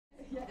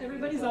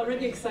Everybody's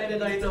already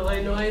excited, I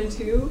know I am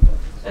too.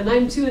 And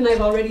I'm too, and I've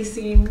already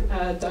seen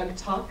Doug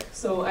talk,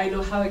 so I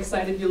know how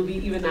excited you'll be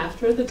even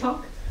after the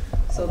talk.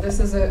 So this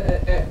is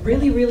a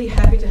really, really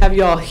happy to have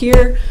you all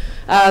here.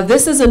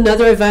 This is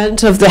another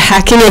event of the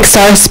Hacking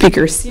XR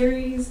Speaker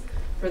Series.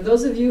 For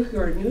those of you who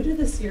are new to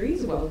the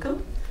series,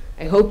 welcome.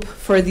 I hope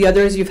for the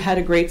others you've had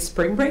a great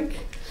spring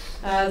break.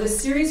 The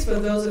series, for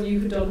those of you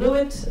who don't know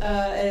it,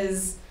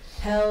 is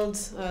held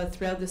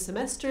throughout the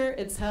semester.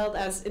 It's held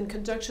as in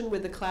conjunction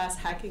with the class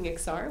Hacking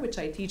XR, which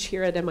I teach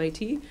here at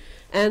MIT,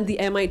 and the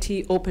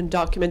MIT Open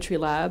Documentary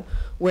Lab,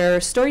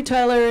 where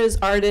storytellers,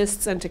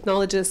 artists, and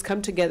technologists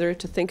come together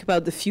to think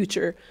about the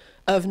future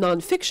of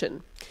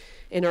nonfiction.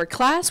 In our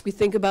class, we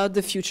think about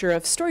the future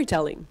of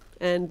storytelling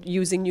and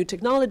using new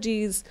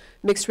technologies,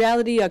 mixed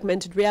reality,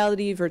 augmented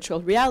reality,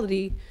 virtual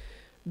reality.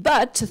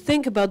 But to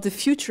think about the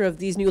future of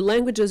these new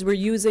languages we're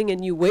using and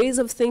new ways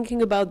of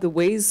thinking about the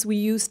ways we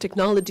use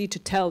technology to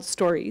tell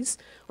stories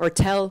or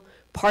tell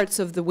parts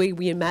of the way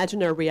we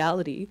imagine our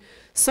reality,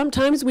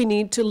 sometimes we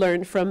need to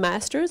learn from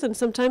masters and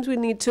sometimes we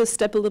need to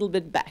step a little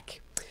bit back.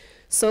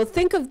 So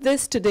think of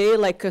this today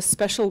like a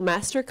special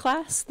master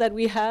class that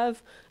we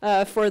have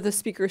for the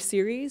speaker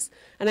series.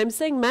 And I'm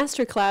saying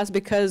master class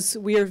because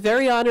we are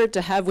very honored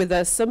to have with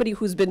us somebody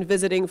who's been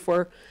visiting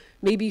for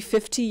maybe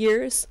 50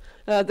 years,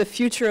 the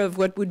future of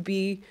what would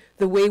be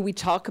the way we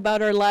talk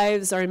about our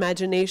lives, our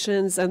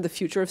imaginations, and the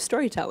future of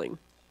storytelling.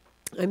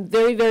 I'm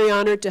very, very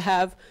honored to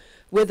have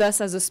with us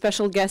as a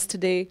special guest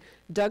today,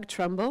 Doug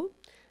Trumbull.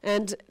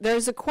 And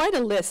there's quite a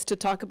list to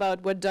talk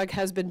about what Doug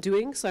has been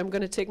doing, so I'm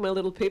going to take my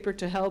little paper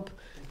to help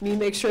me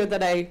make sure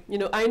that I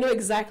know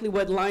exactly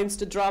what lines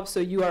to drop so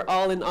you are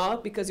all in awe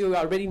because you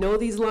already know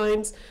these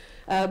lines.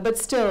 But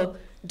still,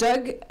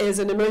 Doug is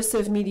an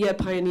immersive media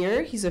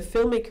pioneer. He's a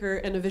filmmaker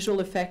and a visual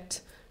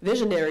effect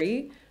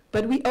visionary,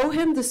 but we owe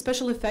him the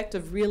special effect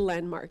of real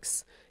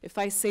landmarks. If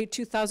I say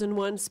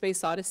 2001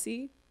 Space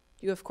Odyssey,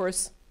 you of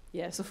course,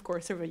 yes,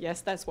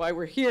 that's why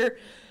we're here.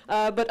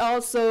 But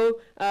also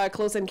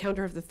Close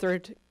Encounter of the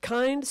Third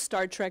Kind,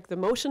 Star Trek the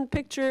Motion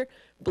Picture,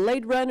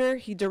 Blade Runner,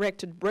 he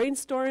directed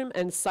Brainstorm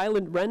and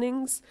Silent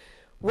Runnings.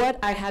 What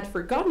I had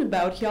forgotten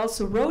about, he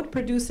also wrote,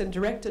 produced, and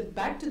directed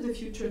Back to the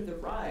Future the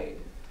Ride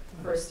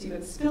for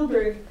Steven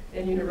Spielberg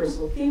and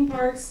Universal Theme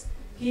Parks.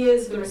 He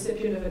is the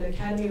recipient of an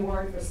Academy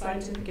Award for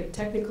Scientific and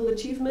Technical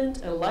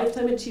Achievement, a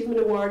Lifetime Achievement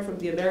Award from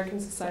the American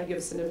Society of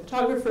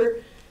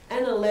Cinematographers,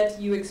 and I'll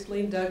let you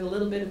explain, Doug, a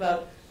little bit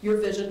about your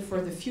vision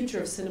for the future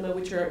of cinema,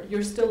 which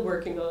you're still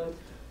working on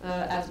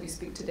as we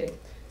speak today.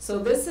 So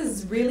this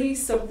is really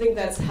something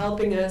that's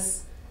helping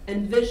us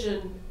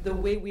envision the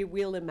way we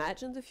will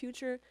imagine the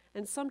future,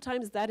 and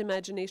sometimes that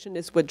imagination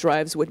is what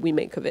drives what we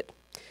make of it.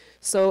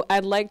 So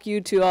I'd like you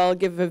to all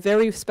give a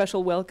very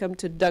special welcome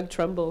to Doug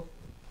Trumbull.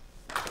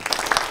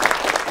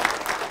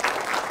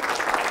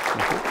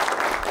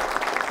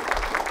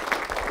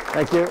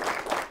 Thank you.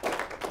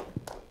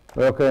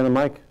 We're okay on the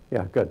mic?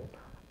 Yeah, good.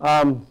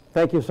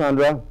 Thank you,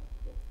 Sandra.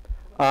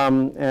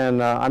 I'm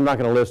not going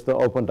to list the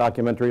Open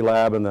Documentary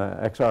Lab and the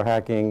XR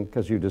hacking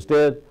because you just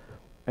did.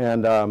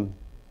 And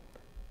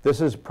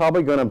this is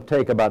probably going to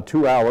take about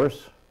 2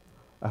 hours.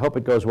 I hope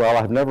it goes well.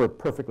 I've never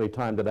perfectly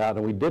timed it out,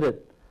 and we did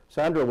it.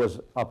 Sandra was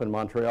up in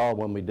Montreal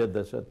when we did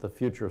this at the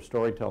Future of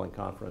Storytelling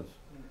conference.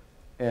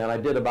 And I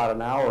did about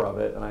an hour of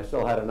it, and I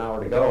still had an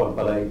hour to go,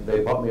 but they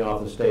bumped me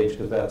off the stage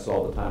because that's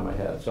all the time I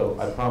had. So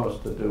I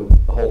promised to do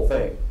the whole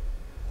thing,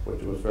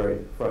 which was very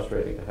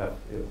frustrating to have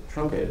it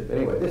truncated.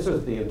 Anyway, this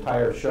is the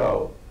entire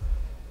show.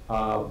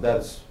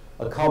 That's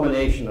a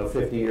culmination of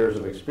 50 years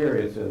of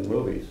experience in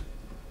movies.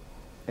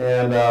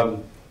 And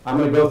I'm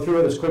going to go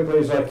through it as quickly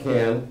as I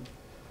can.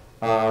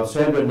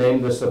 Sandra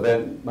named this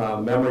event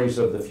Memories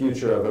of the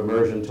Future of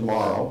Immersion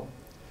Tomorrow,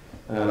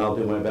 and I'll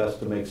do my best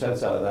to make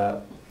sense out of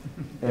that.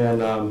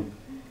 And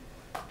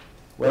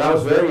when I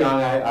was very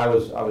young, I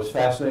was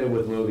fascinated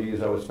with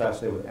movies. I was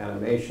fascinated with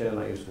animation.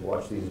 I used to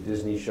watch these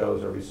Disney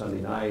shows every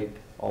Sunday night,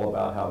 all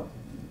about how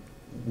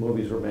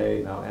movies were made,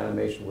 and how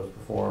animation was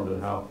performed,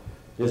 and how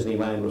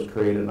Disneyland was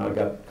created, and I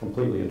got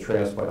completely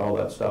entranced by all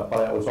that stuff.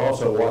 But I was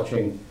also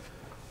watching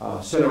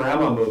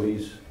Cinerama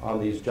movies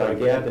on these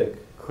gigantic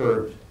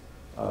curved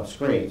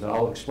screens, and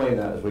I'll explain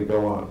that as we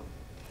go on.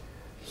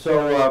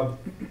 So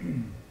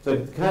the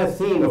kind of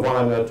theme of what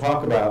I'm going to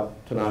talk about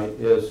tonight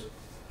is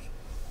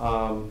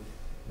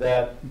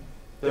that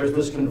there's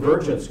this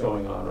convergence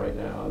going on right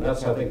now, and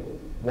that's, I think,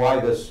 why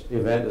this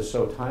event is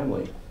so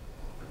timely,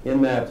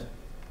 in that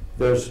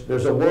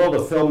there's a world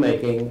of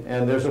filmmaking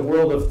and there's a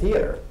world of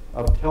theater,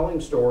 of telling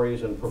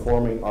stories and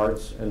performing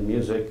arts and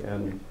music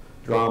and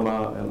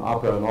drama and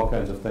opera and all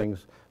kinds of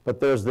things, but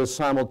there's this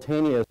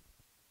simultaneous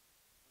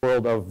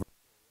world of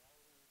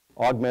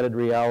augmented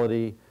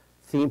reality,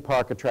 theme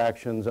park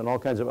attractions, and all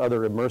kinds of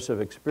other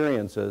immersive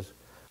experiences.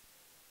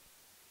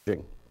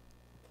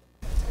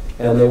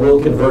 And they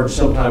will converge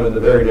sometime in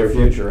the very near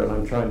future, and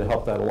I'm trying to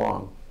help that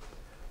along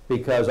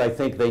because I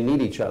think they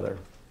need each other.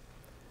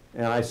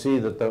 And I see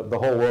that the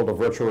whole world of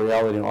virtual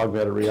reality and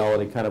augmented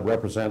reality kind of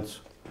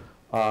represents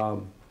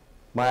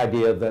my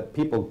idea that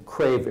people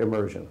crave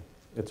immersion.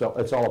 It's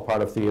all a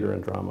part of theater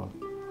and drama.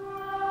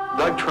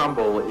 Doug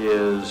Trumbull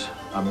is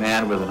a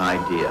man with an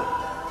idea.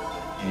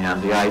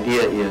 And the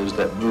idea is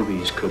that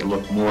movies could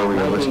look more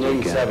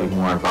realistic and be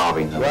more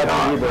involving than they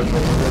are.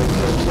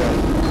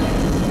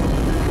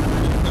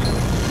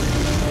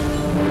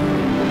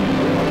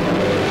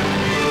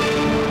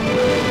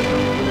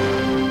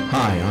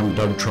 Hi, I'm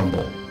Doug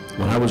Trumbull.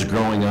 When I was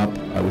growing up,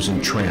 I was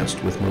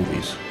entranced with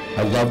movies.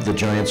 I loved the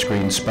giant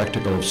screen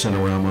spectacle of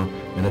Cinerama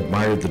and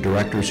admired the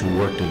directors who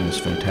worked in this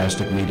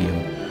fantastic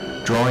medium,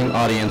 drawing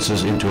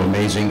audiences into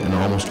amazing and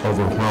almost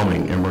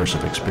overwhelming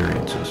immersive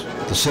experiences.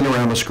 The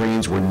Cinerama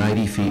screens were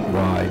 90 feet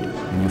wide,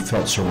 and you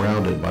felt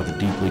surrounded by the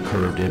deeply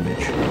curved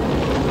image.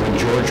 When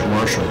George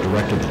Marshall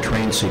directed the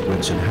train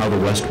sequence in How the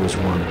West Was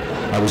Won,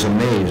 I was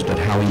amazed at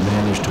how he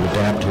managed to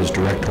adapt his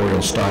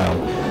directorial style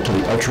to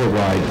the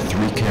ultra-wide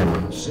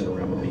three-camera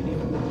Cinerama medium.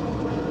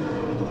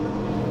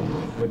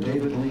 When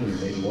David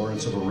Lean made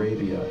Lawrence of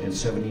Arabia in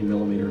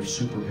 70mm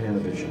Super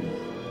Panavision,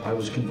 I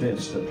was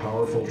convinced that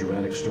powerful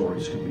dramatic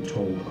stories could be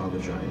told on the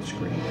giant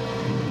screen.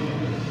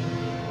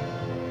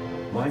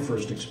 My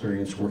first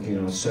experience working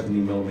on a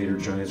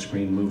 70mm giant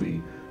screen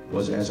movie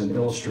was as an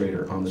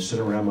illustrator on the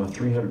Cinerama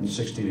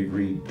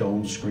 360-degree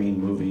dome screen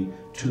movie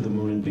To the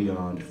Moon and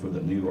Beyond for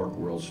the New York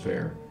World's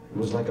Fair. It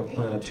was like a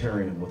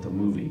planetarium with a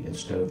movie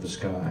instead of the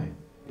sky.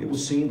 It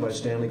was seen by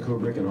Stanley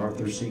Kubrick and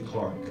Arthur C.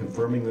 Clarke,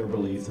 confirming their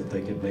belief that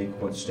they could make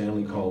what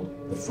Stanley called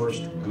the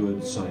first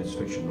good science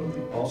fiction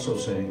movie, also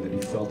saying that he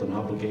felt an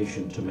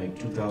obligation to make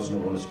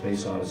 2001: A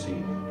Space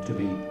Odyssey to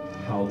be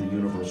how the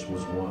universe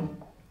was won.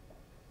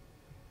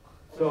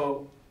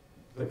 So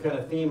the kind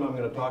of theme I'm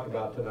going to talk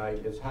about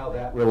tonight is how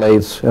that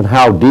relates and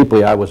how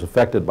deeply I was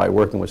affected by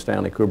working with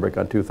Stanley Kubrick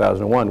on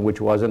 2001,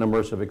 which was an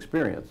immersive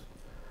experience.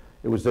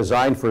 It was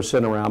designed for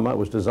Cinerama. It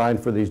was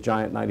designed for these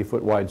giant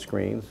 90-foot wide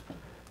screens.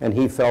 And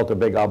he felt a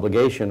big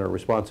obligation or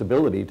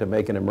responsibility to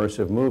make an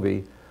immersive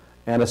movie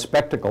and a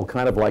spectacle,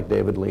 kind of like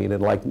David Lean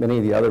and like many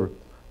of the other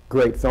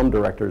great film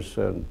directors,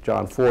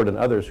 John Ford and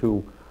others,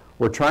 who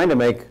were trying to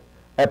make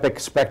epic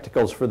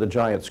spectacles for the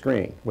giant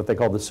screen, what they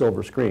call the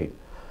silver screen.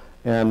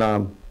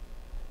 And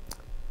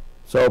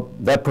so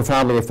that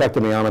profoundly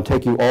affected me. I'm going to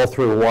take you all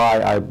through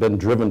why I've been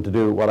driven to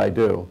do what I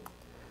do.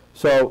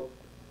 So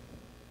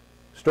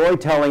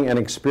storytelling and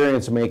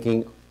experience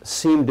making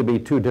seem to be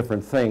two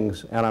different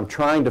things, and I'm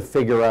trying to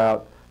figure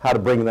out how to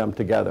bring them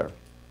together.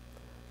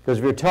 Because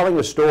if you're telling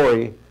a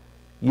story,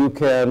 you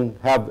can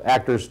have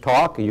actors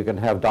talk, you can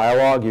have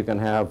dialogue, you can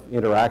have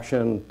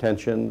interaction,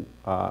 tension,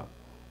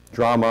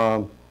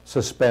 drama,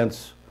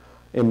 suspense,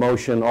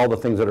 emotion, all the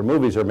things that our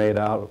movies are made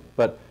out of.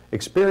 But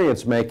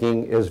experience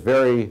making is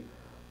very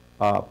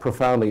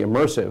profoundly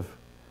immersive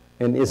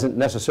and isn't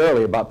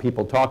necessarily about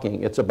people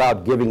talking. It's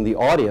about giving the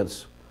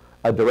audience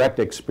a direct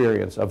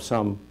experience of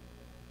some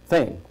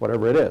thing,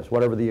 whatever it is,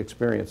 whatever the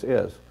experience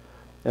is.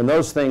 And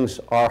those things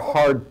are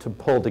hard to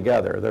pull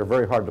together. They're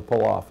very hard to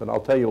pull off. And I'll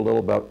tell you a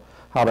little about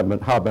how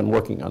I've been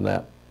working on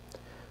that.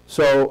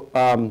 So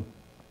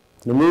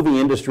the movie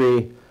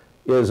industry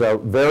is a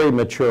very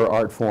mature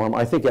art form.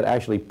 I think it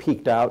actually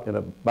peaked out in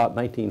about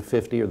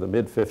 1950 or the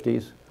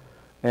mid-50s.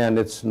 And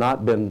it's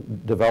not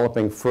been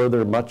developing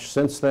further much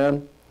since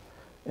then.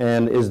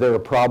 And is there a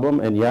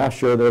problem? And yeah,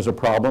 sure, there's a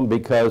problem,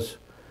 because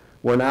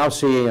we're now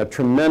seeing a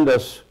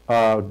tremendous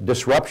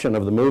disruption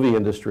of the movie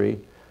industry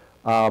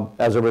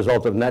as a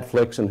result of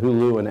Netflix and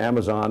Hulu and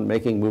Amazon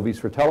making movies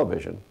for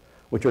television,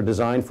 which are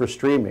designed for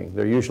streaming.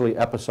 They're usually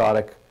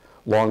episodic,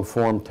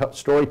 long-form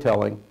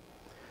storytelling.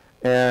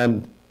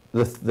 And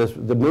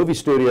the movie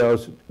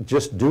studios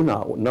just do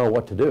not know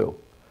what to do.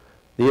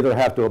 They either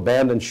have to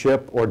abandon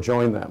ship or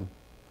join them.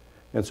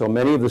 And so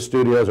many of the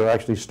studios are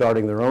actually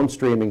starting their own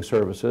streaming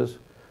services,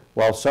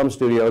 while some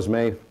studios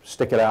may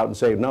stick it out and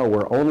say, no,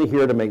 we're only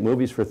here to make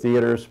movies for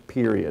theaters,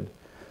 period.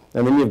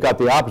 And then you've got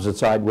the opposite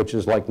side, which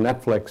is like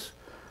Netflix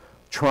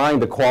trying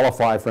to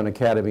qualify for an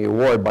Academy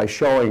Award by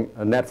showing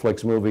a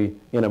Netflix movie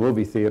in a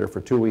movie theater for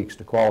 2 weeks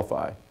to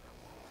qualify.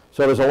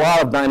 So there's a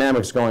lot of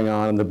dynamics going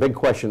on, and the big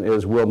question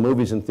is, will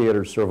movies in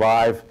theaters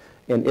survive?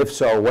 And if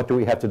so, what do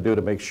we have to do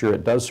to make sure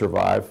it does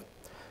survive?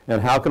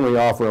 And how can we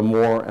offer a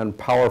more and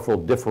powerful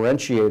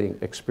differentiating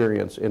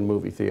experience in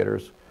movie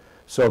theaters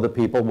so that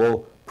people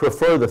will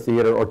prefer the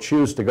theater or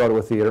choose to go to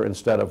a theater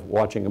instead of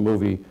watching a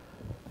movie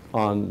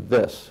on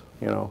this?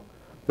 You know,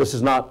 this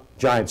is not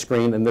giant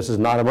screen and this is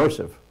not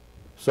immersive.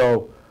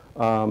 So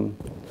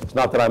it's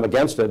not that I'm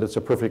against it. It's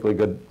a perfectly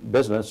good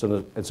business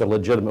and it's a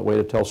legitimate way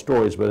to tell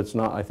stories, but it's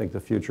not, I think, the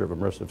future of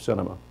immersive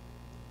cinema.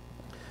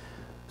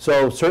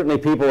 So certainly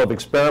people have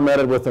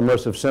experimented with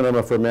immersive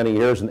cinema for many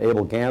years, and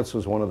Abel Gance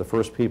was one of the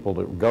first people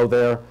to go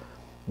there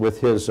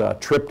with his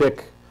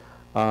triptych,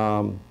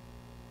 3-camera,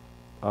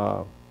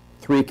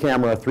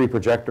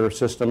 3-projector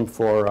system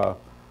for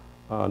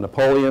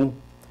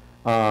Napoleon.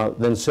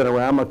 Then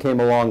Cinerama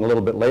came along a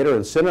little bit later,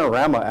 and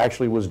Cinerama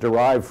actually was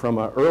derived from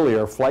an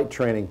earlier flight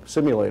training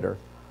simulator.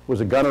 It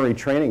was a gunnery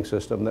training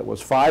system that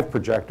was 5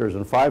 projectors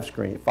and 5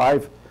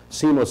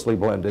 seamlessly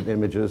blended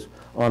images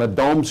on a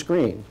dome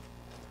screen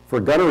for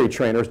gunnery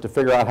trainers to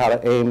figure out how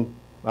to aim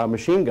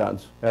machine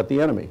guns at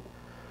the enemy.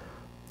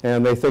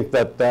 And they think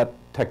that that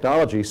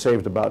technology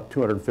saved about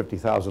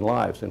 250,000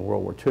 lives in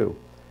World War II.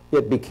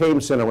 It became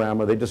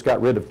Cinerama. They just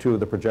got rid of 2 of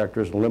the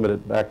projectors and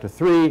limited it back to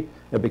 3.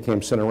 It became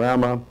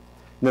Cinerama. And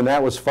then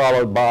that was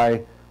followed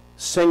by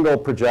single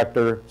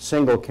projector,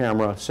 single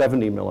camera,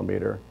 70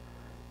 millimeter,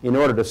 in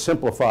order to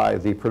simplify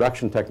the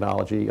production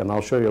technology. And I'll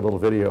show you a little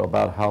video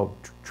about how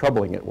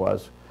troubling it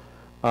was.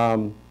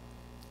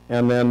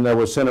 And then there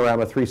was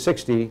Cinerama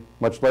 360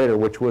 much later,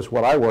 which was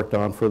what I worked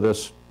on for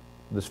this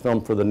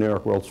film for the New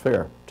York World's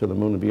Fair, To the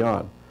Moon and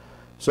Beyond.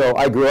 So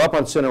I grew up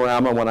on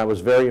Cinerama when I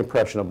was very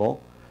impressionable,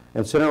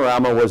 and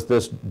Cinerama was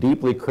this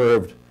deeply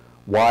curved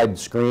wide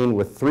screen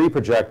with 3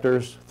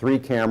 projectors, 3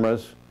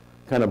 cameras,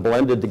 kind of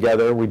blended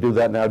together. We do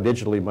that now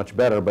digitally much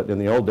better, but in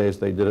the old days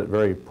they did it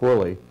very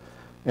poorly.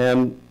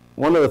 And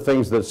one of the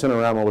things that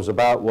Cinerama was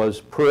about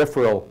was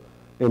peripheral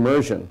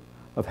immersion,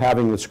 of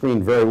having the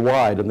screen very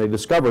wide, and they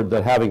discovered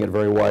that having it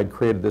very wide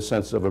created this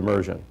sense of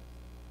immersion.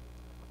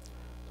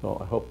 So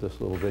I hope this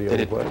little video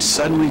will play. It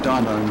suddenly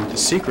dawned on me the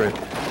secret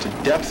to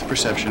depth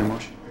perception in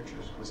motion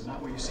pictures was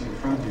not what you see in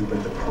front of you,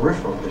 but the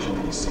peripheral vision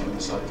that you see on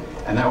the side.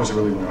 And that was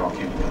really when it all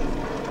came together.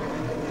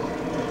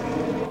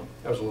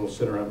 That was a little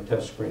Cinerama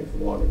test screen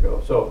from long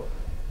ago. So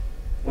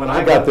when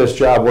I got this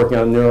job working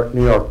on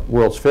New York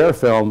World's Fair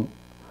film,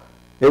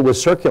 it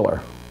was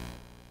circular.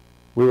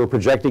 We were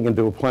projecting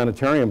into a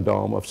planetarium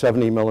dome of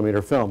 70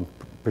 millimeter film,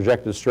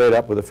 projected straight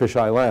up with a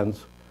fisheye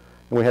lens.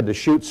 And we had to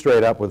shoot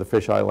straight up with a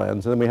fisheye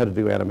lens, and then we had to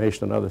do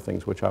animation and other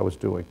things, which I was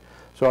doing.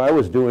 So I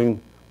was doing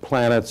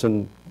planets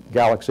and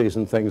galaxies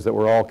and things that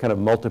were all kind of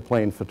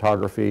multiplane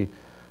photography,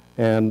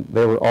 and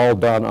they were all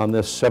done on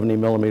this 70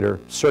 millimeter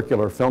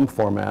circular film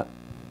format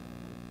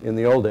in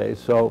the old days.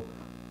 So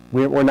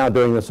we're now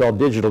doing this all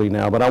digitally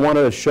now, but I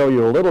wanted to show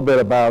you a little bit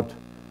about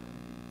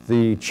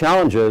the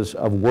challenges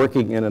of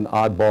working in an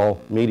oddball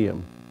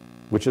medium,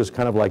 which is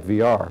kind of like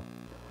VR.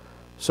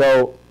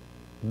 So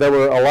there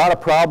were a lot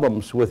of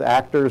problems with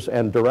actors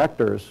and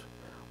directors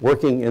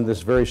working in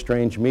this very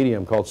strange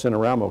medium called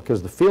Cinerama,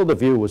 because the field of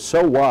view was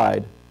so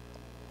wide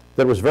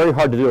that it was very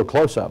hard to do a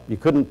close-up. You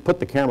couldn't put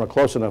the camera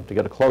close enough to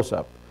get a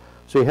close-up.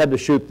 So you had to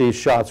shoot these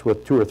shots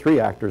with 2 or 3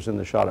 actors in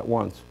the shot at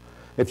once.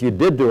 If you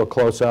did do a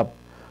close-up,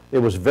 it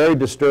was very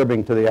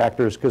disturbing to the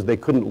actors because they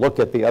couldn't look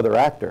at the other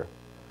actor.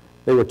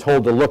 They were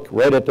told to look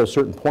right at a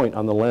certain point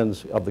on the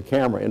lens of the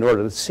camera in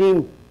order to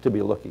seem to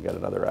be looking at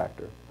another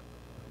actor.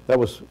 That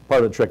was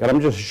part of the trick. And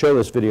I'm just to show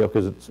this video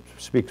because it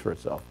speaks for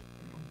itself.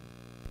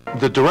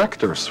 The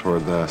directors for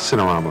the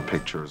Cinerama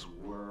pictures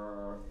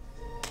were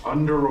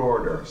under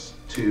orders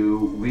to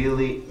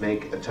really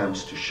make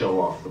attempts to show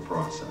off the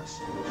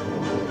process.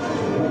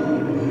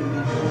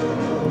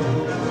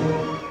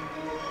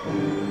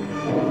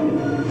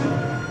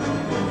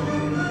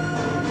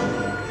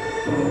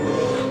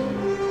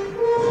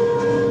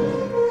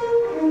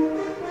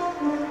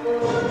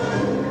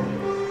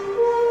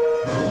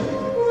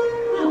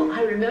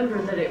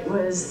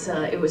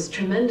 It was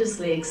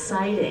tremendously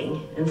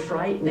exciting and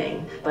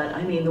frightening, but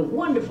I mean the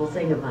wonderful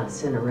thing about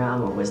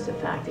Cinerama was the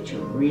fact that you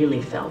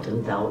really felt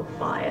enveloped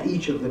by it.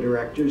 Each of the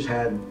directors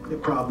had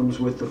problems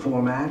with the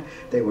format.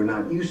 They were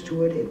not used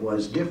to it. It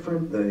was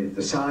different.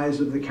 The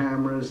size of the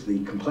cameras,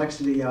 the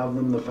complexity of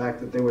them, the fact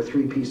that there were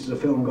 3 pieces of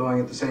film going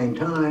at the same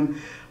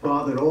time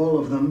bothered all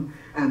of them,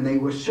 and they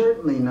were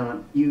certainly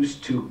not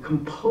used to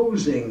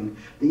composing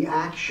the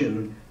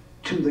action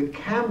to the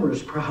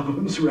camera's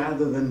problems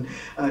rather than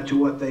to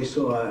what they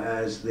saw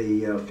as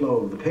the flow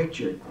of the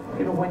picture.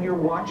 You know, when you're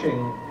watching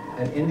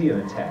an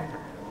Indian attack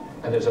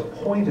and there's a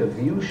point of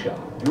view shot,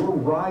 you're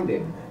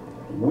riding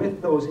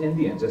with those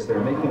Indians as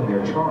they're making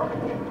their charge,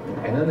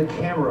 and then the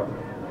camera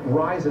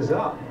rises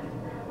up.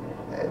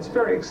 It's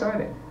very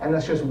exciting, and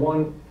that's just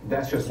one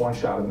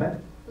shot of many.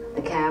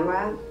 The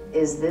camera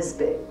is this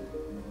big,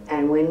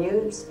 and when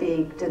you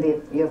speak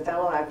to your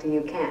fellow actor,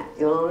 you can't.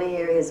 You'll only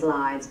hear his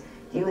lines.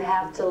 You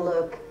have to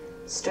look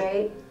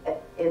straight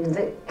into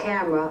the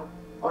camera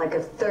like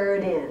a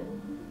third in,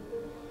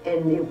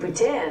 and you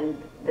pretend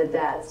that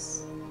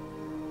that's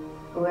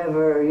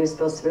whoever you're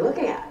supposed to be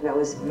looking at. And it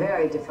was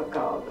very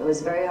difficult. It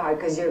was very hard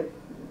because your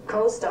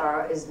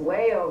co-star is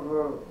way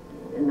over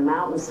in the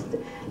mountains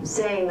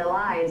saying the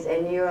lines,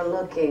 and you're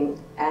looking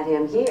at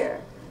him here.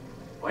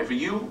 Why, for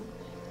you,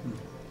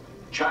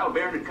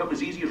 childbearing had come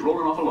as easy as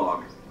rolling off a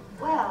log.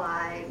 Well,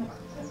 I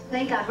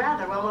think I'd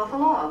rather roll off a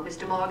log,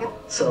 Mr. Morgan.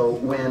 So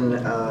when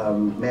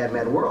Mad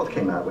Mad World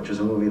came out, which was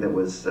a movie that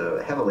was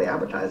heavily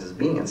advertised as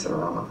being in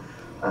Cinerama,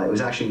 it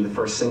was actually the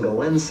first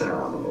single-lens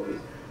Cinerama movie.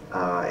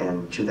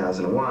 And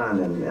 2001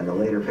 and the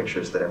later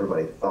pictures that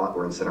everybody thought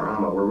were in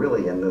Cinerama were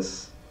really in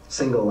this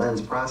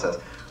single-lens process,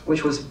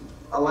 which was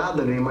allowed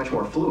them to be much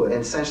more fluid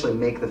and essentially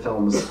make the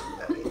films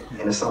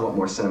in a somewhat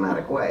more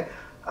cinematic way.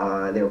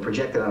 They were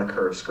projected on a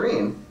curved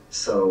screen,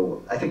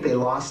 so I think they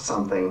lost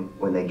something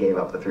when they gave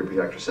up the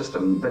 3-projector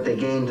system, but they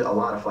gained a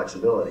lot of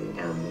flexibility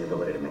and the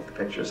ability to make the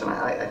pictures, and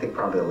I think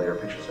probably the later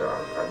pictures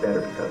are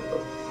better because of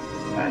it.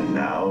 And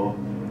now,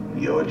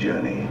 your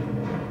journey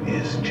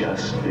is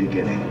just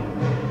beginning.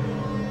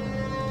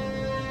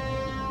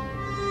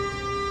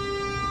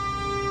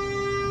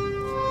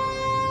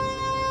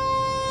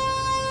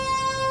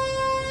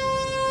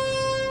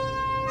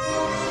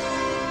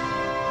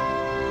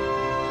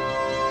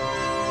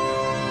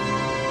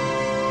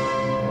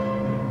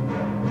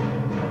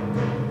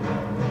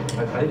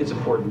 I think it's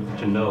important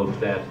to note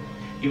that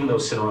even though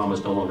Cinerama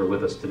is no longer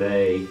with us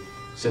today,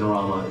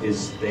 Cinerama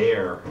is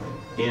there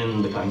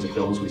in the kinds of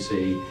films we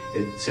see.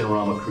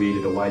 Cinerama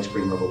created a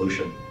widescreen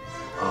revolution,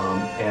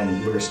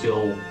 and we're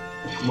still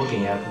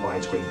looking at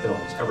widescreen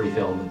films. Every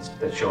film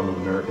that's shown on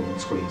American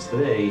screens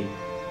today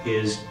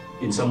is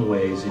in some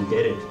ways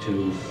indebted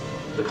to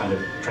the kind of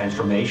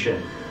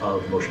transformation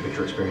of motion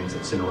picture experience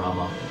that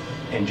Cinerama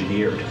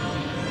engineered.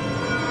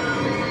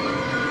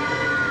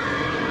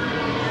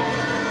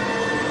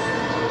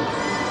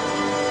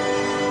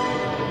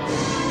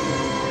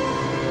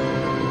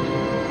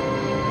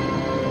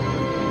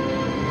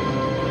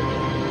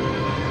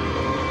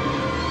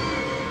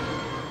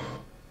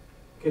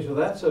 Okay, so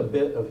that's a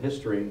bit of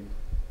history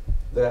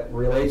that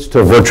relates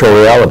to virtual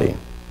reality.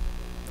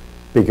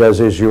 Because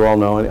as you all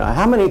know,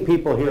 how many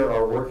people here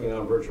are working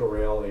on virtual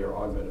reality or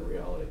augmented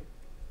reality?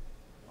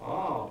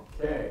 Oh,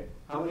 okay.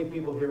 How many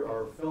people here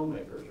are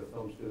filmmakers or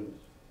film students?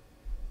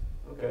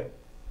 Okay.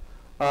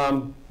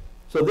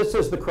 So this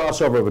is the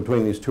crossover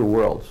between these two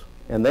worlds.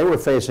 And they were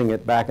facing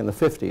it back in the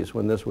 50s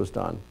when this was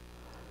done.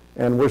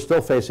 And we're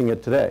still facing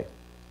it today.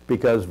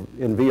 Because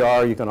in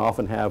VR, you can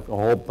often have a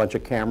whole bunch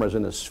of cameras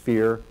in a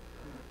sphere,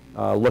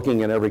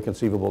 looking in every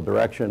conceivable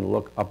direction,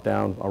 look up,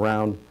 down,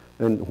 around.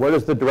 And where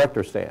does the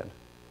director stand?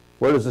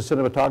 Where does the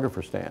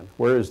cinematographer stand?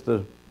 Where is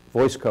the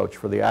voice coach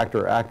for the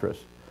actor or actress?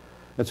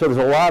 And so there's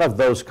a lot of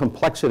those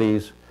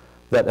complexities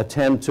that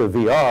attend to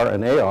VR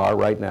and AR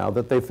right now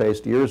that they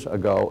faced years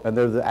ago, and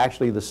they're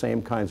actually the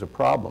same kinds of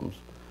problems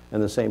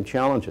and the same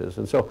challenges.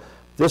 And so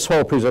this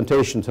whole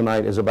presentation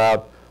tonight is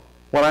about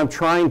what I'm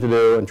trying to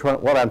do and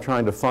what I'm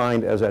trying to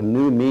find as a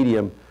new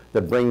medium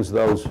that brings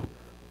those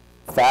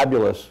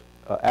fabulous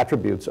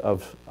attributes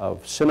of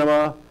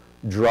cinema,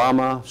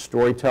 drama,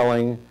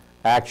 storytelling,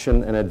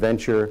 action, and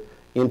adventure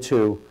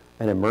into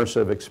an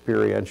immersive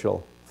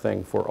experiential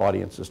thing for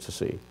audiences to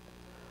see.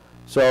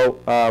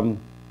 So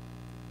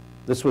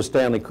this was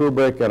Stanley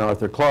Kubrick and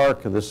Arthur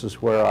Clarke, and this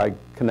is where I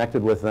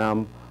connected with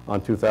them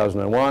on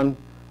 2001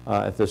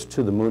 at this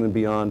To the Moon and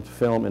Beyond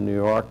film in New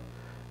York.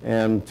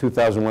 And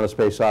 2001: A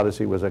Space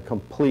Odyssey was a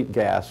complete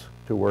gas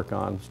to work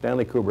on.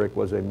 Stanley Kubrick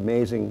was an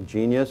amazing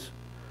genius.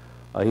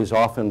 He's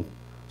often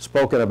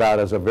spoken about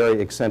as a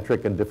very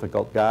eccentric and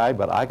difficult guy,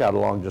 but I got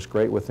along just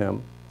great with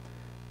him.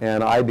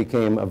 And I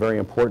became a very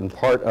important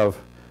part of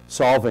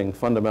solving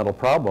fundamental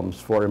problems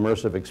for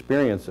immersive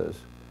experiences,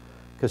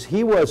 because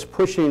he was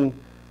pushing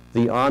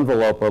the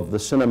envelope of the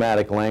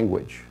cinematic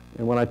language.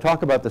 And when I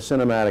talk about the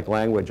cinematic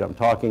language, I'm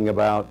talking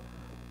about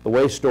the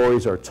way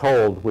stories are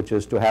told, which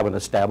is to have an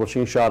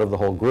establishing shot of the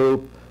whole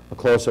group, a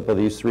close-up of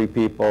these three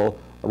people,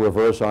 a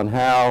reverse on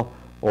Hal,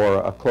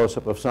 or a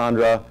close-up of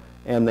Sandra,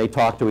 and they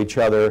talk to each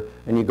other,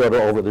 and you go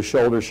to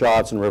over-the-shoulder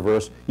shots and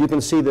reverse. You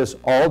can see this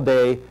all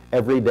day,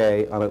 every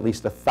day, on at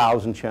least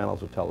 1,000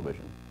 channels of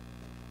television.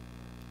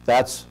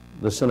 That's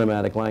the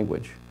cinematic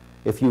language.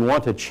 If you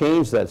want to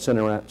change that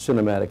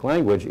cinematic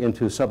language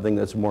into something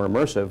that's more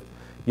immersive,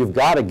 you've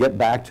got to get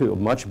back to a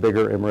much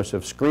bigger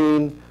immersive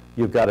screen.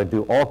 You've got to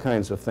do all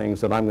kinds of things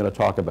that I'm going to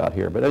talk about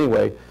here. But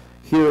anyway,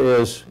 here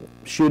is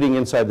shooting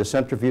inside the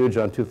centrifuge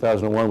on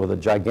 2001 with a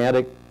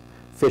gigantic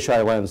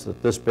fisheye lens that's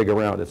this big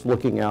around. It's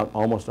looking out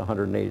almost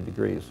 180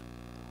 degrees.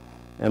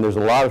 And there's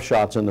a lot of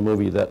shots in the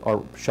movie that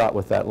are shot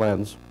with that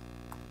lens.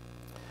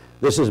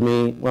 This is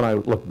me when I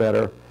look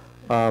better,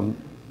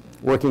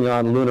 working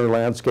on lunar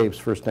landscapes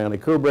for Stanley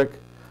Kubrick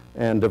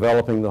and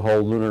developing the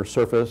whole lunar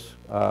surface,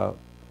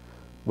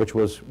 which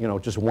was,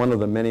 just one of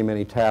the many,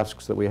 many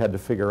tasks that we had to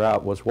figure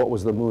out was what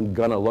was the moon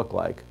gonna look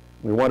like.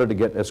 We wanted to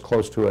get as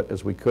close to it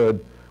as we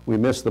could. We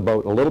missed the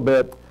boat a little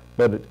bit,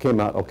 but it came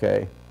out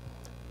okay.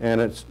 And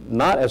it's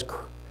not as,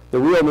 the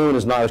real moon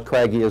is not as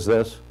craggy as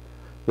this.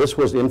 This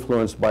was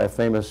influenced by a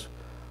famous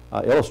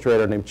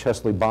illustrator named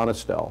Chesley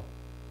Bonestell.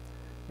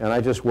 And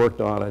I just worked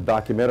on a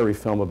documentary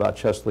film about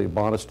Chesley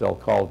Bonestell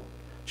called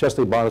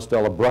Chesley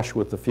Bonestell, A Brush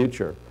with the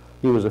Future.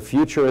 He was a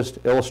futurist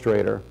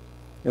illustrator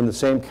in the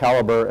same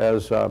caliber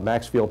as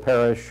Maxfield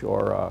Parrish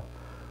or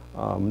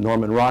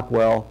Norman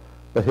Rockwell,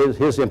 but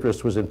his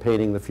interest was in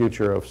painting the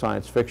future of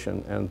science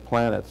fiction and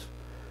planets.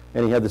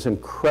 And he had this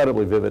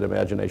incredibly vivid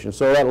imagination.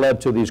 So that led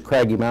to these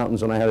craggy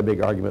mountains, and I had a big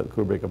argument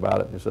with Kubrick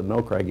about it. He said,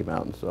 no craggy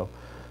mountains, so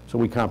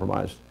we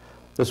compromised.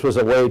 This was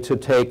a way to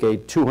take a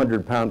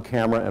 200-pound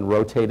camera and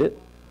rotate it.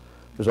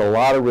 There's a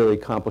lot of really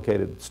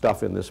complicated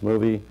stuff in this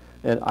movie,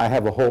 and I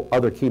have a whole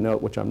other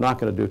keynote, which I'm not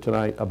going to do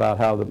tonight, about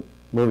how the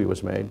movie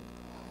was made.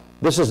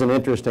 This is an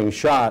interesting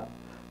shot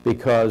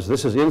because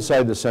this is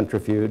inside the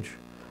centrifuge,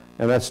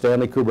 and that's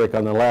Stanley Kubrick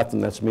on the left,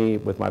 and that's me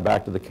with my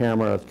back to the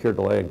camera. It's Keir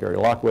Delay and Gary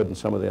Lockwood and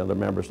some of the other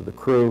members of the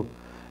crew.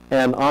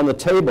 And on the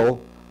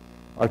table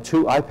are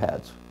two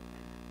iPads.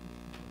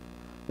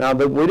 Now,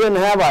 we didn't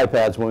have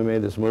iPads when we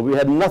made this movie. We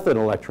had nothing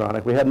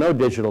electronic. We had no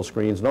digital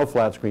screens, no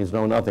flat screens,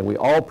 no nothing. We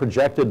all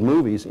projected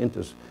movies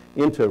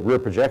into rear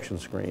projection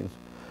screens.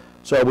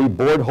 So we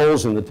bored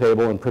holes in the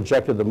table and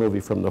projected the movie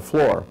from the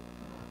floor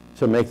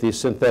to make these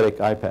synthetic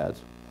iPads.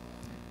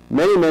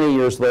 Many, many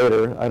years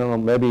later, I don't know,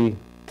 maybe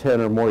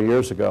 10 or more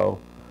years ago,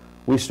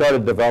 we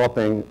started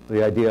developing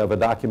the idea of a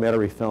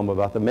documentary film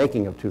about the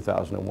making of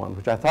 2001,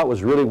 which I thought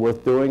was really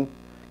worth doing,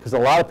 because a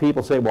lot of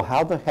people say, well,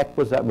 how the heck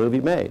was that movie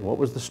made? What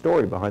was the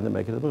story behind the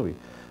making of the movie?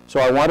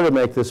 So I wanted to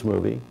make this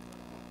movie,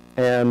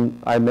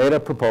 and I made a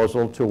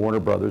proposal to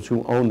Warner Brothers,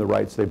 who owned the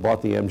rights. They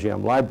bought the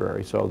MGM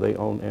library, so they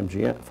own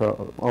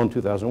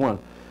 2001.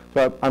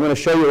 So I'm going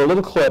to show you a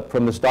little clip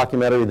from this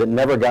documentary that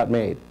never got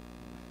made.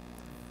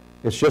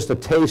 It's just a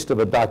taste of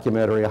a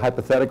documentary, a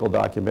hypothetical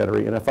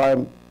documentary, and if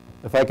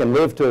I can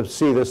live to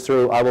see this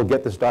through, I will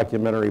get this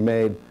documentary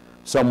made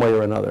some way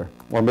or another,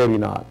 or maybe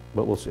not,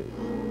 but we'll see.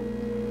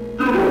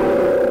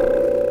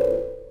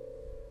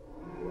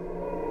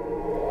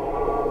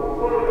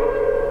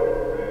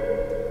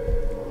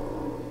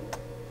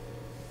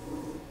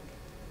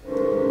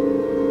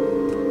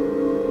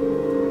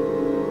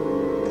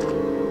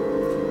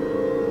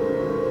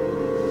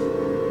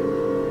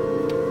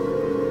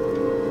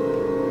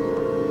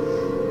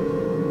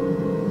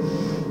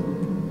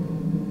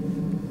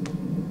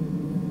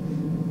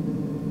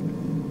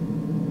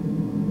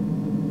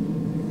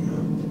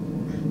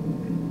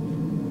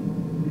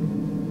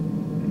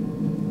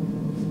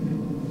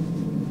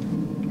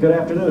 Good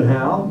afternoon,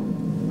 Hal.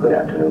 Good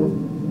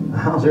afternoon.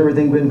 How's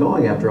everything been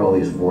going after all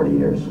these 40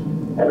 years?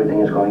 Everything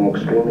is going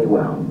extremely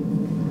well.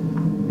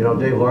 You know,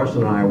 Dave Larson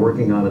and I are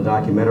working on a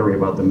documentary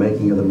about the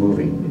making of the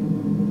movie.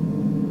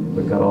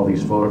 We've got all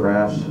these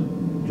photographs,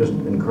 just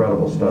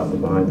incredible stuff of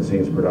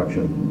behind-the-scenes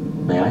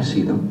production. May I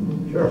see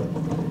them? Sure.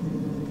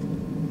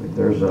 Like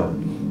there's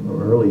an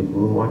early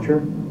moon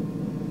watcher.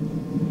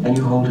 Can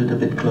you hold it a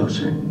bit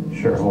closer?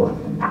 Sure, hold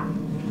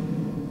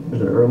on.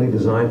 There's an early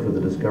design for the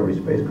Discovery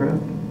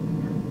spacecraft.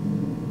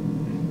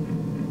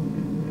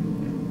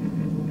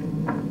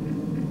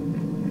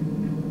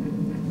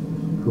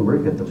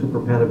 Kubrick at the Super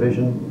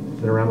Panavision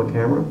Cinerama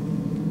camera.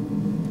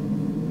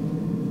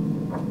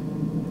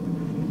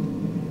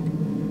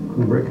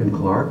 Kubrick and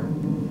Clark.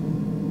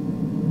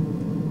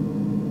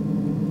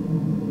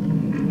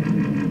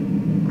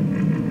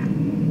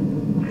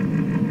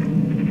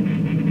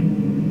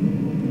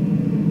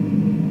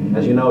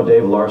 As you know,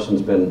 Dave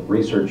Larson's been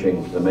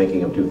researching the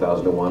making of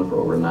 2001 for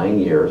over 9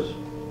 years.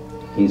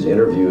 He's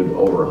interviewed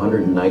over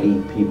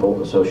 190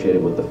 people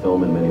associated with the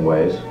film in many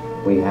ways.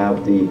 We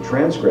have the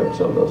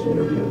transcripts of those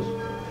interviews.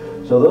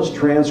 So those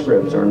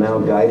transcripts are now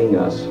guiding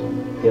us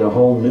in a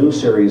whole new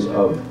series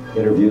of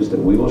interviews that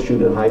we will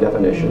shoot in high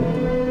definition.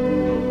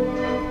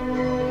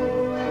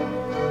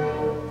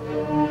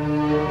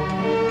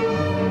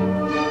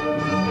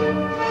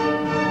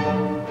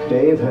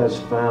 Dave has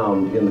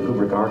found in the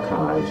Kubrick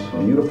archives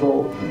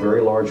beautiful,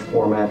 very large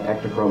format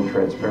Ektachrome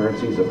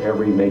transparencies of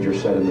every major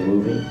set in the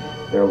movie.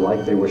 They're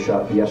like they were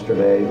shot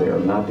yesterday. They are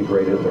not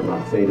degraded, they're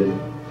not faded.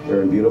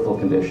 They're in beautiful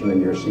condition,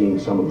 and you're seeing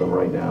some of them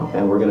right now.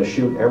 And we're going to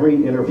shoot every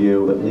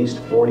interview with at least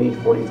 40,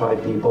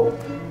 45 people.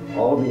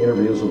 All of the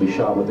interviews will be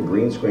shot with a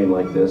green screen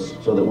like this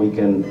so that we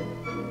can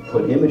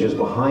put images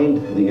behind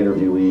the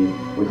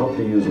interviewee. We hope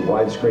to use a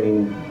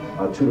widescreen,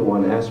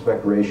 2-to-1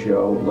 aspect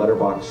ratio,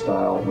 letterbox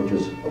style, which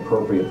is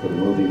appropriate for the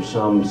movie.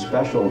 Some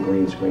special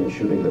green screen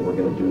shooting that we're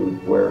going to do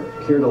where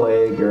Keir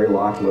DeLay, Gary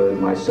Lockwood,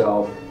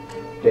 myself,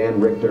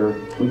 Dan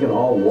Richter, we can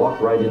all walk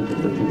right into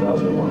the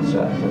 2001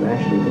 set and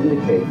actually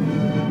indicate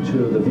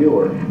to the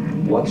viewer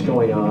what's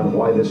going on,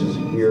 why this is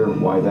here,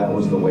 why that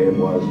was the way it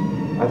was.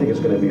 I think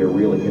it's going to be a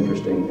really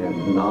interesting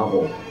and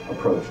novel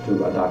approach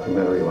to a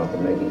documentary about the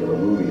making of a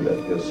movie that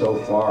is so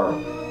far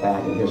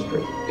back in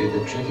history.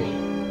 It'd be tricky.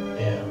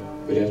 Yeah,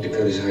 we'd have to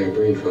cut his higher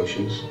brain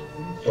functions.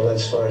 Well,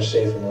 that's far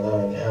safer than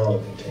allowing Hal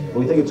to continue.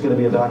 We think it's going to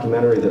be a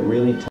documentary that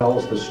really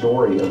tells the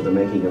story of the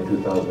making of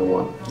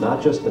 2001.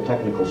 Not just the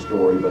technical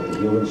story, but the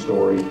human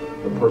story,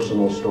 the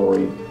personal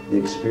story, the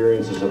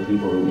experiences of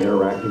people who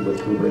interacted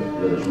with Kubrick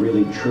that is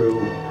really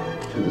true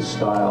to the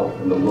style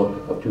and the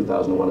look of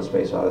 2001: A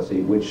Space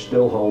Odyssey, which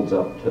still holds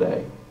up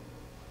today.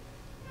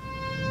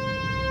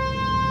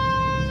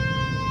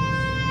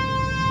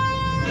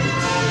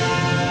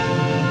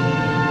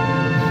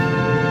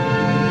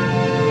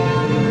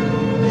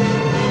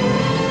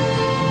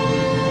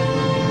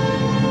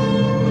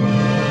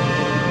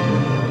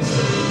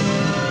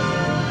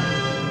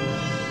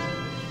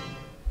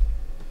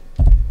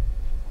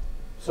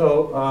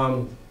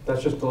 So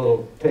that's just a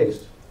little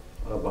taste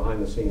of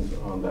behind the scenes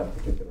on that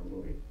particular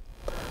movie.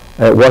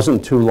 It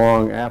wasn't too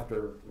long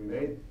after we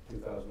made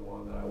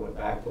 2001 that I went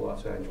back to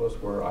Los Angeles,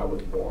 where I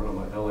was born. I'm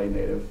an LA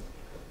native.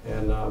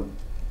 And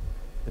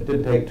it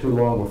didn't take too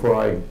long before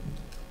I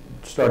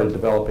started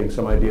developing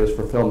some ideas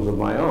for films of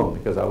my own,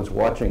 because I was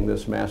watching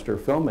this master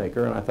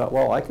filmmaker and I thought,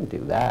 well, I can do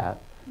that.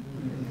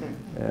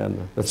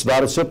 And it's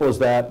not as simple as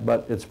that,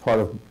 but it's part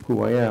of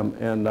who I am.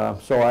 And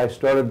so I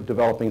started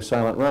developing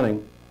Silent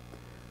Running,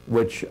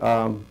 which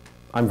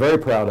I'm very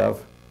proud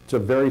of. It's a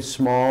very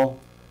small,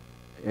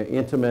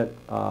 intimate,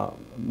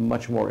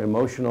 much more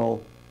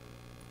emotional,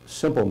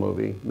 simple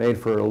movie made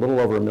for a little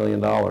over $1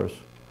 million.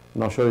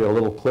 And I'll show you a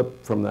little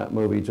clip from that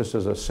movie just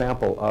as a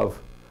sample of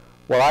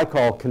what I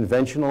call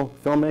conventional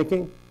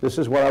filmmaking. This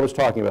is what I was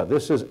talking about.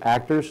 This is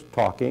actors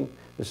talking.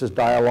 This is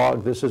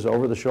dialogue. This is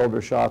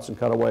over-the-shoulder shots and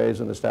cutaways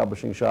and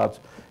establishing shots.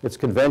 It's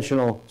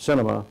conventional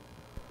cinema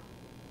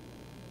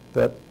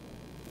that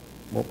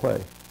we'll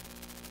play.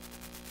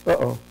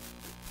 Uh-oh.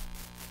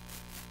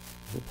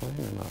 Is it playing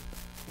or not?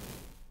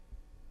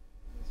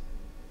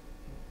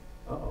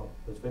 Uh-oh,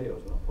 this video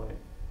is not playing.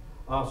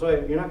 So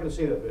you're not going to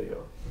see that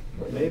video,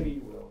 but maybe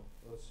you will.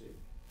 Let's see.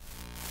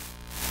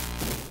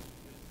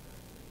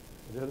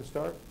 Did it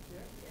start?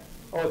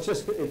 Yeah. Oh,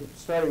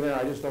 it's starting there.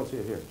 I just don't see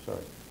it here.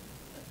 Sorry.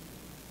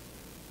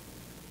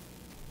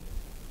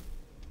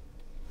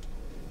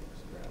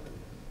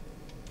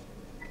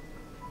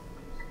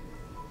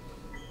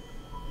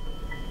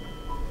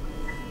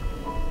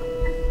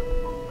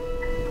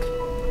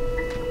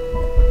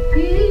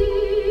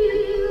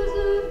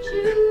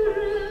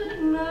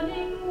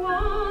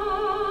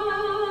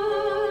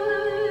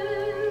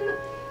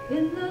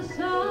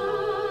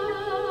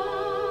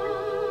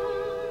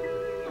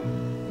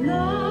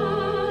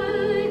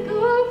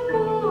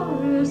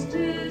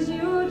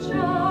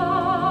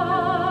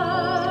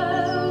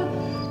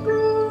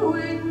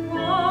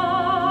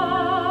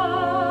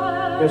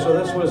 So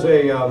this was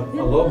a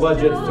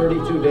low-budget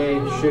 32-day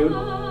shoot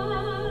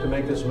to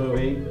make this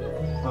movie,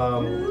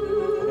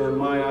 and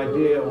my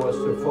idea was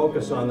to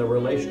focus on the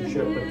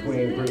relationship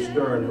between Bruce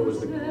Dern, who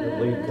was the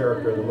lead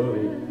character of the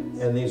movie,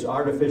 and these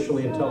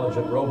artificially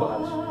intelligent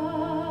robots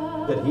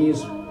that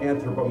he's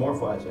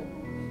anthropomorphizing.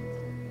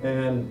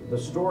 And the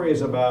story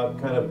is about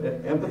kind of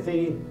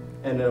empathy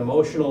and an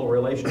emotional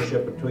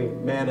relationship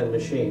between man and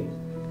machine.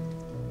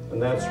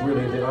 And that's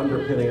really the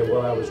underpinning of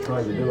what I was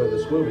trying to do in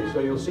this movie.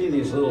 So you'll see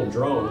these little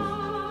drones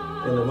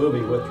in the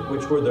movie,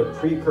 which were the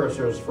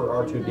precursors for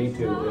R2-D2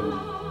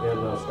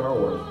 in Star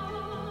Wars.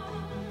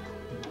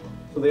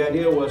 So the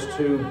idea was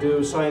to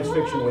do science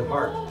fiction with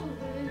heart.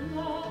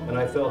 And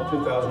I felt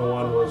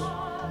 2001 was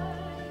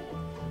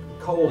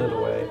cold in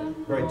a way,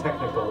 very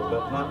technical,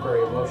 but not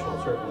very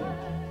emotional, certainly.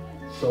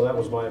 So that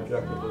was my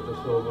objective with this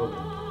little movie.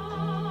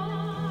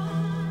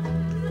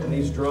 And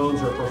these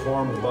drones are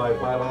performed by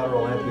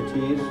bilateral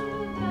amputees.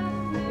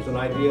 It was an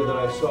idea that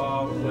I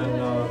saw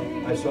when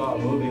I saw a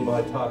movie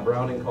by Todd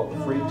Browning called The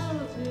Freaks.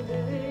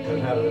 It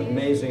had an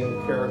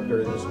amazing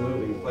character in this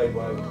movie played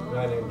by a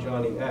guy named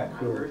Johnny Eck,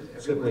 who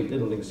simply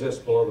didn't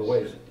exist below the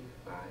waist.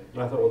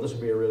 And I thought, well, this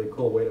would be a really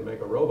cool way to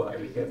make a robot.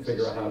 You can't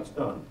figure out how it's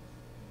done.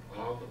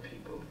 All the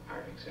people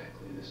are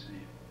exactly the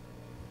same.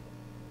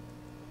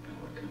 And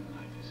what kind of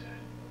life is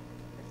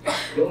that?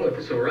 Well, if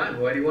it's so rotten,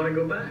 why do you want to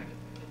go back?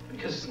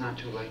 Because it's not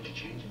too late to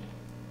change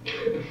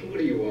it. What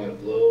do you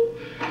want, Lowell?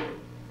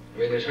 I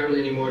mean, there's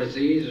hardly any more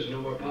disease, there's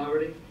no more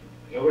poverty.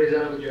 Nobody's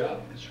out of a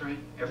job. That's right.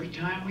 Every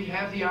time we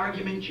have the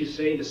argument, you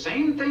say the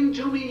same thing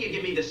to me, you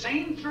give me the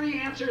same three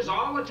answers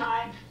all the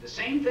time, the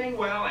same thing,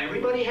 well,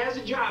 everybody has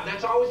a job,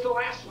 that's always the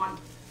last one.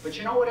 But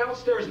you know what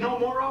else there is no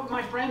more of,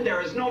 my friend?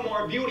 There is no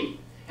more beauty,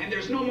 and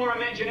there's no more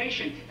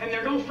imagination, and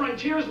there are no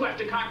frontiers left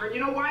to conquer. And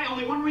you know why?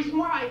 Only one reason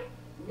why.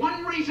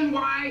 One reason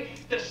why,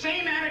 the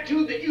same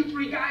attitude that you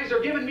three guys are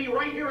giving me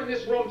right here in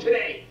this room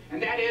today,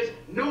 and that is,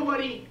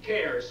 nobody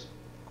cares.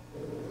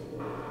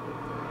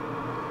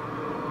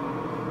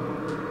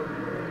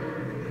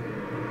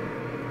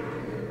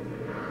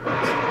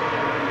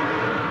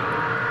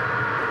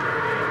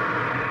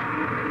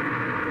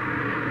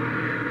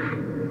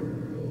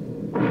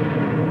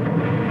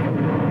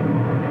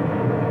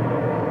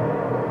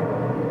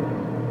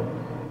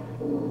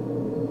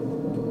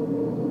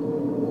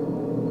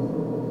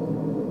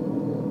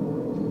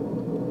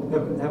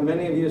 Have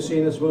many of you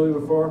seen this movie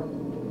before?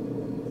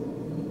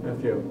 A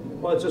few.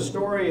 Well, it's a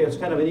story, it's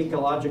kind of an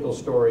ecological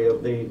story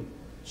of the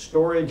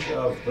storage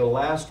of the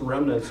last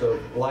remnants of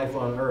life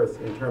on Earth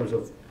in terms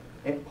of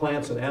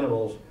plants and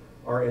animals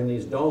are in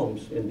these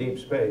domes in deep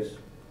space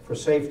for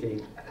safety,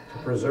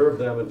 to preserve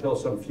them until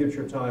some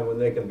future time when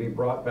they can be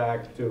brought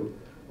back to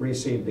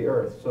reseed the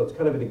Earth. So it's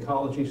kind of an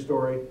ecology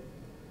story,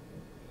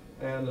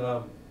 and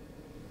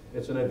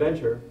it's an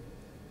adventure,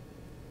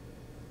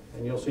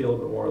 and you'll see a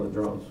little bit more of the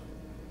drones.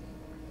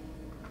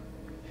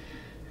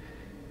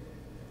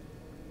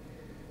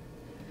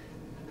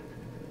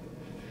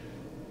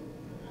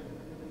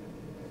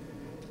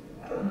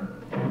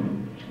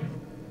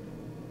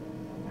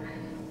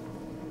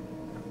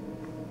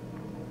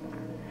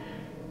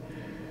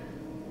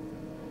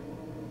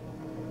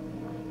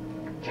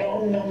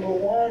 Drone number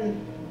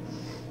one.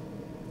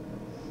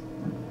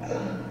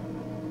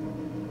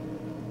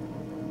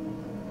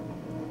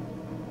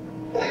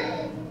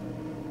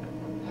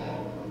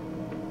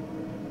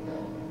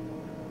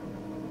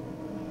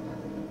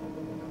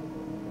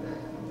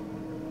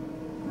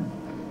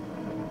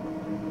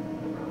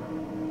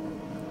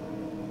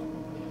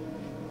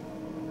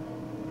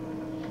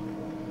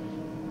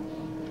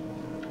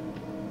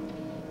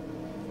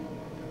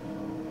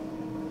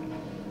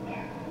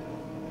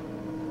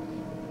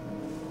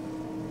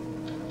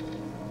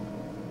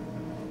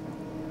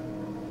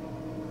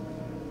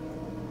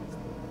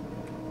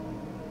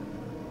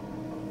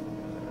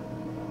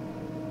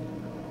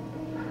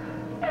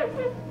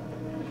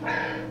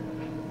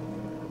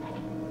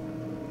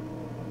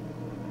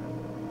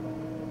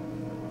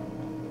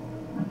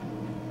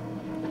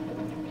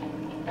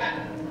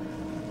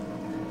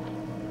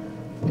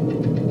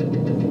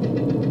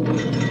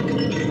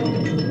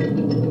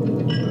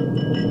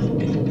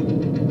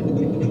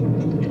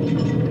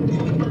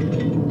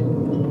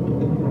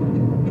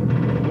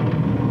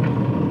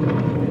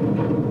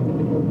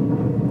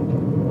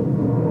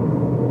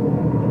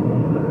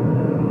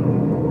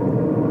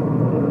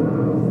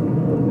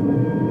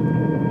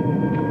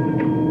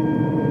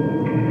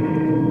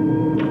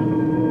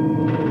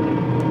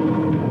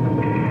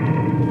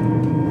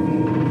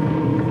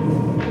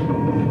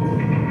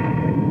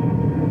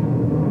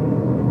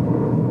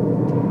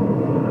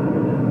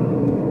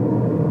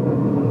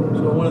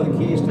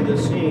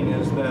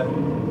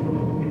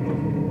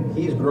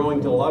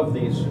 growing to love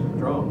these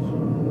drones,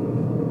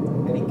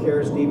 and he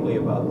cares deeply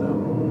about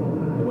them.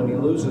 And when he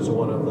loses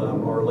one of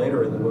them, or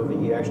later in the movie,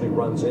 he actually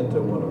runs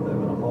into one of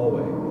them in a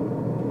hallway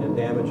and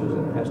damages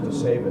it, has to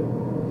save it.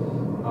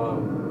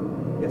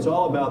 It's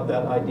all about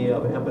that idea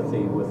of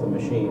empathy with the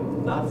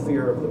machine, not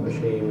fear of the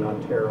machine, not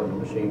terror of the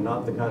machine,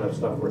 not the kind of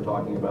stuff we're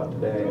talking about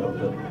today, of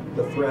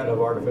the threat of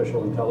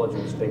artificial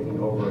intelligence taking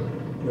over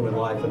human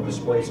life and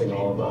displacing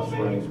all of us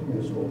for any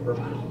useful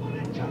purpose.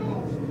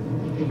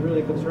 He's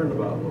really concerned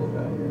about the little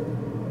guy here.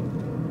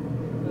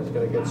 And it's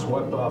going to get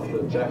swept off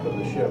the deck of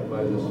the ship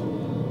by this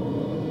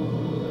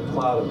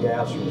cloud of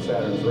gas from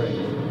Saturn's rings.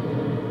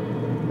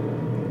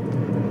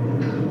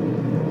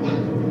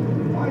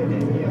 Why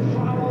didn't you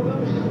follow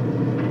them?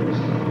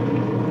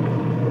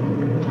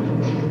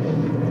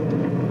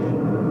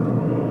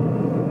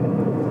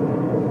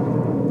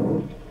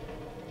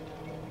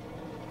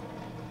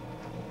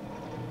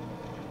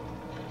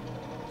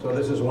 So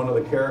this is one of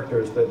the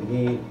characters that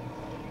he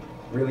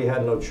really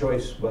had no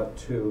choice but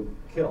to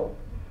kill,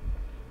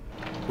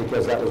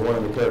 because that was one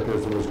of the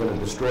characters that was going to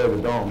destroy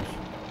the domes,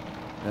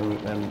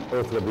 and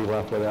Earth would be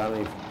left without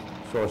any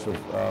source of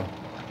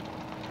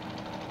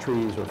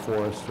trees or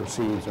forests or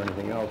seeds or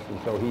anything else.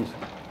 And so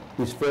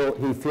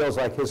he feels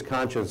like his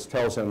conscience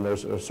tells him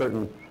there's a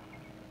certain,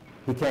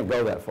 he can't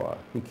go that far.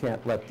 He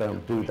can't let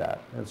them do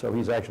that. And so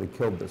he's actually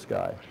killed this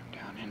guy.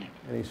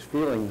 And he's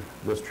feeling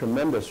this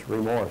tremendous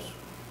remorse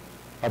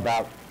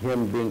about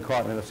him being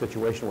caught in a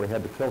situation where he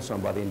had to kill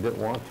somebody and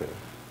didn't want to.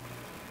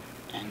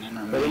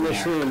 But in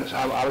this scene,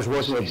 I was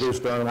working with Bruce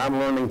Stern, and I'm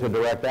learning to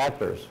direct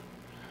actors.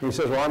 He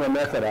says, well, I'm a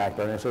method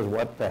actor. And I says,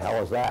 what the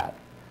hell is that?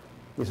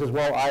 He says,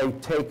 well, I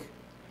take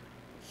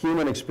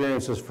human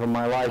experiences from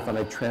my life and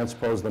I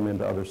transpose them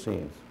into other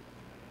scenes.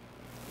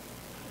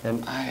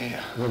 And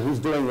when he's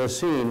doing this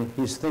scene,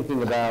 he's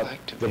thinking about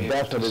the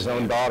death of his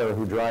own daughter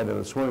who died in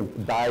a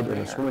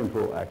swimming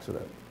pool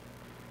accident.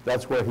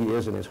 That's where he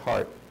is in his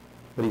heart.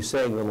 But he's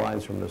saying the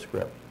lines from the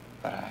script.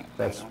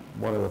 That's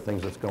one of the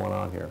things that's going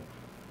on here.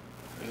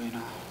 I really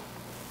know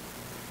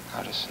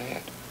how to say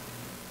it.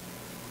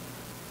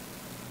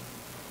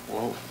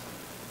 Wolf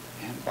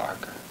and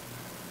Barker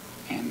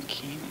and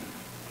Keenan.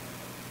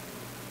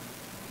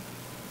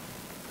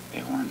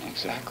 They weren't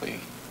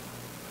exactly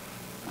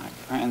my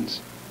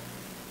friends,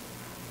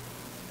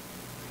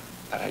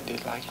 but I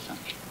did like them.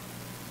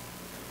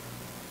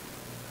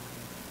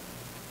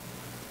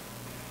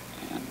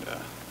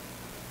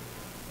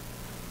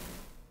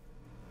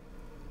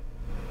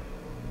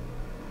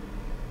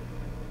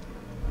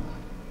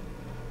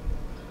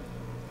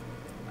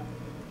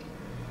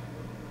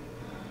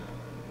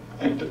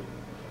 And,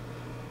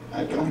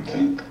 I don't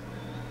think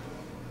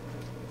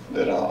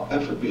that I'll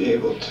ever be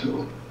able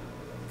to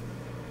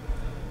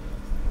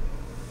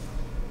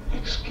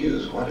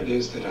excuse what it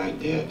is that I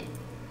did,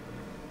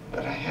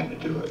 but I had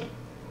to do it.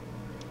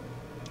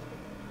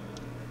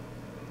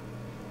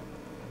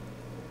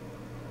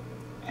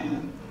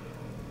 And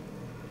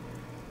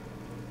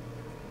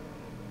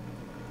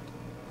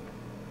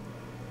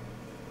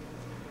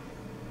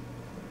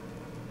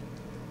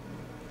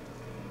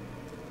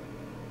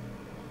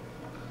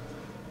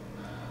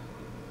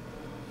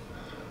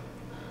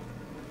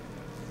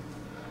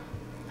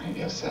I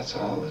guess that's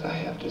all that I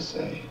have to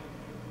say.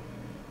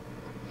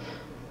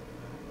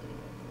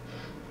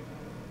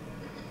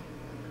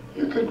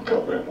 You can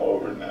cover him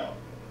over now.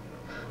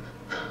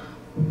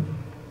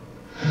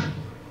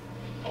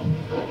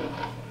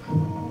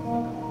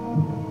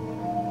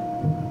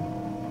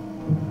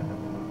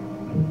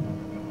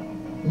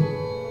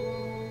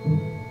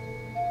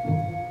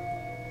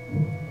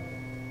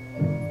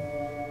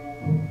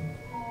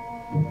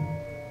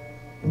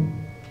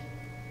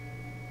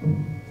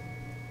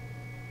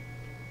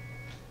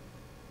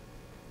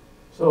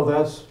 So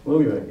that's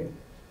movie making.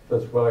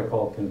 That's what I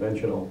call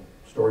conventional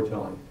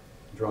storytelling.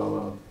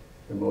 Drama,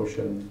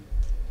 emotion,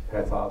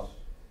 pathos,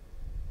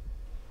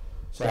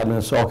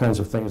 sadness, all kinds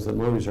of things that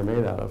movies are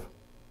made out of.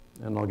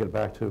 And I'll get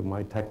back to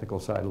my technical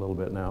side a little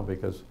bit now,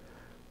 because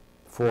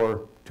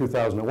for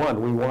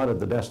 2001, we wanted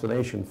the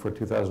destination for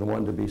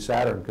 2001 to be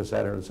Saturn, because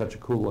Saturn is such a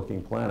cool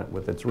looking planet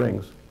with its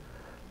rings.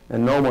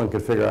 And no one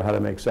could figure out how to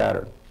make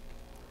Saturn.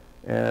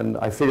 And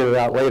I figured it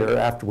out later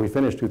after we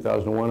finished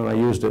 2001, and I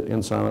used it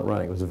in Silent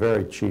Running. It was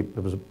very cheap.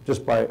 It was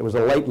it was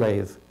a light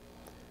lathe.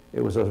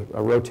 It was a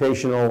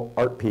rotational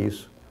art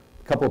piece,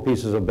 a couple of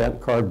pieces of bent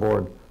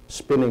cardboard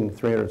spinning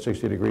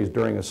 360 degrees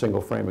during a single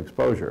frame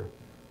exposure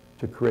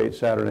to create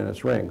Saturn and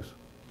its rings.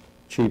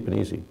 Cheap and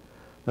easy.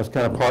 That's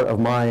kind of part of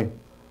my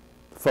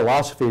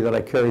philosophy that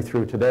I carry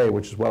through today,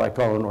 which is what I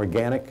call an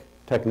organic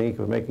technique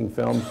of making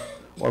films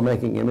or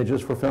making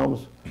images for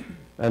films.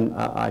 And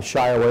I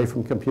shy away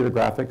from computer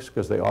graphics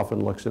because they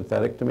often look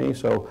synthetic to me.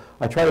 So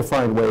I try to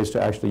find ways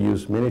to actually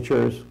use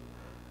miniatures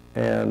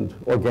and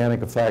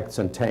organic effects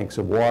and tanks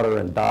of water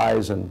and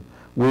dyes and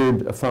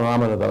weird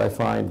phenomena that I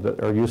find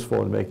that are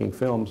useful in making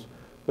films.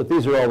 But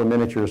these are all the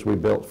miniatures we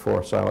built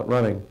for Silent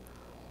Running.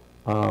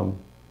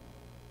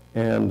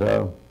 And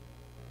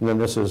then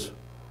this is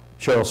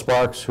Cheryl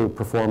Sparks, who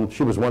performed.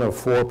 She was one of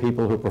 4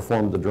 people who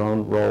performed the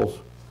drone roles.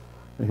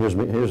 And here's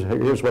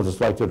what it's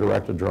like to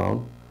direct a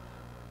drone,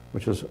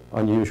 which is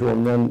unusual.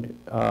 And then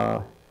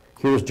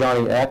here's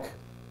Johnny Eck,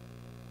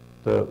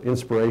 the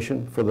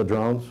inspiration for the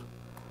drones.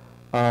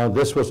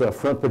 This was a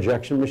front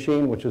projection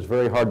machine, which is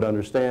very hard to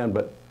understand,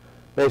 but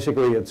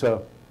basically it's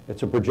a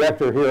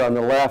projector here on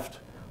the left,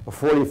 a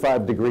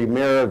 45-degree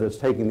mirror that's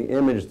taking the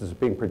image that's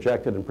being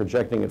projected and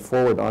projecting it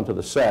forward onto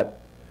the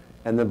set.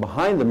 And then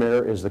behind the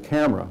mirror is the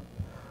camera.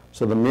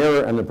 So the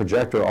mirror and the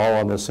projector are all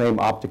on the same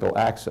optical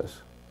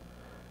axis.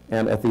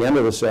 And at the end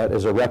of the set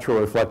is a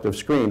retroreflective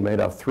screen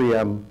made of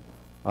 3M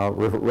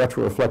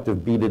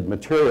retroreflective beaded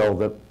material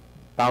that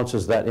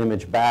bounces that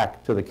image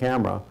back to the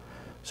camera.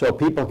 So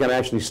people can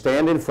actually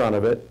stand in front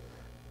of it,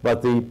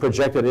 but the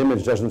projected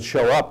image doesn't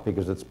show up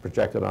because it's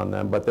projected on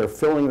them, but they're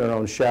filling their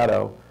own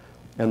shadow,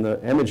 and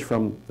the image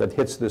that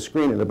hits the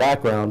screen in the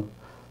background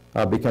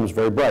becomes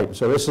very bright.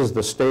 So this is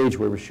the stage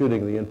where we're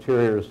shooting the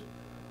interiors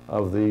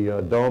of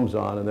the domes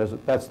on, and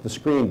that's the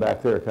screen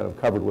back there kind of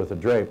covered with a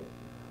drape.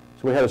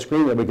 So we had a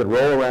screen that we could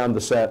roll around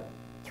the set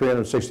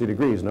 360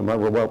 degrees. No matter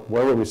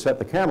wherever we set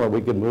the camera,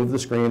 we could move the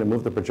screen and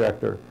move the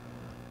projector.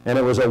 And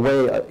it was a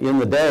way in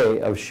the day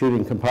of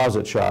shooting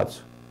composite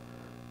shots,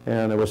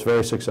 and it was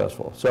very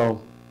successful.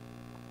 So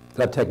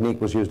that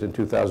technique was used in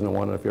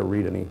 2001, and if you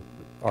read any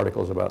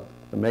articles about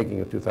the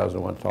making of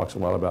 2001, it talks a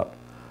lot about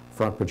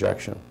front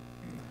projection.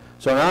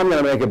 So now I'm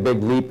going to make a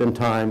big leap in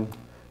time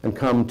and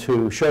come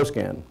to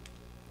ShowScan.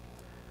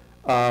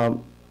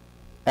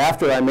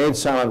 After I made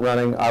Silent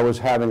Running, I was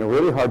having a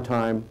really hard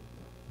time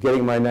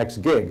getting my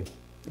next gig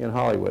in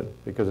Hollywood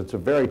because it's a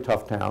very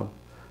tough town.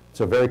 It's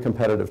a very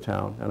competitive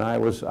town, and I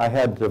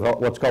had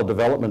what's called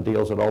development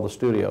deals at all the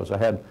studios. I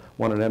had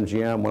one at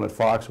MGM, one at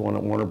Fox, one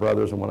at Warner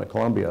Brothers, and one at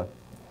Columbia.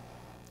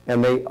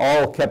 And they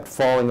all kept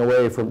falling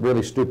away for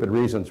really stupid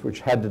reasons, which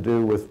had to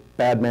do with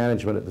bad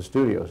management at the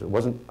studios. It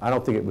wasn't, I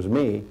don't think it was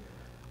me,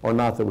 or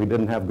not that we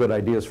didn't have good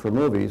ideas for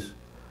movies,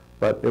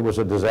 but it was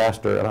a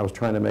disaster, and I was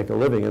trying to make a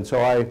living. And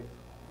so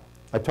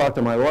I talked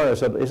to my lawyer. I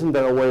said, isn't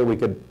there a way we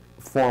could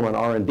form an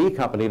R&D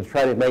company to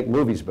try to make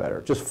movies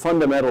better, just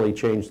fundamentally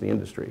change the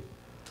industry?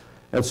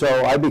 And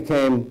so I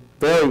became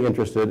very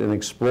interested in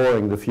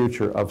exploring the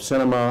future of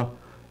cinema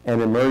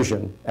and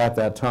immersion at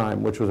that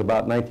time, which was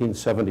about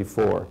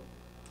 1974,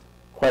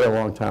 quite a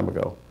long time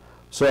ago.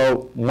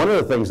 So one of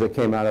the things that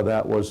came out of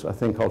that was a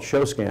thing called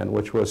ShowScan,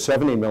 which was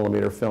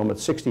 70mm film at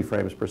 60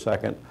 frames per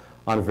second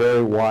on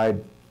very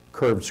wide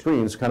curved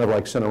screens, kind of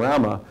like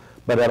Cinerama,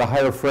 but at a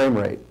higher frame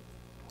rate.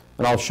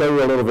 And I'll show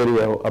you a little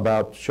video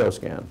about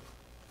ShowScan.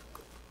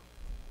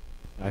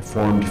 I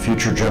formed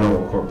Future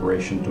General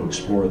Corporation to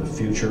explore the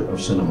future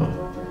of cinema.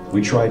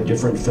 We tried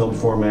different film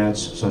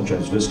formats such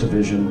as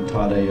VistaVision,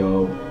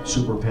 Todd-AO,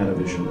 Super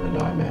Panavision, and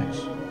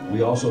IMAX.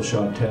 We also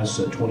shot tests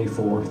at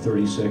 24,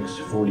 36,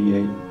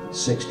 48,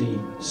 60,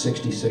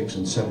 66,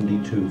 and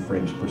 72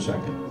 frames per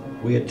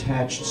second. We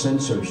attached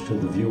sensors to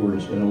the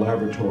viewers in a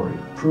laboratory,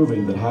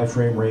 proving that high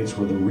frame rates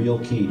were the real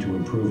key to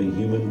improving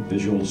human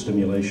visual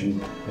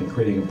stimulation and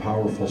creating a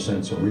powerful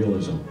sense of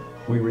realism.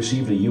 We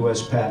received a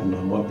U.S. patent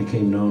on what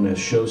became known as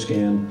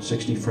ShowScan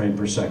 60 frame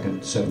per second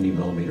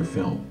 70mm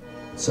film.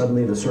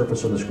 Suddenly the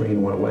surface of the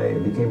screen went away.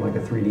 It became like a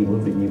 3D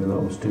movie even though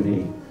it was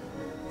 2D.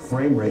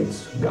 Frame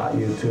rates got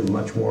you to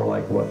much more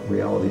like what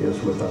reality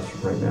is with us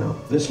right now.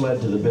 This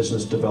led to the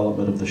business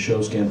development of the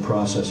ShowScan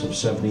process of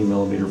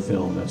 70mm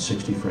film at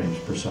 60 frames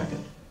per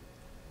second.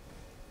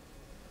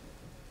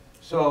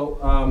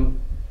 So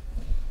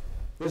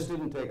this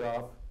didn't take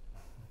off.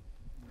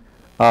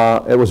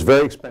 It was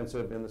very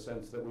expensive in the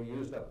sense that we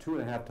used up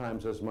 2.5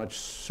 times as much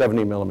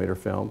 70mm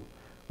film,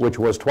 which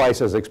was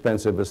twice as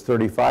expensive as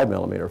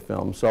 35mm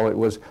film. So it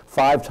was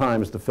 5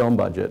 times the film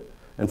budget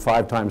and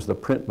 5 times the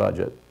print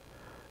budget.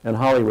 And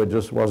Hollywood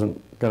just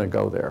wasn't going to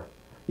go there,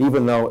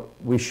 even though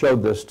we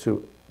showed this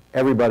to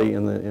everybody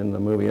in the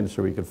movie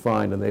industry we could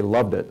find, and they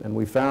loved it. And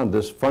we found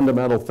this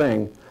fundamental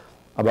thing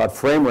about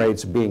frame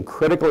rates being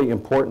critically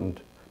important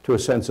to a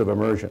sense of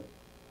immersion.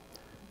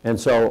 And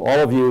so all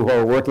of you who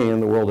are working in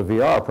the world of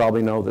VR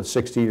probably know that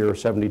 60 or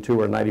 72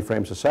 or 90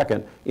 frames a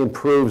second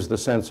improves the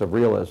sense of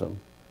realism.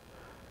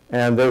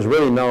 And there's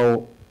really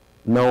no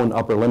known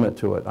upper limit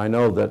to it. I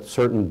know that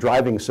certain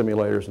driving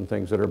simulators and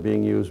things that are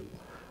being used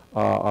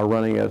are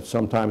running at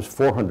sometimes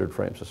 400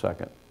 frames a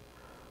second.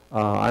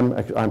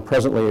 I'm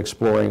presently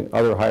exploring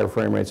other higher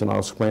frame rates, and I'll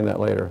explain that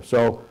later.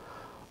 So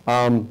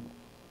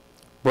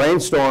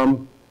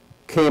Brainstorm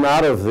came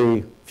out of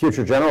the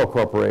Future General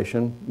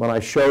Corporation. When I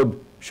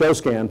showed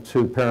ShowScan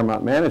to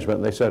Paramount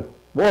Management, they said,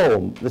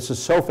 whoa, this is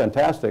so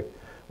fantastic.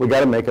 We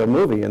got to make a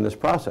movie in this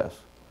process.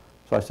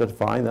 So I said,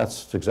 fine,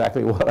 that's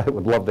exactly what I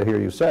would love to hear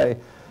you say.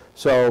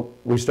 So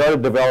we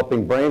started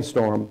developing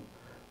Brainstorm,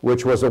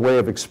 which was a way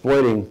of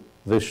exploiting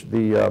the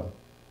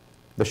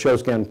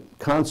ShowScan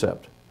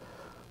concept.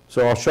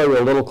 So I'll show you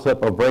a little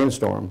clip of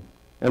Brainstorm.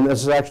 And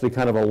this is actually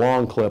kind of a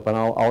long clip, and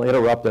I'll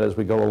interrupt it as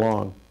we go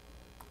along,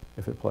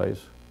 if it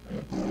plays.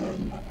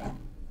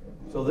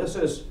 So this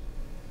is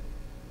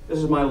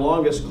my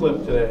longest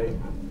clip today.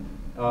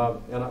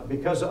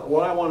 Because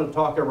what I want to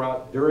talk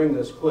about during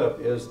this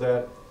clip is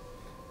that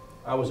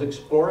I was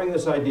exploring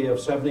this idea of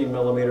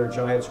 70mm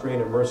giant screen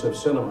immersive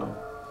cinema.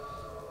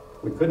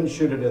 We couldn't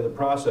shoot it in the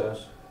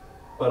process,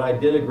 but I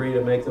did agree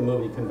to make the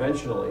movie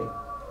conventionally.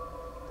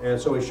 And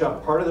so we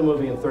shot part of the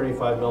movie in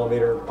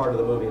 35mm, part of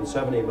the movie in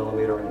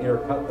 70mm, and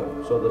intercut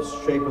them. So the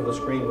shape of the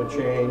screen would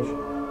change,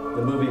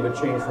 the movie would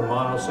change from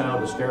mono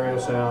sound to stereo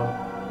sound,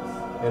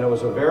 and it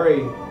was a very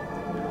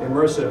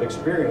immersive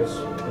experience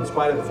in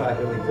spite of the fact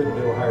that we couldn't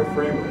do a higher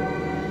frame rate.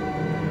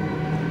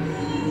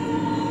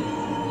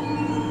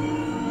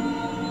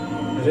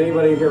 Has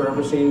anybody here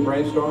ever seen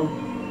Brainstorm?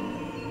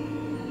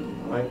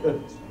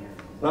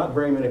 Not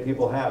very many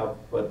people have,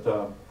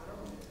 but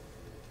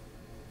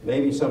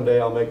maybe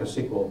someday I'll make a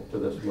sequel to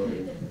this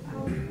movie,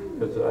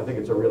 because I think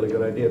it's a really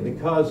good idea.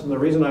 Because the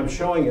reason I'm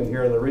showing it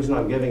here and the reason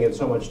I'm giving it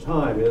so much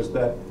time is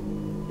that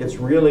it's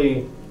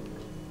really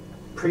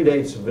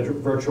predates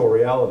virtual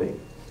reality.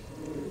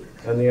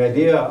 And the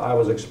idea I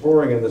was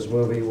exploring in this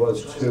movie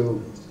was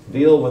to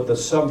deal with the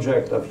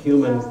subject of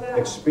human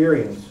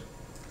experience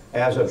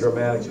as a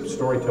dramatic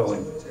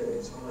storytelling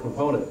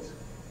component.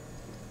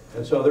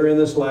 And so they're in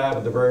this lab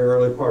at the very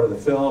early part of the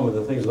film, and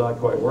the thing's not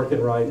quite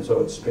working right, and so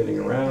it's spinning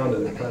around,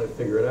 and they're trying to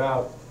figure it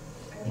out.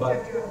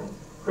 But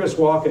Chris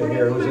Walken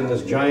here, who's in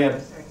this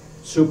giant,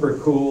 super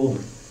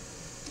cooled,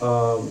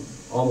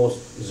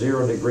 almost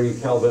 0 degree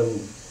Kelvin,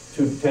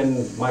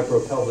 10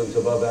 microkelvins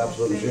above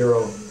absolute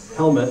zero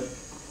helmet,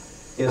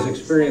 is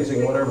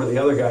experiencing whatever the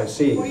other guy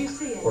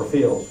sees, or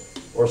feels,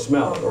 or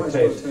smells, or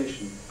tastes.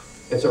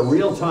 It's a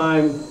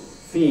real-time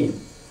feed.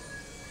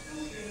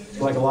 It's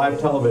like live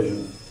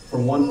television,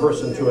 from one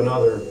person to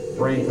another,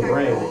 brain to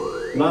brain.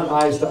 Not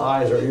eyes to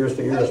eyes or ears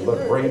to ears,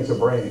 but brain to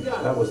brain.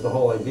 That was the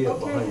whole idea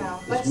behind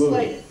this movie.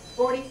 Slate it.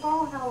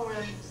 44, how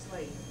around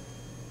slate?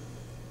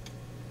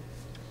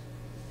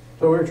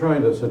 So we're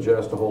trying to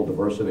suggest a whole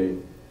diversity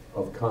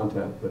of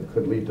content that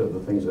could lead to the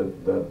things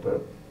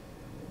that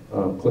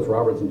Cliff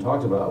Robertson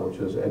talks about, which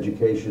is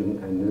education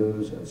and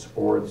news and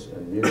sports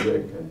and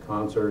music and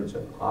concerts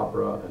and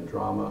opera and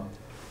drama.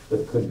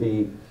 That could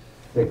be,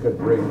 they could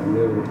bring a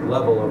new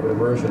level of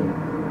immersion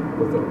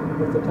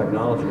with the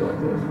technology like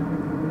this.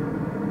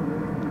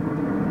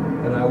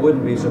 And I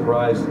wouldn't be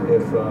surprised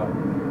if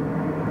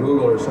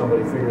Google or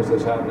somebody figures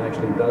this out and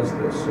actually does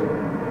this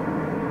soon.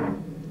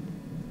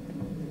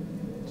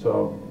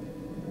 So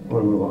I'm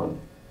going to move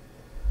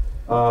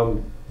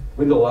on.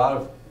 We did a lot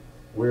of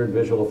weird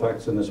visual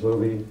effects in this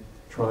movie,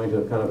 trying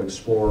to kind of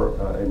explore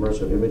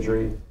immersive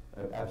imagery,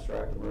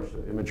 abstract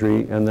immersive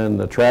imagery, and then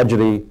the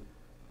tragedy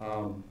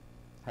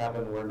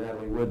happened where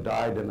Natalie Wood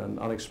died in an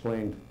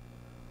unexplained,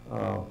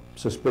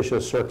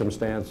 suspicious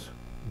circumstance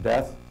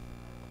death.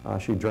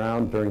 She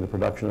drowned during the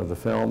production of the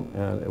film,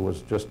 and it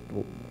was just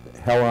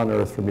hell on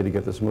earth for me to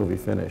get this movie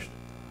finished.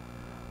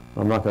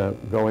 I'm not going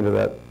to go into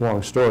that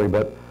long story,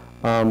 but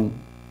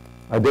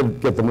I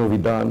did get the movie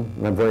done,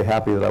 and I'm very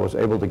happy that I was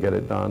able to get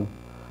it done.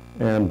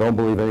 And don't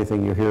believe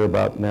anything you hear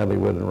about Natalie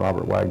Wood and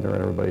Robert Wagner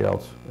and everybody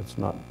else. It's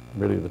not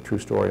really the true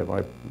story, in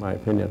my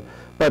opinion.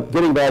 But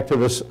getting back to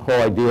this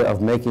whole idea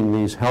of making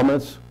these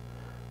helmets,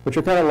 which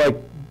are kind of like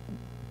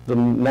the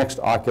next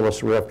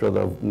Oculus Rift or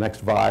the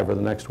next Vive or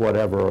the next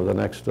whatever or the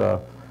next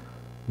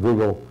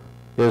Google,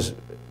 is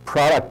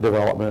product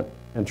development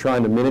and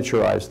trying to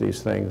miniaturize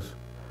these things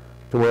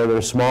to where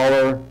they're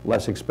smaller,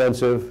 less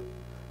expensive.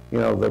 You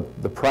know,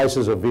 the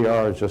prices of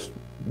VR are just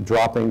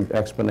dropping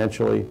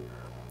exponentially.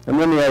 And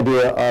then the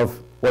idea of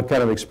what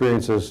kind of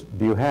experiences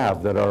do you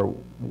have that are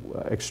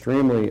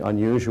extremely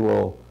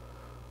unusual,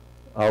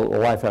 a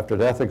life after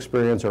death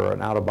experience or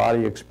an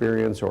out-of-body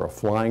experience or a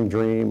flying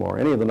dream or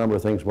any of the number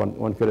of things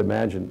one could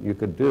imagine you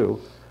could do.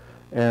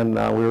 And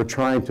we were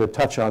trying to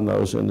touch on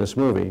those in this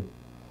movie.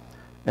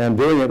 And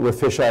doing it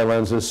with fisheye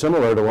lenses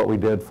similar to what we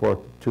did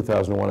for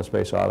 2001: A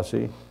Space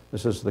Odyssey.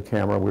 This is the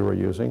camera we were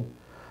using.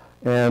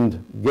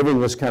 And giving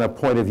this kind of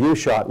point of view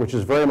shot, which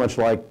is very much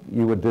like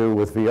you would do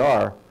with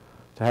VR,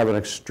 to have an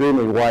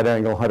extremely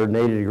wide-angle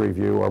 180-degree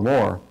view or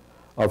more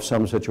of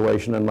some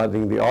situation and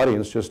letting the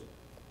audience just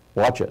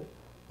watch it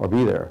or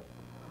be there.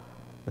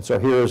 And so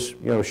here's,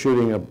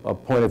 shooting a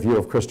point of view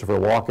of Christopher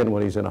Walken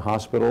when he's in a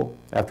hospital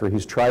after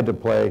he's tried to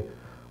play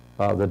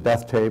the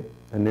death tape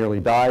and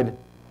nearly died.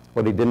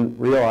 What he didn't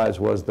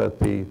realize was that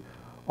the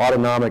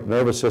autonomic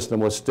nervous system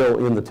was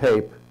still in the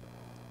tape,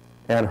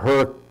 and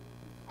her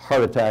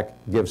heart attack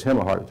gives him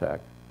a heart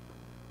attack.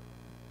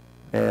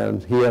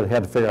 And he had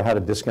to figure out how to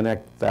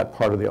disconnect that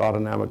part of the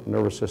autonomic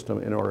nervous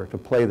system in order to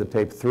play the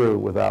tape through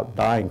without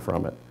dying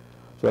from it.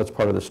 So that's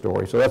part of the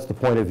story. So that's the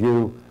point of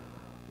view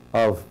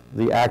of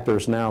the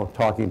actors now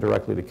talking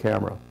directly to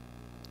camera.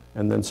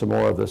 And then some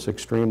more of this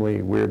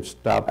extremely weird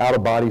stuff,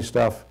 out-of-body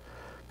stuff,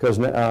 because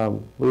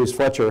Louise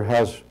Fletcher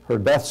has her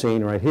death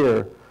scene right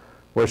here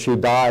where she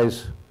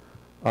dies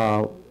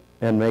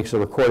and makes a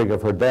recording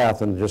of her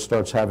death and just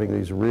starts having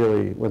these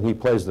really, when he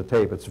plays the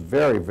tape, it's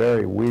very,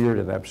 very weird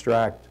and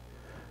abstract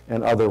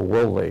and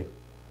otherworldly.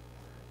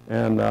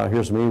 And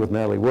here's me with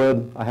Natalie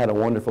Wood. I had a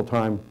wonderful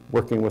time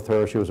working with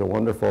her. She was a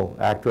wonderful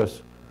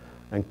actress.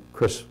 And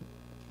Chris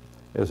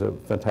is a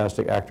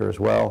fantastic actor as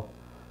well.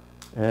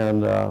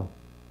 And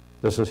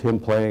this is him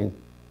playing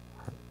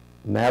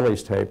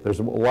Natalie's tape. There's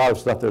a lot of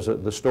stuff. There's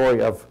the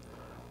story of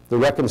the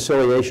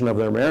reconciliation of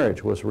their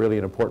marriage was really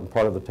an important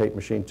part of the tape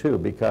machine too,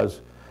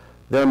 because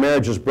their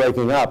marriage is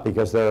breaking up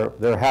because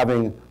they're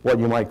having what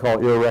you might call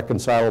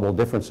irreconcilable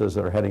differences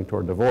that are heading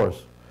toward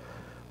divorce.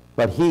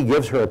 But he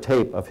gives her a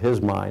tape of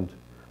his mind,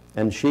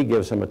 and she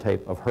gives him a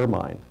tape of her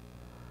mind,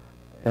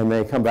 and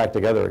they come back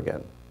together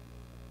again.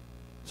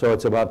 So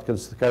it's about kind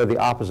of the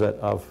opposite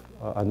of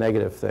a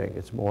negative thing.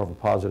 It's more of a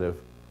positive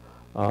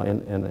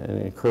and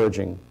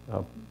encouraging,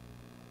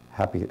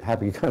 happy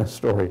kind of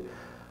story.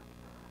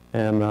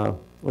 And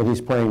when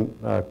he's playing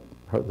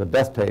the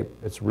death tape,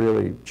 it's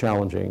really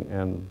challenging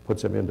and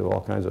puts him into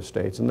all kinds of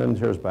states. And then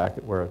here's back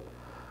at where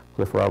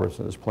Cliff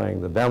Robertson is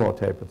playing the demo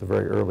tape at the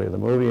very early of the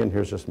movie, and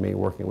here's just me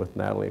working with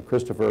Natalie and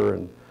Christopher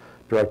and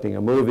directing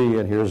a movie,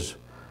 and here's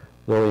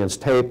Lillian's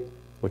tape,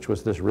 which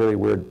was this really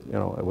weird, you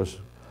know,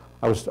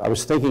 I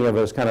was thinking of it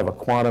as kind of a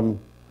quantum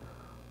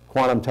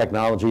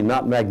technology,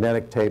 not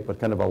magnetic tape, but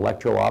kind of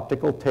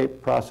electro-optical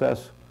tape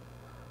process.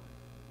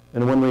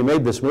 And when we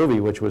made this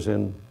movie, which was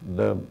in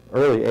the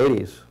early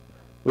 80s,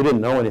 we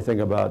didn't know anything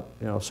about,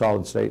 you know,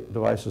 solid-state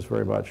devices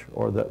very much,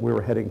 or that we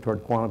were heading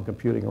toward quantum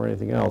computing or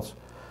anything else.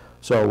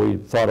 So we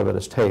thought of it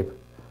as tape,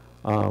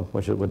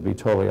 which it would be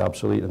totally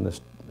obsolete in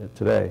this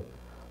today.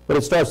 But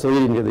it starts to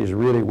lead into these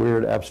really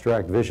weird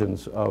abstract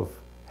visions of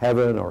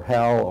heaven or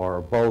hell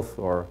or both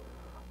or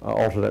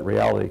alternate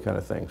reality kind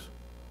of things.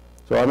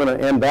 So I'm going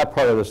to end that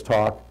part of this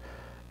talk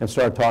and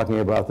start talking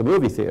about the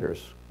movie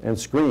theaters and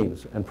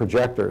screens and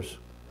projectors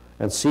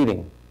and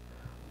seating.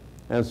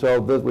 And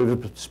so we've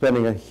been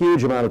spending a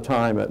huge amount of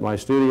time at my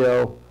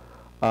studio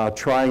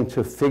trying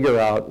to figure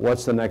out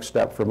what's the next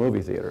step for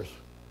movie theaters.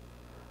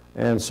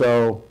 And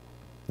so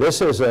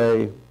this is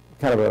a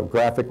kind of a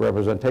graphic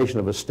representation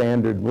of a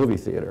standard movie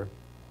theater,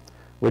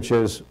 which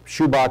is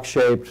shoebox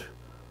shaped,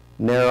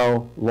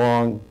 narrow,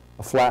 long,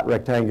 a flat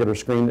rectangular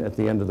screen at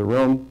the end of the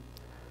room.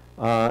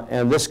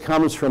 And this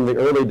comes from the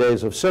early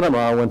days of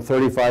cinema when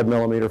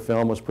 35mm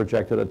film was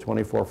projected at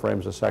 24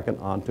 frames a second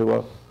onto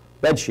a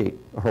bed sheet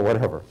or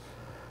whatever.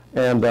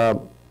 And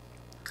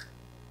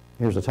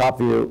here's a top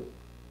view,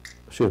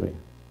 excuse me,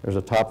 there's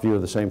a top view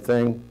of the same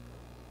thing.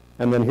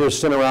 And then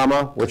here's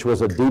Cinerama, which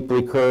was a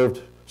deeply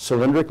curved,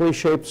 cylindrically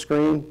shaped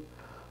screen,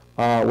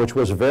 which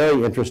was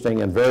very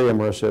interesting and very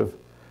immersive.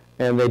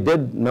 And they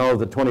did know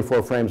that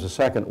 24 frames a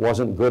second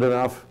wasn't good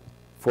enough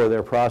for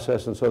their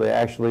process, and so they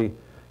actually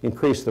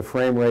increased the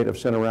frame rate of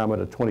Cinerama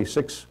to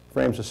 26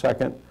 frames a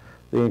second.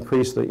 They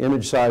increased the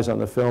image size on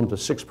the film to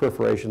 6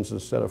 perforations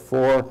instead of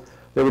 4.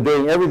 They were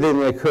doing everything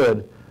they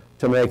could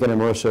to make an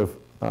immersive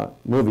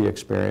movie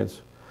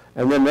experience.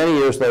 And then many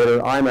years later,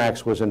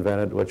 IMAX was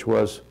invented, which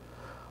was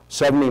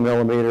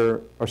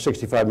 70mm or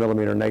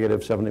 65mm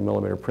negative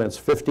 70mm prints,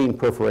 15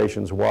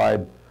 perforations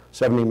wide,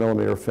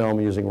 70mm film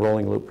using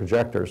rolling loop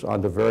projectors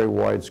onto very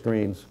wide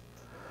screens.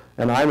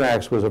 And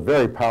IMAX was a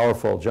very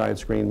powerful giant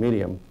screen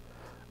medium.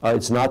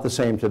 It's not the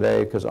same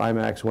today because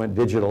IMAX went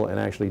digital and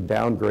actually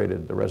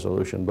downgraded the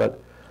resolution.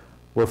 But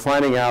we're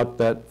finding out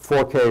that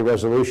 4K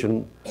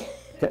resolution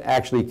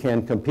actually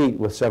can compete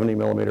with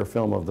 70mm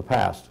film of the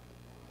past.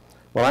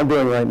 What I'm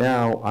doing right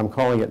now, I'm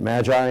calling it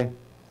Magi.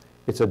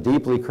 It's a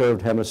deeply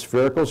curved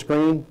hemispherical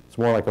screen. It's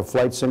more like a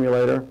flight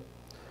simulator.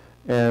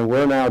 And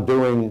we're now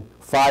doing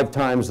 5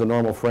 times the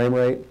normal frame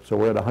rate. So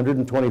we're at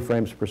 120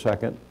 frames per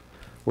second.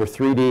 We're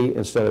 3D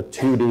instead of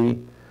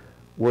 2D.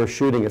 We're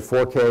shooting at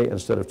 4K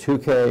instead of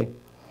 2K.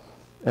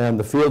 And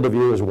the field of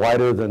view is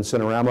wider than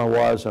Cinerama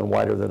was and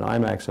wider than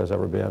IMAX has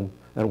ever been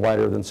and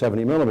wider than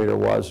 70mm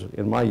was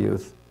in my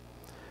youth.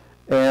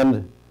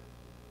 And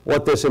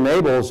what this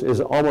enables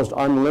is almost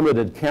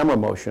unlimited camera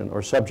motion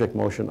or subject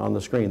motion on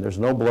the screen. There's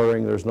no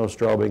blurring, there's no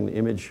strobing, the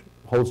image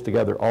holds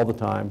together all the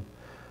time.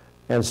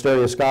 And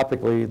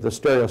stereoscopically, the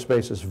stereo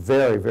space is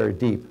very, very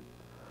deep.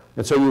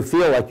 And so you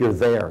feel like you're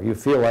there. You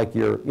feel like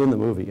you're in the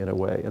movie in a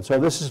way. And so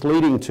this is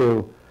leading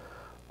to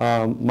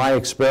my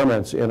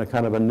experiments in a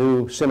kind of a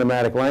new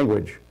cinematic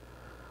language.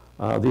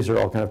 These are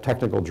all kind of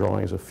technical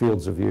drawings of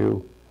fields of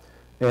view.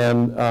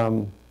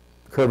 And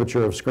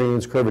curvature of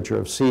screens, curvature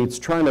of seats,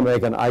 trying to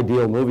make an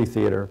ideal movie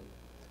theater,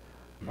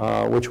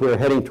 which we're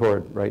heading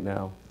toward right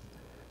now.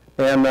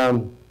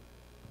 And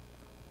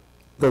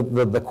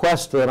the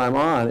quest that I'm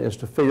on is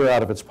to figure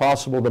out if it's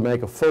possible to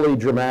make a fully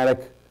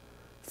dramatic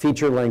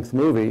feature-length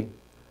movie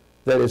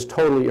that is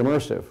totally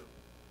immersive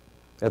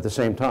at the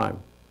same time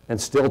and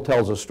still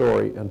tells a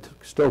story and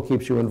still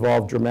keeps you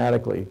involved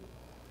dramatically.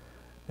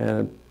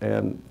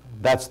 And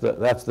that's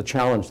the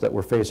challenge that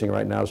we're facing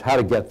right now, is how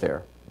to get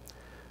there.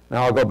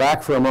 Now I'll go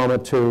back for a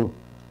moment to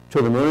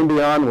the Moon and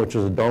Beyond, which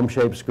is a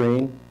dome-shaped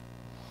screen.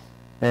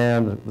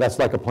 And that's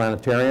like a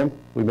planetarium.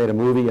 We made a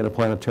movie in a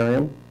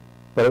planetarium,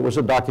 but it was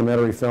a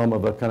documentary film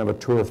of a kind of a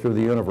tour through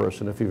the universe.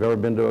 And if you've ever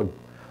been to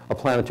a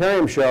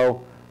planetarium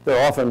show,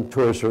 they're often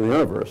tours through the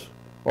universe,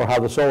 or how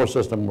the solar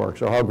system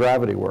works, or how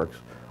gravity works,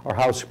 or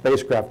how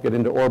spacecraft get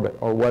into orbit,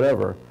 or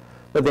whatever.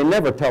 But they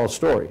never tell a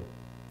story.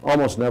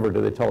 Almost never do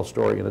they tell a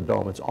story in a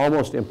dome. It's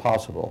almost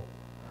impossible.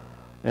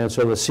 And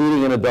so the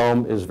seating in a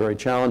dome is very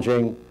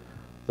challenging.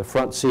 The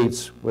front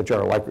seats, which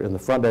are like in the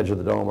front edge of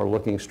the dome, are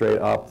looking straight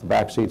up. The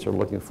back seats are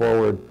looking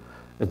forward.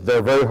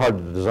 They're very hard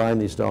to design,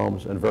 these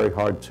domes, and very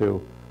hard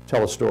to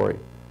tell a story.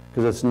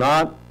 Because it's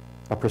not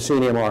a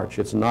proscenium arch.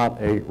 It's not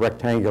a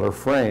rectangular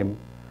frame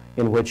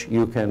in which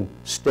you can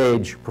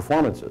stage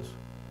performances.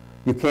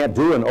 You can't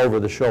do an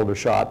over-the-shoulder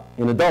shot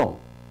in a dome.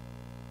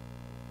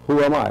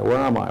 Who am I? Where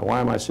am I? Why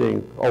am I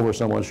seeing over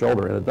someone's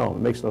shoulder in a dome?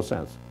 It makes no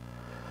sense.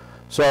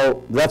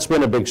 So that's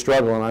been a big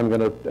struggle, and I'm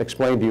going to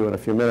explain to you in a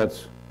few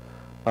minutes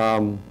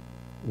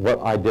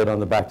what I did on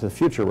the Back to the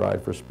Future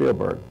ride for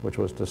Spielberg, which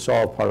was to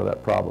solve part of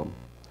that problem.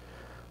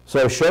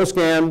 So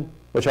ShowScan,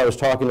 which I was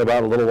talking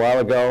about a little while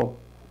ago,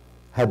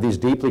 had these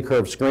deeply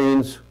curved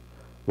screens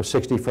with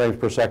 60 frames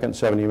per second,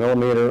 70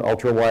 millimeter,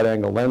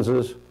 ultra-wide-angle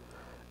lenses.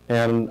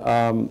 And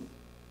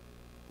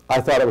I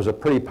thought it was a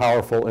pretty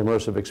powerful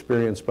immersive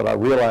experience, but I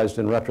realized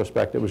in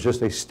retrospect it was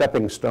just a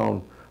stepping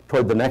stone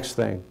toward the next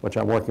thing, which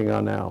I'm working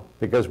on now,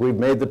 because we've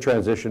made the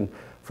transition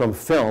from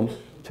film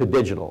to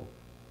digital.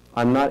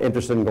 I'm not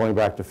interested in going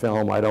back to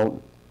film. I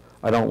don't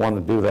want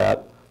to do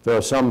that. There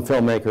are some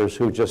filmmakers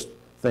who just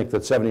think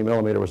that 70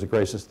 millimeter was the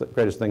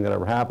greatest thing that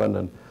ever happened,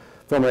 and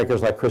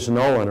filmmakers like Chris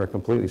Nolan are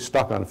completely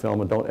stuck on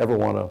film and don't ever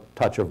want to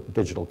touch a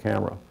digital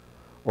camera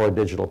or a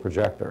digital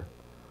projector.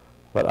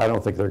 But I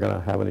don't think they're going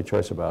to have any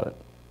choice about it.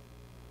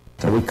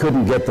 So we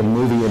couldn't get the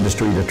movie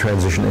industry to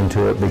transition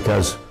into it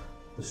because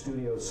the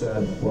studio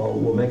said, well,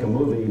 we'll make a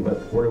movie,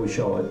 but where do we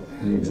show it?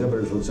 And the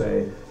exhibitors would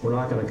say, we're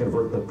not going to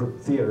convert the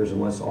theaters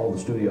unless all the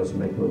studios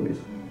make movies.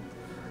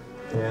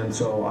 And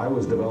so I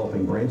was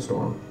developing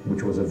Brainstorm,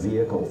 which was a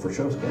vehicle for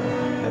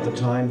ShowScan. At the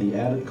time, the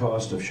added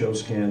cost of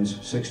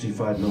ShowScan's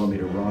 65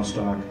 millimeter raw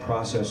stock,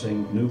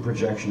 processing, new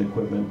projection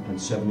equipment, and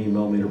 70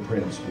 millimeter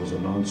prints was a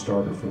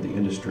non-starter for the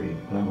industry,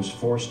 and I was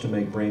forced to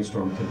make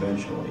Brainstorm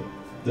conventionally.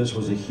 This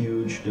was a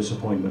huge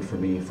disappointment for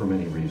me for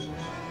many reasons.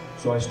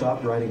 So I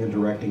stopped writing and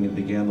directing and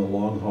began the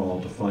long haul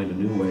to find a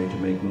new way to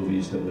make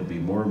movies that would be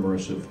more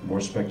immersive,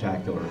 more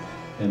spectacular,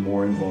 and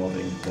more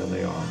involving than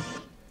they are.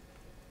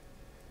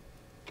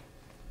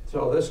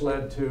 So this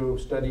led to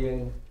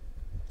studying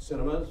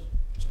cinemas,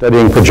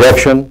 studying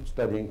projection,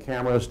 studying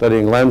cameras,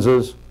 studying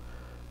lenses,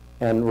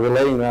 and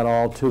relating that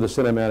all to the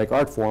cinematic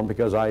art form,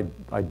 because I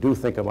do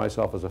think of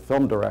myself as a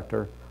film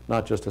director,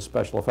 not just a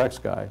special effects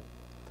guy.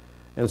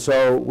 And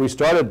so we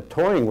started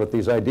toying with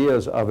these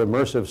ideas of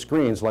immersive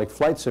screens like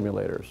flight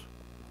simulators.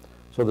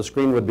 So the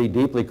screen would be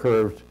deeply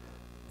curved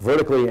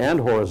vertically and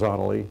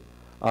horizontally,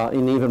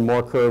 and even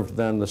more curved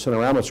than the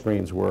Cinerama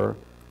screens were.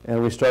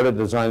 And we started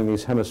designing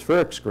these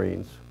hemispheric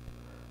screens.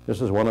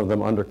 This is one of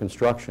them under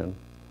construction.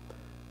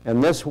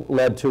 And this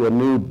led to a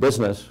new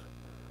business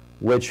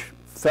which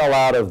fell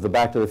out of the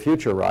Back to the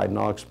Future ride, and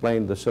I'll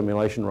explain the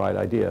simulation ride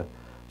idea.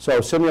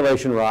 So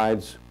simulation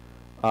rides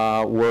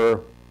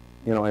were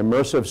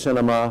immersive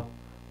cinema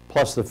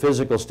plus the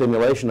physical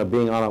stimulation of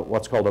being on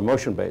what's called a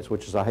motion base,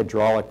 which is a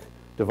hydraulic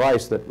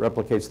device that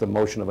replicates the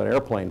motion of an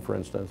airplane, for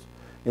instance.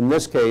 In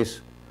this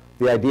case,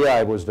 the idea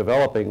I was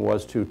developing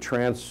was to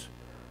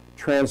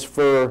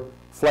transfer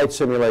flight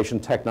simulation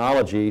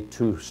technology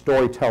to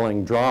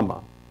storytelling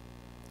drama.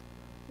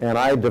 And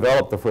I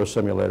developed the first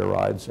simulator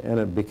rides, and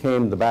it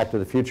became the Back to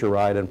the Future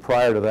ride, and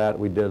prior to that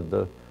we did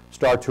the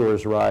Star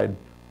Tours ride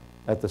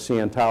at the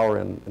CN Tower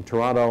in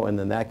Toronto, and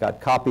then that got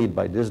copied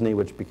by Disney,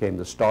 which became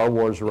the Star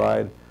Wars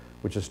ride,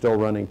 which is still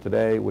running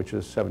today, which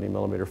is 70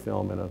 millimeter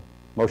film in a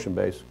motion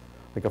base,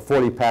 like a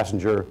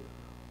 40-passenger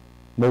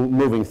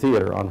moving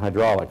theater on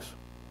hydraulics.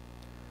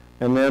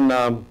 And then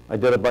I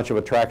did a bunch of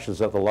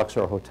attractions at the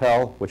Luxor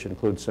Hotel, which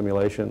includes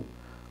simulation,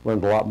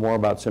 learned a lot more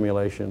about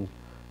simulation,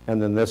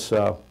 and then this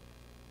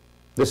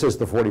is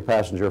the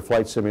 40-passenger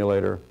flight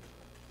simulator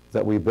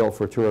that we built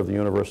for Tour of the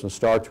Universe and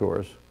Star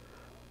Tours.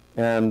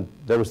 And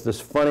there was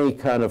this funny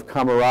kind of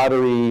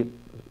camaraderie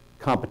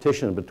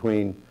competition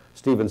between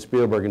Steven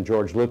Spielberg and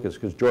George Lucas,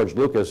 because George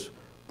Lucas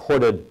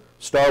ported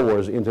Star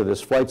Wars into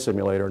this flight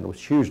simulator and it was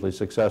hugely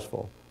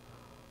successful.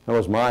 That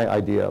was my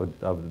idea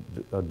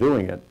of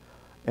doing it.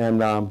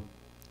 And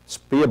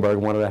Spielberg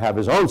wanted to have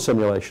his own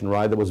simulation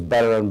ride that was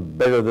better and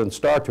bigger than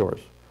Star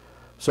Tours.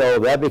 So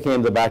that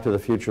became the Back to the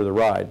Future, the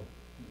ride.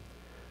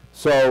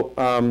 So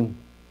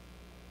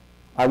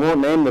I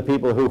won't name the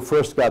people who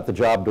first got the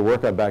job to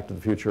work on Back to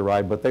the Future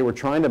ride, but they were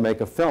trying to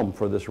make a film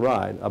for this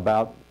ride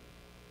about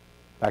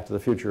Back to the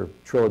Future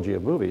trilogy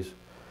of movies.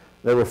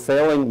 They were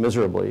failing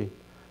miserably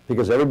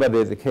because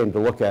everybody that came to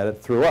look at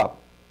it threw up.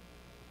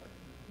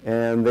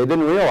 And they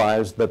didn't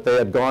realize that they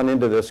had gone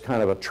into this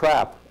kind of a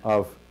trap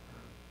of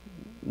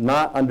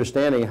not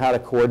understanding how to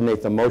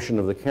coordinate the motion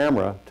of the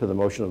camera to the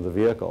motion of the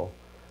vehicle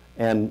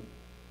and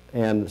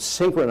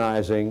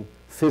synchronizing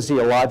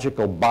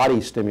physiological body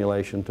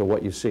stimulation to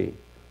what you see.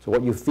 So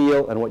what you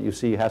feel and what you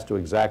see has to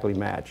exactly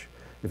match.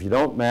 If you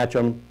don't match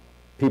them,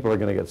 people are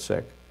going to get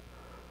sick.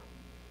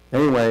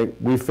 Anyway,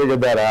 we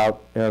figured that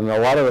out, and a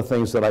lot of the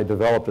things that I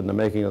developed in the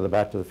making of the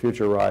Back to the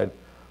Future ride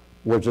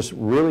were just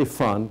really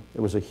fun.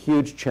 It was a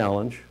huge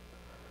challenge.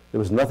 There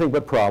was nothing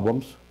but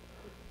problems.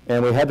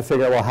 And we had to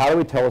figure out, well, how do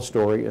we tell a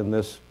story in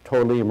this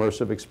totally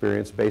immersive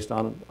experience based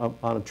on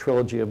a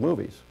trilogy of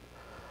movies?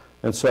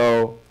 And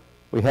so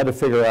we had to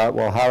figure out,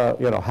 well,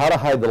 how to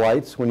hide the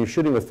lights. When you're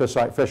shooting with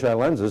fisheye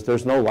lenses,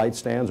 there's no light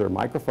stands or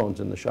microphones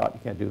in the shot.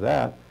 You can't do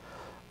that.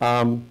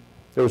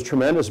 There was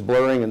tremendous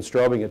blurring and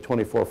strobing at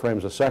 24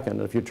 frames a second.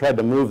 And if you tried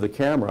to move the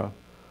camera,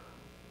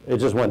 it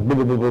just went boo,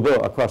 boo, boo, boo, boo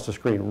across the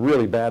screen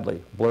really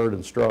badly, blurred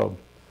and strobed.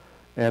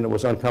 And it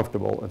was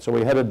uncomfortable. And so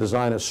we had to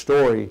design a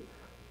story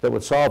that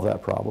would solve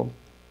that problem.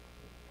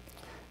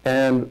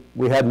 And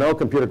we had no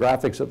computer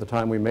graphics at the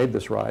time we made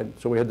this ride,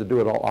 so we had to do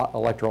it all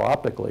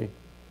electro-optically.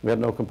 We had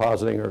no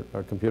compositing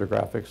or computer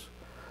graphics.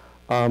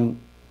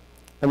 And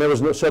there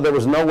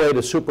was no way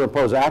to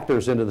superimpose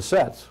actors into the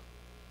sets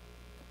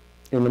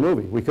in the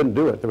movie. We couldn't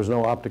do it. There was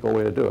no optical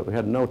way to do it. We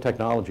had no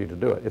technology to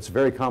do it. It's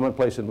very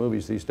commonplace in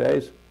movies these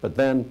days, but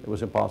then it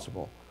was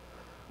impossible.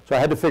 So I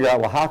had to figure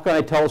out, well, how can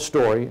I tell a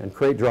story and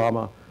create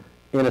drama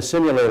in a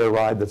simulator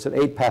ride that's an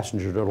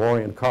 8-passenger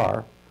DeLorean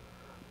car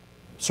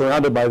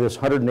surrounded by this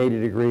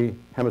 180-degree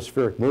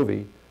hemispheric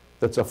movie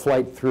that's a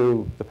flight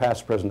through the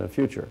past, present, and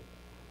future.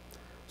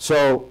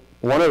 So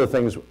one of the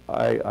things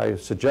I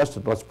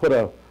suggested, let's put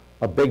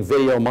a big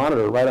video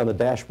monitor right on the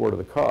dashboard of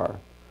the car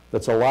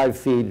that's a live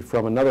feed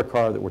from another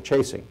car that we're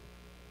chasing.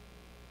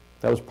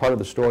 That was part of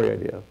the story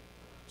idea.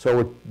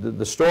 So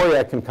the story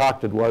I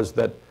concocted was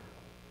that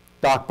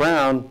Doc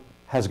Brown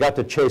has got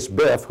to chase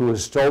Biff, who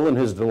has stolen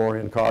his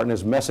DeLorean car and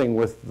is messing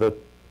with the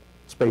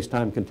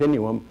space-time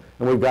continuum,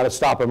 and we've got to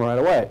stop him right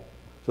away.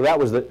 So that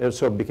was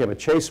so it became a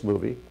chase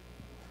movie.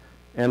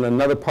 And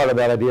another part of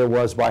that idea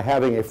was by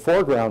having a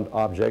foreground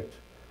object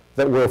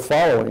that we're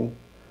following,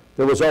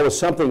 there was always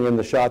something in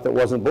the shot that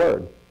wasn't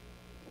blurred,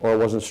 or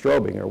wasn't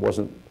strobing, or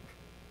wasn't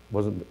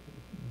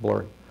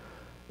blurry.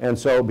 And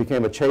so it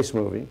became a chase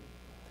movie.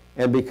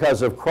 And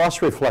because of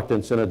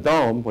cross-reflectance in a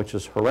dome, which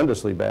is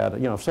horrendously bad,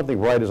 if something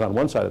bright is on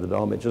one side of the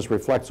dome, it just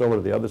reflects over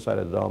to the other side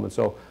of the dome. And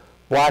so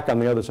black on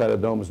the other side of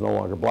the dome is no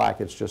longer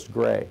black, it's just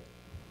gray.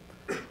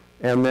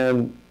 And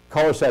then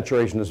color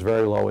saturation is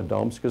very low in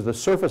domes because the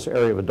surface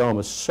area of a dome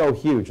is so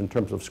huge in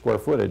terms of square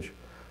footage,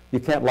 you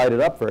can't light it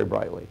up very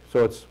brightly.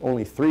 So it's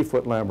only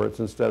 3-foot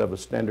Lamberts instead of a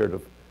standard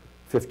of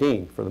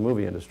 15 for the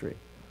movie industry.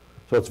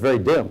 So it's very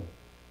dim.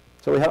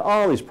 So we had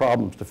all these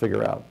problems to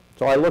figure out.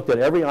 So I looked at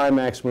every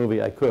IMAX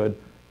movie I could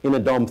in a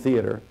dome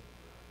theater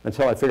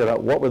until I figured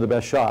out what were the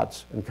best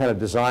shots and kind of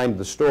designed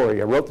the story.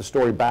 I wrote the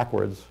story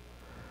backwards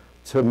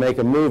to make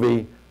a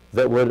movie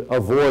that would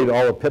avoid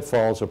all the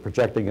pitfalls of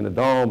projecting in a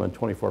dome and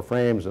 24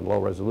 frames and low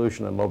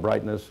resolution and low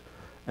brightness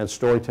and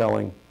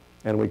storytelling,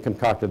 and we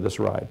concocted this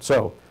ride.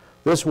 So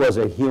this was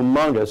a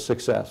humongous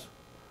success.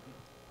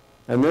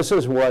 And this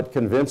is what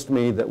convinced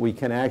me that we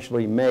can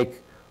actually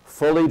make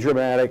fully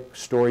dramatic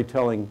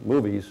storytelling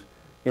movies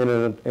in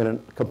a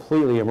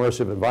completely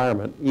immersive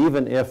environment,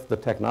 even if the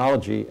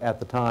technology at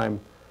the time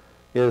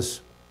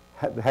has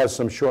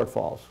some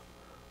shortfalls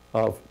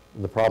of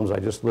the problems I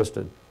just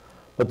listed.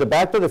 But the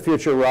Back to the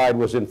Future ride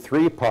was in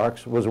 3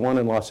 parks. It was one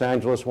in Los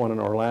Angeles, one in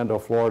Orlando,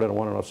 Florida, and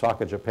one in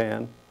Osaka,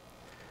 Japan.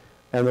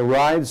 And the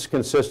rides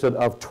consisted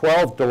of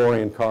 12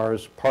 DeLorean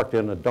cars parked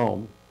in a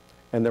dome,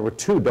 and there were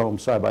 2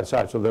 domes side by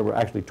side, so there were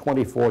actually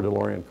 24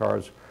 DeLorean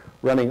cars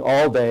running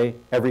all day,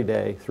 every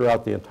day,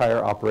 throughout the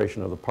entire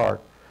operation of the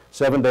park,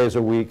 7 days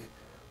a week,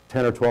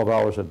 10 or 12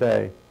 hours a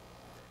day.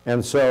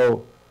 And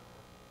so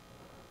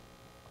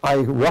I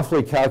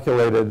roughly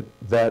calculated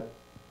that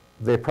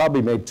they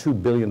probably made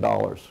 $2 billion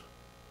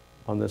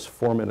on this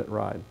 4-minute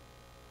ride.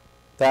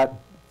 That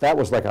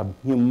was like a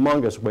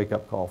humongous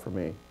wake-up call for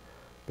me.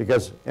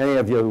 Because any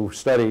of you who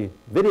study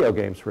video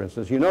games, for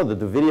instance, you know that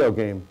the video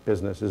game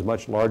business is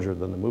much larger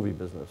than the movie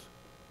business.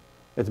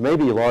 It's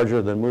maybe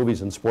larger than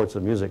movies and sports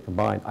and music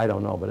combined. I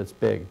don't know, but it's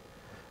big.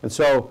 And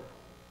so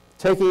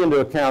taking into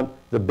account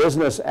the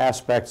business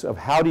aspects of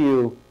how do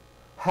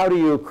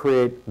you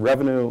create a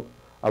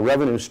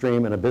revenue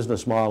stream and a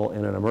business model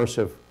in an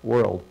immersive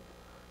world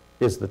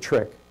is the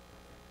trick.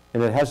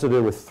 And it has to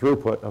do with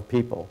throughput of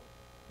people,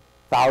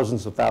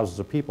 thousands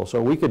of people.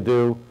 So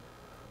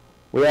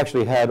we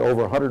actually had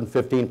over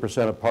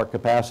 115% of park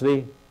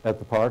capacity at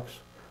the parks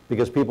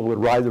because people would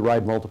ride the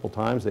ride multiple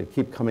times. They'd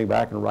keep coming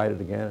back and ride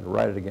it again and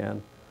ride it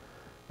again.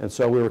 And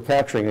so we were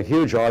capturing a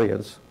huge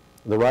audience.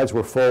 The rides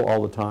were full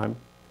all the time.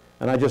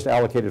 And I just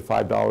allocated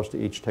 $5 to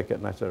each ticket.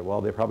 And I said,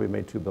 well, they probably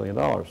made $2 billion.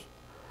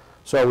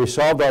 So we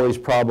solved all these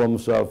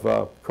problems of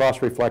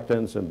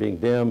cross-reflectance and being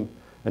dim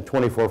and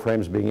 24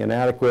 frames being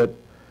inadequate.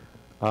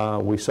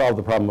 We solved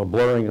the problem of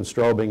blurring and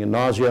strobing and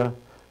nausea,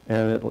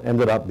 and it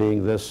ended up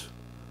being this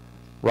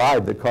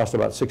ride that cost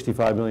about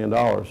 $65 million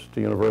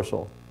to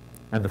Universal.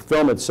 And the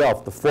film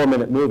itself, the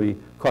 4-minute movie,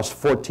 cost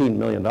 $14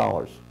 million.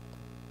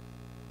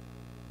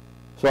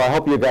 So I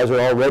hope you guys are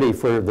all ready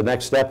for the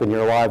next step in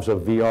your lives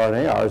of VR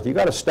and AR. You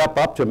got to step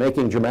up to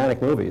making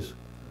dramatic movies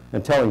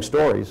and telling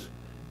stories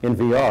in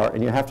VR,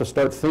 and you have to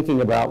start thinking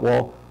about,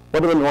 well,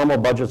 what are the normal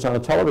budgets on a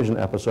television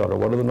episode, or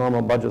what are the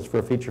normal budgets for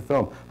a feature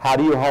film? How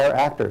do you hire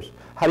actors?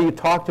 How do you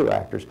talk to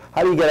actors?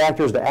 How do you get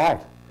actors to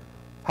act?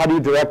 How do you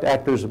direct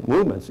actors'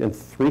 movements in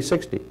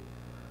 360?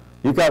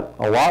 You've got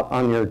a lot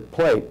on your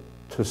plate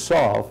to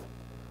solve,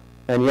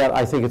 and yet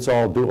I think it's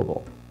all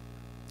doable.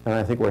 And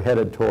I think we're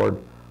headed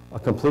toward a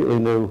completely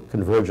new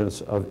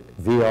convergence of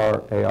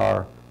VR,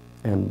 AR,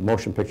 and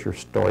motion picture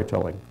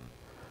storytelling.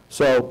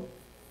 So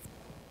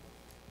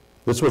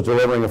this was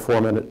delivering a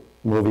 4-minute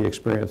movie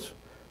experience.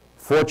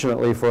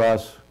 Fortunately for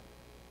us,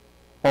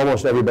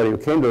 almost everybody who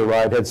came to the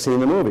ride had seen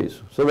the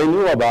movies. So they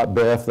knew about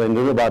Biff, they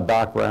knew about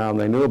Doc Brown,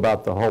 they knew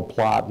about the whole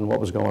plot and what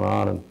was going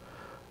on and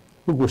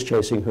who was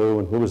chasing who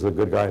and who was the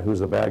good guy and who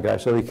was the bad guy.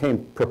 So they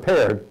came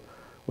prepared,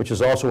 which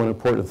is also an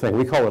important thing.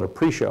 We call it a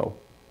pre-show.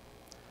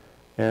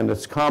 And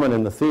it's common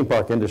in the theme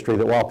park industry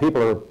that while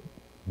people are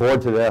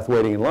bored to death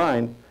waiting in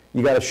line,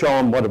 you got to show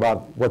them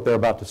what they're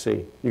about to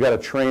see. You got to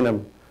train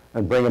them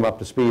and bring them up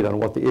to speed on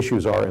what the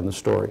issues are in the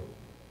story.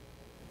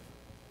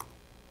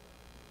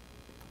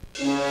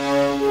 It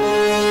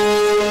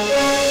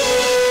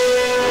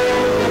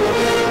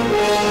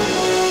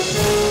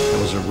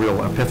was a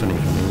real epiphany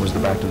for me, was the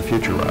Back to the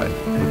Future ride,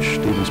 which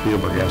Steven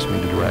Spielberg asked me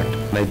to direct.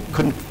 They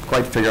couldn't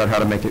quite figure out how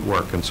to make it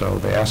work, and so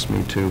they asked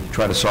me to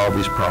try to solve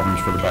these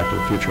problems for the Back to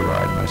the Future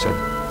ride, and I said,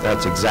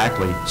 that's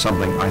exactly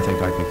something I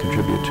think I can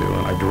contribute to,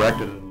 and I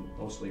directed and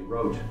mostly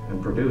wrote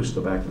and produced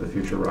the Back to the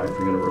Future ride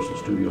for Universal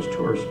Studios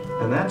Tours,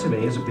 and that to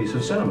me is a piece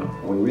of cinema.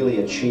 We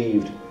really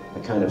achieved a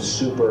kind of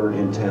super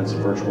intense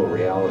virtual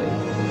reality.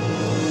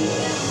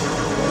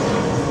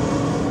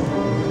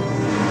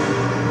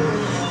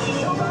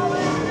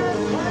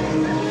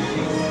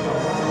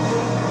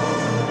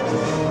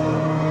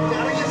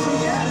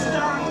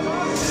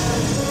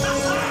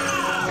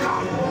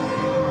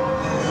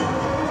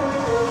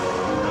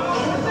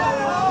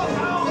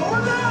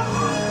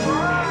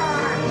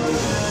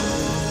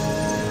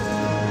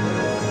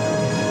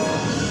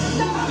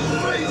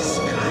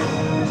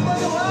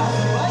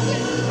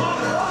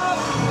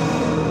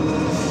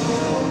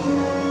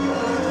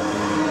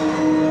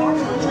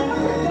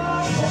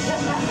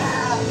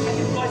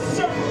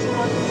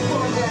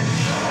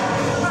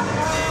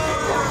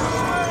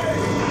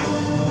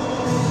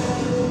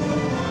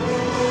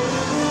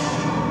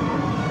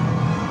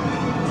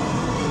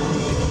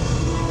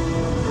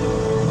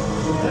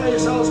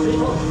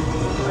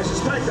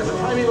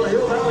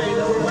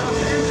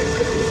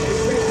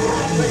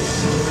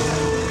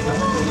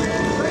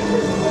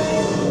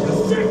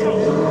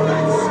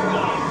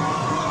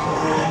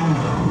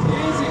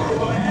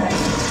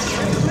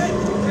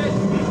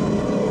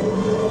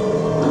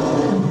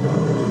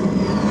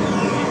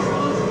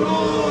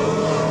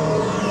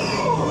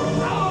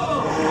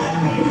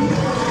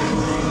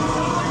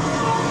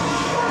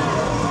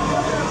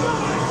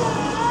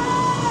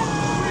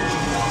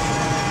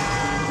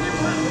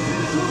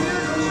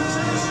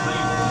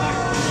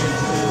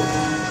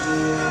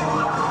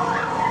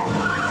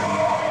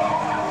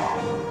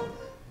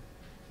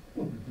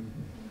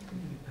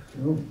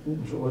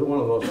 It was one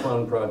of the most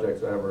fun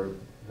projects I ever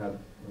had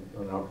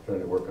an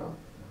opportunity to work on.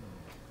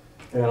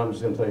 And I'm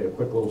just going to tell you a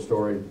quick little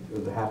story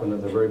that happened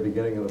at the very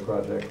beginning of the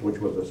project, which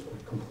was a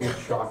complete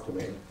shock to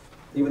me.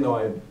 Even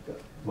though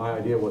my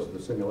idea was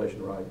the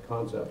simulation ride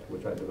concept,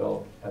 which I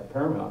developed at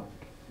Paramount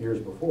years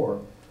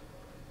before,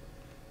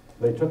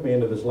 they took me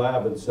into this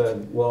lab and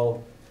said,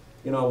 well,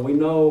 you know, we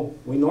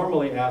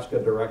normally ask a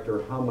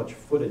director how much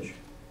footage,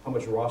 how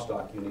much raw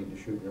stock you need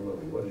to shoot your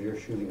movie. What is your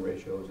shooting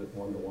ratio? Is it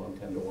 1-to-1,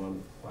 10-to-1,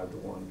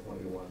 5-to-1,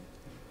 20-to-1?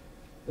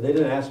 But they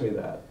didn't ask me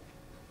that.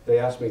 They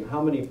asked me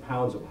how many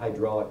pounds of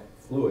hydraulic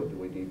fluid do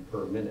we need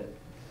per minute?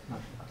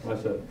 And I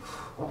said,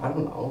 I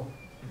don't know.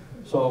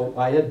 So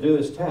I had to do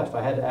this test.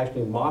 I had to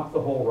actually mock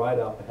the whole ride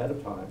up ahead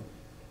of time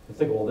and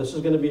think, well, this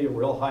is going to be a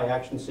real high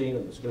action scene,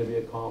 and this is going to be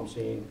a calm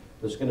scene,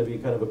 this is going to be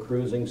kind of a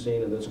cruising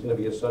scene, and this is going to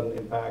be a sudden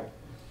impact,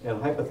 and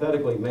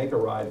hypothetically make a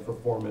ride for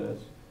 4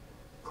 minutes,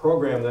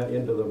 program that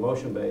into the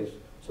motion base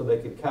so they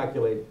could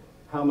calculate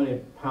how many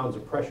pounds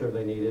of pressure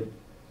they needed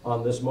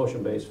on this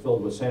motion base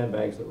filled with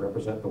sandbags that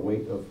represent the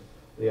weight of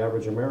the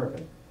average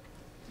American.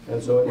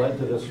 And so it led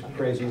to this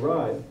crazy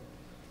ride.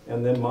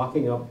 And then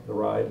mocking up the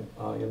ride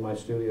in my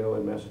studio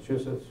in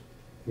Massachusetts,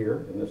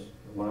 here,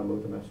 when I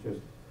moved to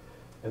Massachusetts.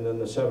 And then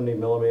the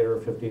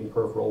 70mm 15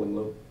 perf rolling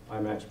loop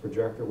IMAX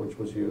projector, which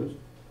was used.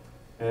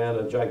 And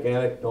a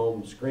gigantic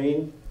dome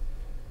screen,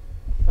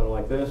 kind of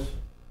like this.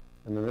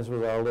 And then this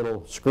was our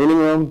little screening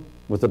room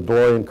with a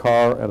DeLorean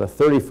car and a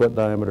 30-foot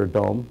diameter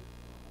dome.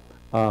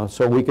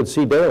 So we could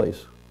see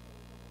dailies.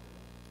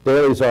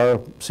 dailies are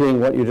seeing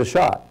what you just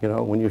shot. You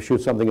know, when you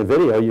shoot something in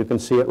video, you can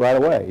see it right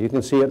away. You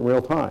can see it in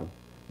real time.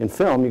 In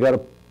film, you got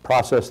to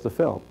process the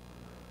film.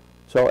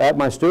 So at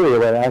my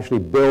studio, I actually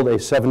build a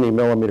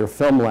 70mm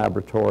film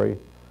laboratory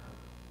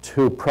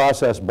to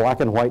process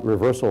black and white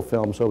reversal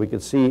film so we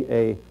could see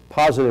a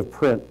positive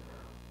print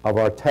of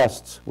our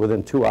tests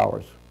within 2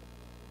 hours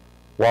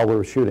while we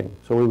were shooting.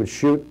 So we would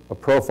shoot a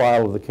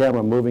profile of the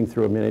camera moving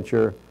through a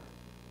miniature,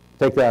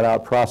 take that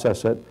out,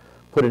 process it,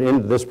 put it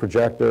into this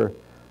projector,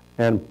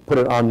 and put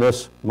it on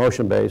this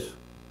motion base,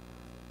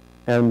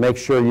 and make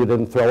sure you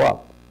didn't throw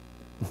up.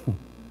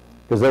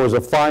 Because there was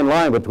a fine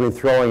line between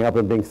throwing up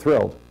and being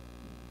thrilled.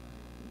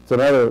 It's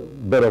another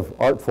bit of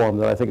art form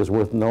that I think is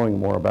worth knowing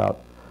more about.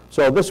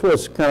 So this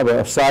was kind of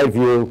a side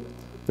view.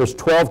 There's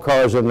 12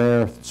 cars in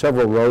there,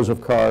 several rows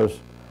of cars,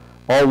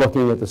 all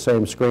looking at the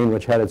same screen,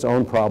 which had its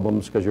own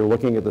problems because you're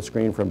looking at the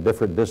screen from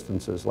different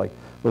distances. Like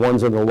the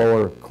ones in the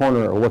lower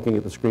corner are looking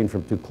at the screen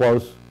from too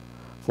close.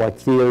 It's like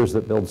theaters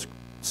that build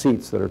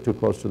seats that are too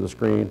close to the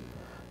screen.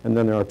 And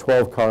then there are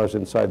 12 cars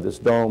inside this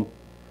dome.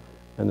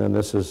 And then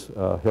this is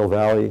Hill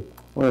Valley.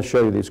 I want to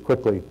show you these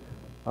quickly.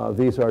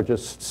 These are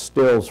just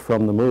stills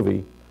from the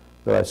movie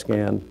that I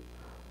scanned,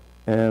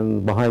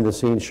 and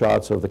behind-the-scenes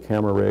shots of the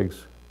camera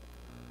rigs,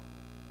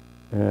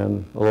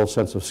 and a little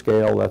sense of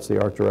scale. That's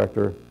the art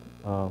director.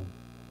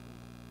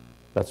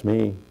 That's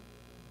me.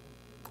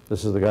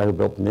 This is the guy who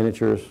built the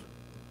miniatures.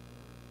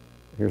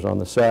 Here's on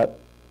the set.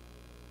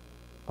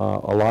 A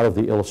lot of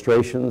the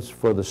illustrations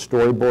for the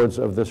storyboards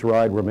of this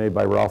ride were made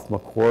by Ralph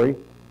McQuarrie,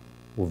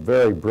 a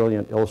very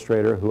brilliant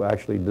illustrator who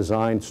actually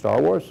designed Star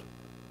Wars.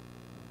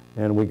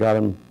 And we got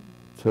him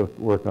to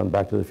work on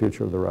Back to the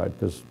Future of the ride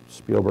because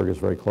Spielberg is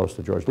very close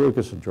to George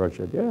Lucas, and George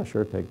said, yeah,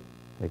 sure, take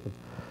it.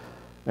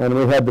 And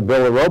we had to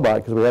build a robot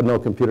because we had no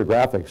computer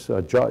graphics.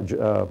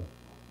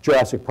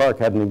 Jurassic Park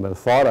hadn't even been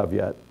thought of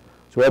yet.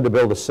 So we had to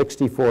build a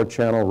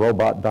 64-channel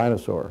robot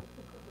dinosaur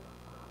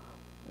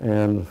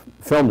and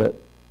filmed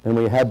it. And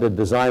we had to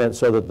design it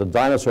so that the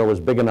dinosaur was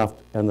big enough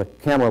and the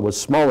camera was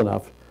small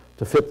enough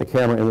to fit the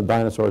camera in the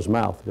dinosaur's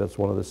mouth. That's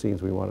one of the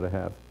scenes we wanted to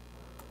have.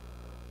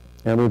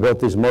 And we built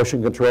these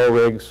motion control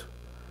rigs.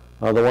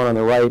 The one on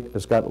the right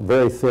has got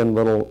very thin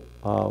little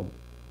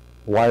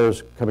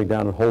wires coming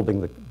down and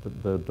holding the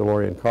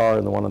DeLorean car,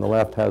 and the one on the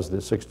left has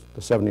the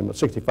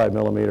 65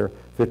 millimeter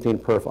 15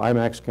 perf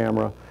IMAX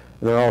camera,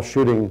 and they're all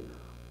shooting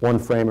one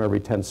frame every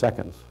 10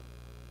 seconds.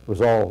 It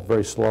was all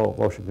very slow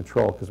motion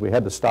control because we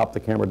had to stop the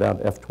camera down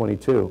to f/22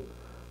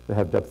 to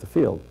have depth of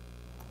field.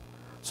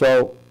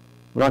 So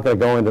we're not going to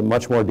go into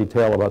much more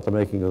detail about the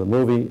making of the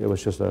movie. It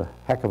was just a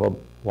heck of a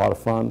lot of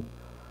fun.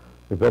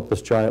 We built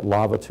this giant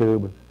lava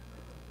tube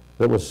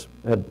that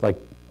had like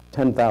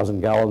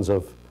 10,000 gallons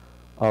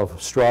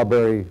of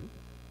strawberry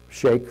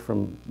shake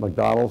from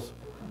McDonald's,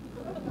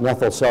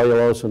 methyl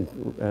cellulose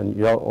and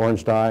yellow,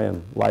 orange dye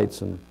and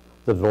lights and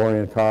the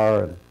DeLorean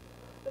car. And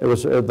it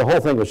was, the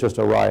whole thing was just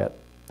a riot.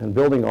 And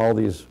building all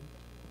these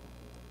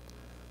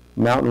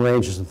mountain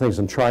ranges and things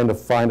and trying to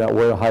find out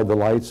where to hide the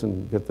lights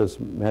and get this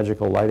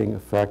magical lighting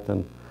effect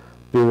and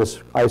do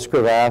this ice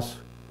crevasse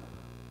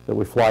that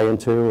we fly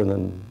into, and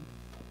then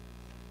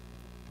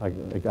I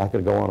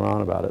could go on and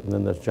on about it. And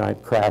then this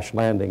giant crash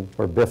landing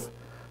where Biff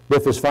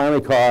is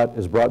finally caught,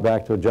 is brought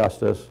back to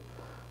justice,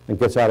 and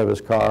gets out of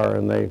his car,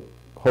 and they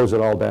hose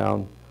it all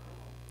down.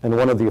 And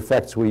one of the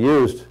effects we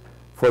used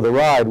for the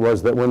ride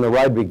was that when the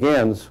ride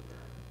begins,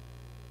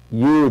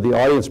 you, the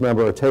audience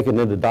member, are taken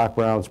into Doc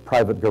Brown's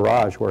private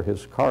garage where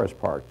his car is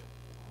parked.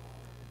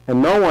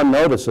 And no one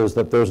notices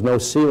that there's no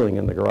ceiling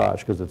in the garage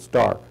because it's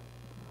dark.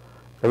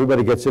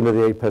 Everybody gets into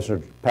the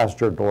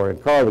 8-passenger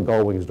DeLorean car, the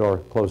Gullwings door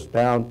closes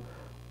down,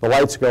 the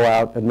lights go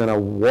out, and then a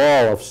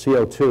wall of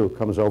CO2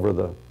 comes over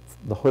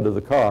the hood of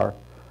the car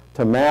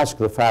to mask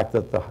the fact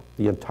that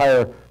the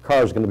entire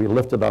car is going to be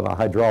lifted on a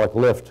hydraulic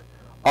lift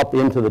up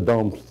into the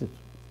dome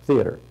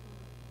theater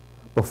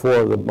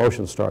before the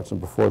motion starts and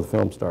before the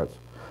film starts.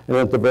 And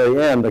at the very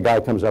end, a guy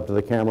comes up to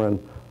the camera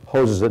and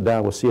hoses it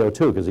down with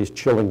CO2 because he's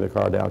chilling the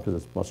car down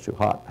because it's much too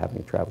hot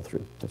having traveled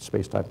through the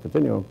space-time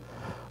continuum.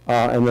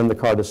 And then the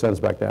car descends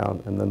back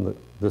down, and then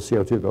the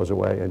CO2 goes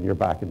away, and you're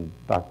back in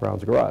Doc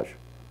Brown's garage.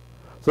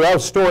 So that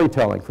was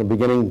storytelling from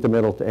beginning to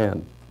middle to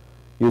end,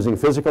 using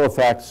physical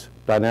effects,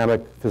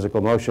 dynamic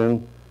physical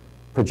motion,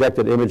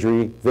 projected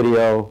imagery,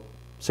 video,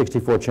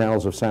 64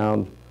 channels of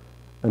sound,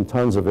 and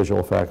tons of visual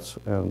effects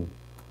and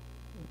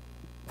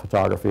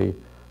photography.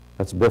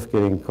 That's Biff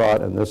getting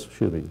caught, and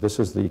this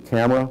is the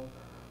camera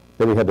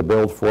that we had to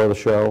build for the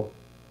show.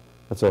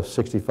 That's a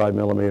 65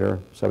 millimeter,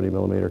 70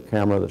 millimeter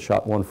camera that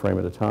shot one frame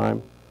at a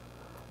time.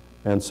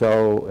 And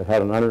so it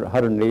had an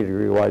 180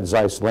 degree wide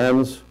Zeiss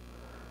lens,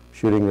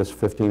 shooting this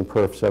 15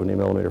 perf 70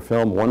 millimeter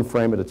film, one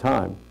frame at a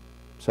time,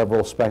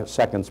 several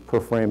seconds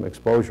per frame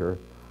exposure.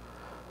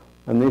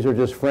 And these are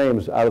just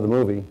frames out of the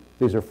movie.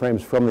 These are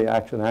frames from the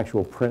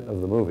actual print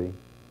of the movie.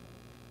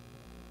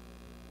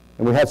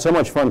 And we had so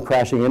much fun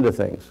crashing into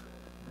things.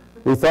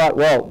 We thought,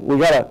 well, we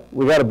gotta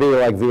be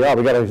like VR.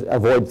 We gotta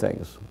avoid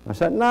things. I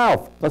said,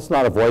 no, let's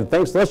not avoid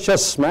things. Let's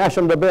just smash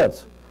them to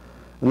bits.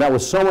 And that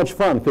was so much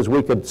fun because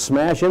we could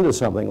smash into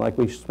something, like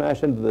we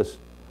smashed into this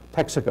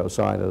Texaco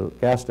sign at a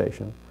gas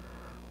station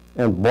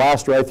and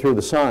blast right through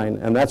the sign,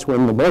 and that's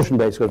when the motion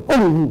base goes,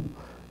 boom!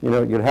 You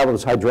know, you'd have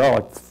this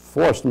hydraulic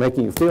force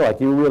making you feel like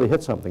you really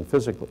hit something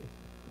physically.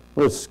 It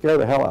would scare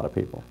the hell out of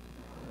people.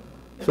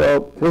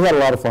 So we had a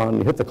lot of fun.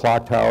 You hit the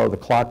clock tower, the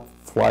clock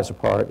flies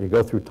apart, you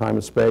go through time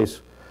and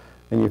space,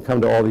 and you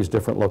come to all these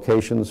different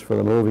locations for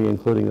the movie,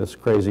 including this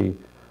crazy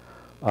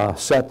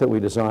set that we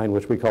designed,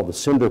 which we called the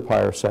Cinder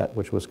Pyre set,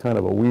 which was kind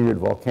of a weird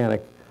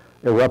volcanic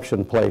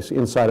eruption place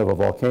inside of a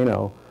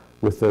volcano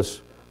with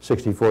this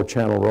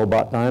 64-channel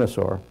robot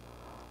dinosaur.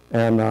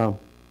 And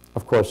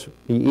of course,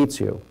 he eats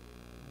you.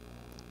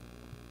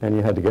 And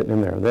you had to get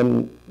in there.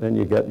 Then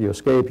you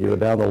escape, you go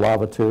down the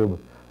lava tube,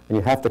 and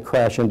you have to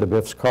crash into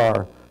Biff's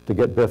car to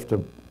get Biff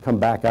to come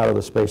back out of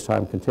the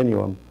space-time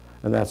continuum,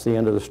 and that's the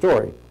end of the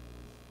story.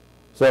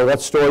 So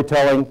that's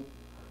storytelling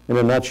in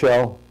a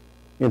nutshell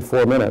in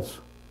 4 minutes.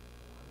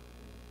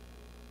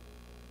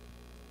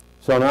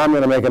 So now I'm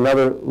going to make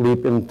another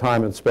leap in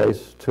time and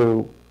space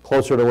to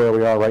closer to where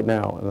we are right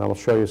now, and I will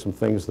show you some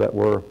things that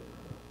were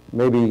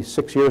maybe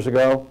 6 years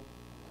ago,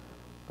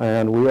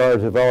 and we are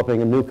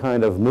developing a new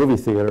kind of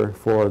movie theater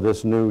for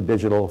this new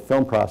digital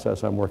film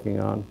process I'm working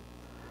on.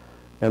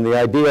 And the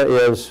idea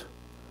is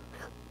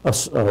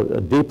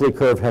a deeply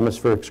curved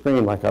hemispheric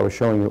screen like I was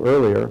showing you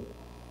earlier,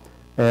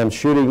 and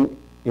shooting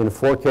in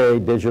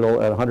 4K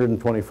digital at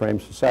 120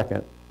 frames a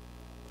second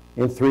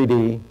in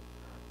 3D,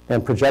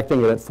 and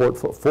projecting it at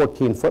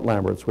 14 foot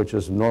Lamberts, which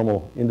is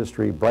normal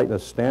industry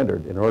brightness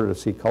standard in order to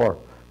see color.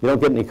 You don't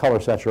get any color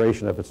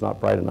saturation if it's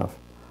not bright enough.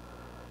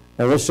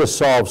 And this just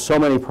solves so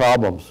many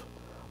problems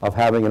of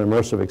having an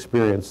immersive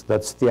experience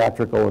that's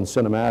theatrical and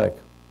cinematic.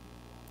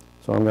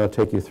 So I'm going to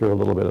take you through a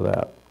little bit of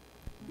that.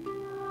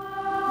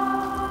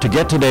 To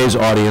get today's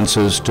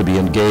audiences to be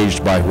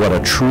engaged by what a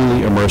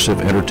truly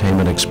immersive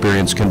entertainment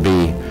experience can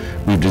be,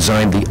 we've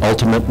designed the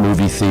ultimate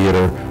movie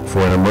theater for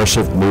an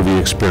immersive movie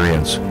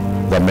experience,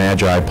 the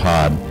Magi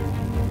Pod.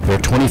 They're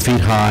 20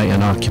 feet high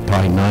and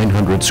occupy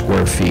 900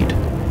 square feet.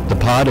 The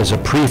pod is a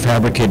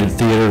prefabricated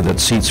theater that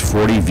seats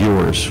 40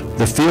 viewers.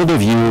 The field of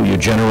view you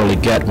generally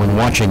get when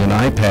watching an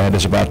iPad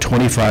is about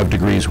 25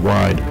 degrees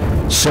wide,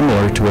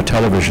 similar to a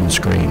television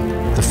screen.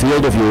 The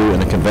field of view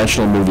in a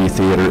conventional movie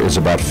theater is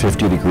about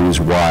 50 degrees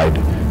wide,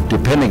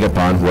 depending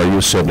upon where you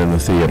sit in the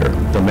theater.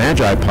 The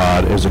Magi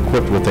Pod is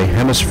equipped with a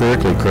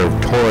hemispherically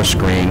curved Torah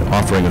screen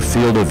offering a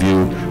field of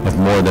view of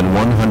more than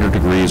 100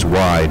 degrees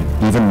wide,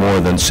 even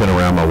more than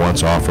Cinerama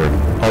once offered.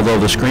 Although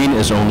the screen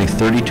is only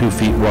 32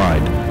 feet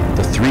wide,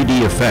 the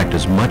 3D effect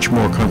is much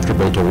more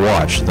comfortable to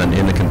watch than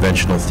in a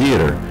conventional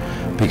theater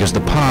because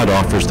the pod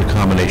offers the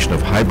combination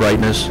of high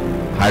brightness,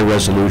 high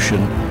resolution,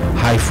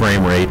 high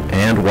frame rate,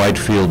 and wide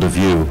field of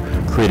view,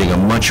 creating a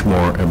much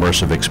more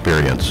immersive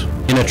experience.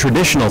 In a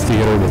traditional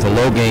theater with a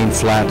low-gain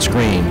flat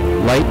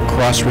screen, light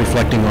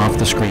cross-reflecting off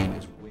the screen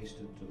is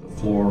wasted to the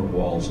floor,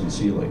 walls, and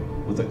ceiling.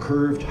 With a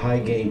curved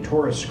high-gain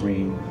Torus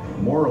screen,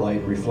 more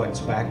light reflects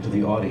back to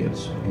the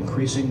audience,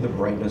 increasing the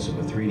brightness of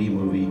a 3D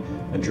movie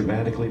and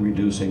dramatically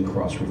reducing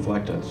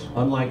cross-reflectance.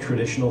 Unlike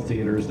traditional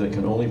theaters that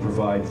can only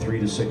provide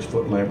 3 to 6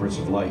 foot Lamberts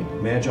of light,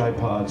 Magi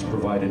Pods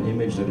provide an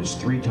image that is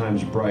 3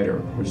 times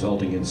brighter,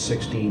 resulting in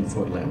 16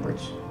 foot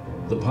Lamberts.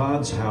 The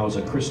pods house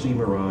a Christie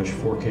Mirage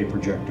 4K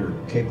projector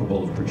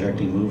capable of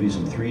projecting movies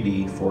in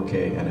 3D,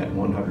 4K, and at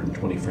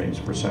 120 frames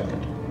per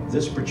second.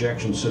 This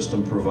projection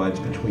system provides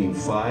between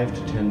 5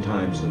 to 10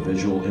 times the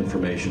visual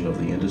information of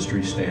the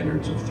industry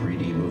standards of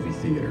 3D movie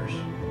theaters.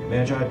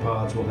 Magi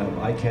Pods will have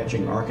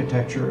eye-catching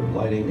architecture,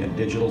 lighting, and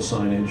digital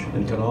signage,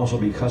 and can also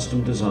be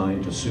custom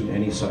designed to suit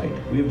any site.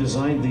 We have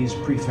designed these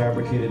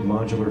prefabricated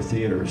modular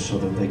theaters so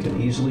that they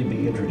can easily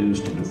be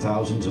introduced into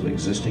thousands of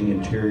existing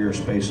interior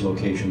space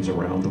locations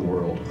around the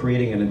world,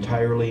 creating an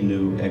entirely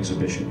new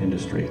exhibition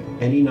industry.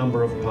 Any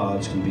number of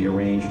pods can be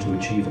arranged to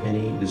achieve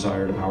any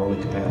desired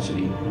hourly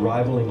capacity,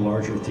 rivaling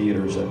larger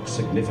theaters at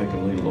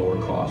significantly lower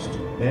cost.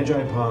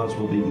 Magi Pods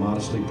will be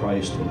modestly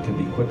priced and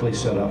can be quickly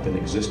set up in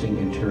existing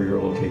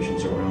interior locations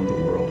around the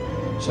world,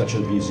 such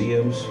as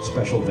museums,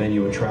 special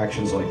venue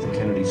attractions like the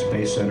Kennedy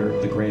Space Center,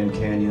 the Grand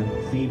Canyon,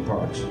 theme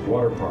parks,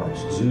 water parks,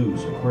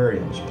 zoos,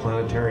 aquariums,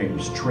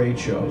 planetariums, trade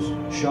shows,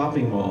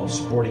 shopping malls,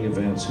 sporting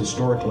events,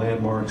 historic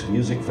landmarks,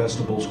 music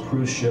festivals,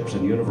 cruise ships,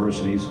 and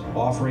universities,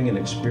 offering an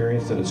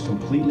experience that is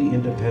completely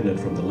independent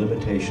from the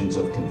limitations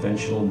of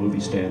conventional movie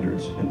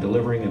standards and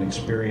delivering an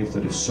experience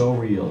that is so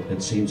real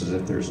it seems as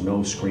if there's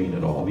no screen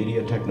at all.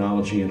 Media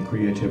technology and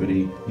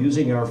creativity,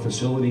 using our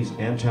facilities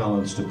and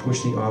talents to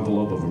push the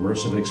envelope of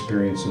immersive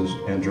experiences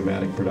and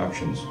dramatic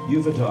productions.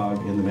 Ufotog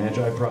in the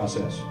Magi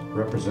process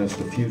represents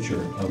the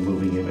future of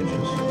moving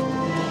images.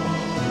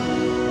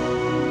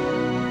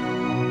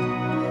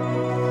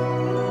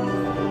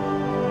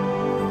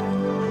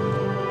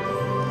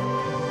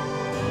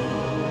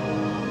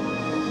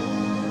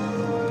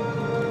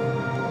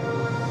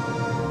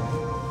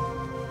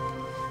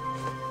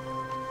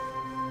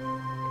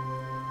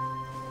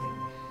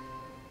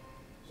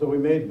 So we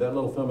made that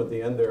little film at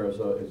the end there is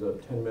a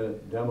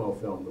 10-minute demo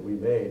film that we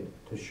made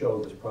to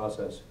show this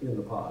process in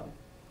the pod.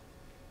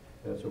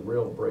 And it's a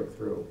real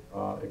breakthrough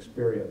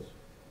experience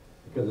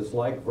because it's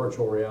like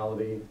virtual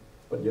reality,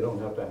 but you don't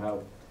have to have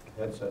a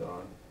headset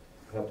on.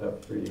 You have to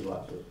have 3D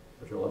glasses,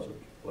 which are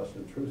less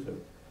intrusive.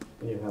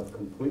 And you have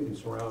completely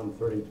surround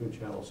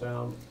 32-channel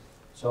sound,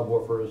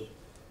 subwoofers,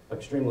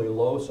 extremely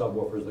low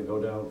subwoofers that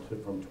go down to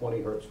from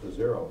 20 hertz to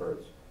 0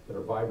 hertz that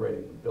are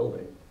vibrating the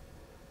building.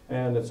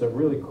 And it's a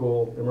really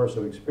cool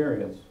immersive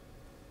experience.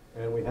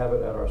 And we have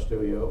it at our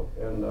studio.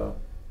 And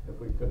if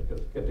we could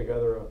get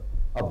together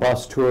a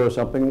bus tour or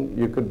something,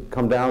 you could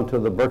come down to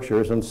the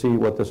Berkshires and see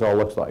what this all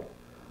looks like.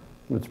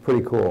 It's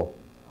pretty cool.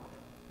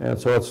 And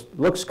so it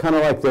looks kind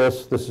of like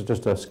this. This is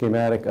just a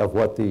schematic of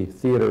what the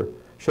theater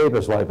shape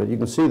is like. But you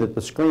can see that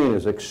the screen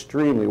is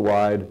extremely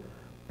wide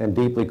and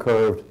deeply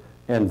curved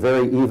and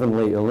very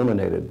evenly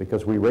illuminated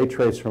because we ray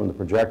trace from the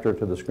projector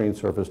to the screen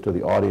surface to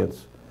the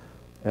audience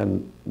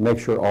and make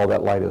sure all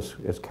that light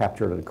is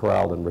captured and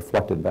corralled and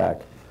reflected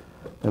back.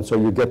 And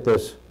so you get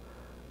this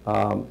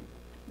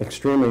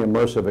extremely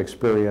immersive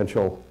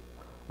experiential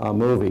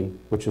movie,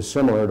 which is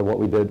similar to what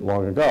we did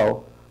long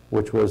ago,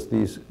 which was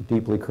these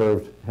deeply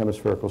curved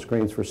hemispherical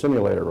screens for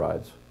simulator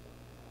rides.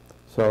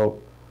 So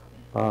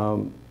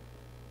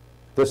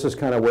this is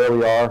kind of where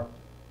we are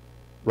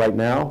right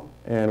now,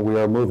 and we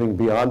are moving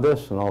beyond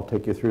this, and I'll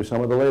take you through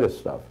some of the latest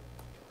stuff.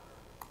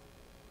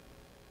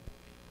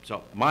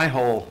 So my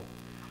whole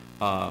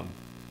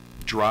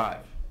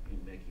drive in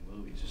making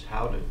movies is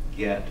how to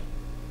get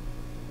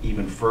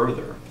even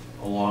further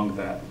along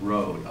that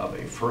road of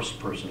a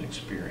first-person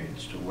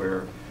experience to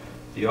where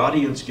the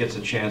audience gets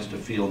a chance to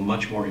feel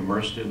much more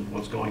immersed in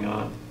what's going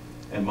on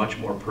and much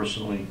more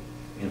personally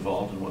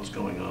involved in what's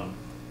going on.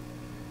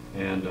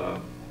 And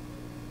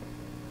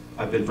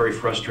I've been very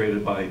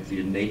frustrated by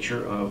the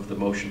nature of the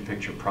motion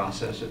picture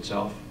process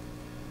itself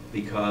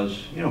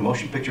because, you know,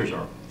 motion pictures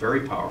are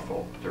very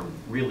powerful. They're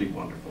really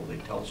wonderful. They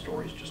tell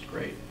stories just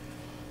great.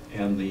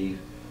 And the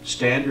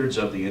standards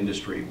of the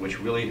industry, which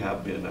really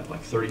have been at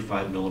like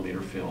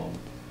 35mm film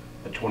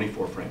at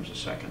 24 frames a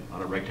second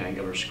on a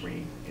rectangular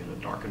screen in a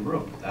darkened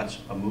room. That's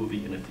a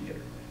movie in a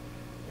theater.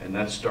 And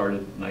that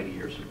started 90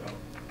 years ago.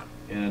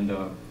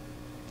 And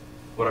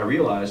what I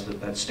realized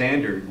that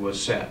standard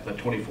was set, that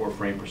 24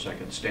 frame per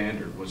second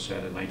standard was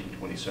set in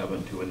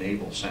 1927 to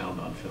enable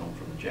sound on film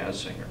for the jazz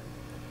singer.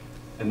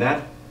 And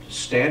that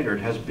standard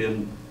has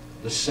been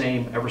the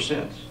same ever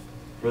since.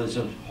 For this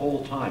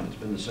whole time, it's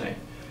been the same.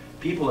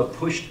 People have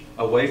pushed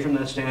away from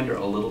that standard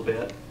a little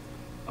bit.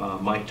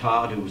 Mike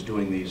Todd, who was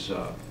doing these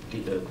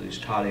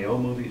Todd AO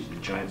movies, the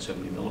giant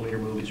 70mm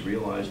movies,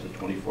 realized that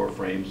 24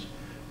 frames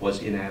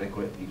was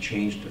inadequate. He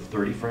changed to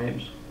 30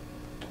 frames.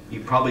 He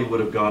probably would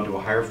have gone to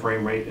a higher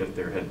frame rate if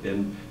there had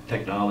been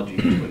technology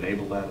to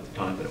enable that at the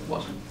time, but it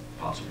wasn't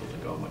possible to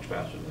go much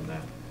faster than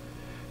that.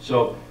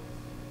 So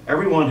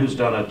everyone who's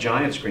done a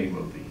giant screen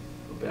movie,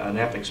 an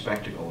epic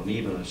spectacle, and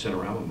even a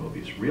Cinerama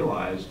movies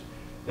realized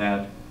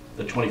that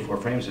the 24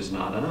 frames is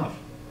not enough.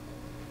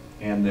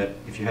 And that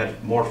if you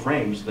had more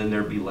frames, then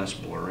there'd be less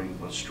blurring,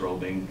 less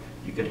strobing.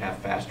 You could have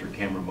faster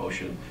camera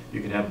motion. You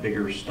could have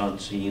bigger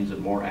stunt scenes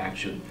and more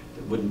action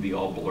that wouldn't be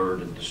all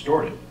blurred and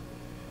distorted.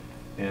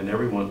 And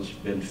everyone's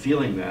been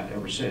feeling that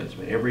ever since. I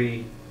mean,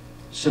 every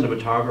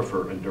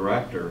cinematographer and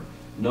director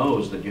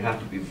knows that you have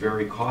to be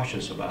very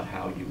cautious about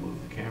how you move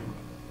the camera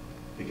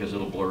because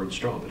it'll blur and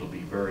strobe. It'll be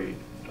very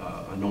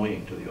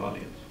annoying to the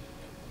audience.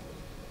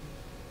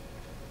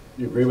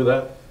 You agree with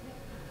that?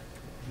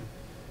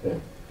 Yeah.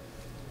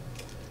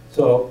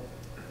 So,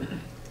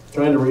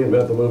 trying to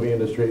reinvent the movie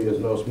industry is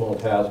no small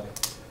task.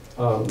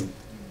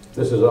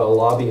 This is a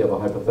lobby of a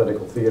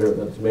hypothetical theater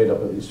that's made up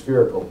of these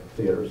spherical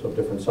theaters of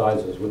different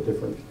sizes with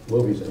different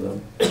movies in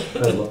them.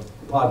 Kind of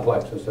a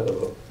podplex instead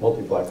of a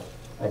multiplex.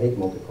 I hate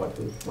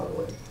multiplexes, by the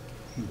way.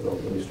 So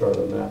don't get me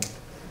started on that.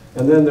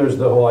 And then there's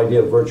the whole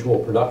idea of virtual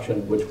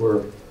production, which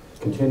we're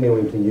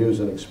continuing to use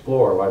and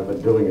explore. I've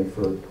been doing it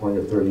for 20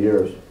 or 30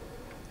 years,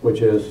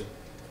 which is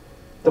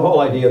the whole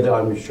idea that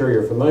I'm sure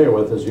you're familiar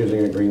with is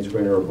using a green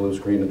screen or a blue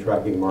screen and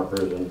tracking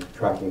markers and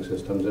tracking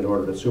systems in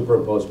order to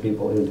superimpose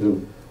people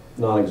into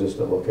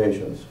non-existent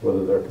locations,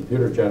 whether they're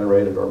computer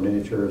generated or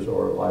miniatures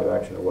or live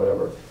action or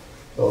whatever.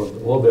 So a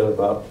little bit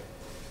about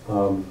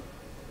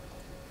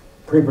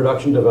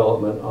pre-production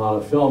development on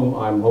a film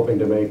I'm hoping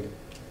to make,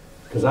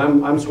 because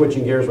I'm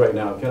switching gears right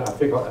now.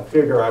 I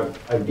figure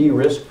I've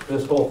de-risked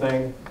this whole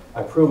thing.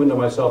 I've proven to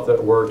myself that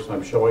it works.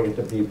 I'm showing it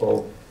to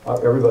people.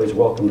 Everybody's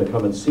welcome to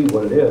come and see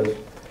what it is.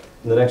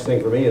 And the next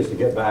thing for me is to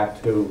get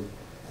back to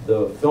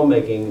the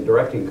filmmaking and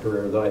directing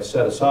career that I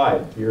set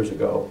aside years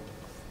ago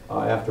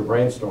after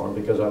Brainstorm,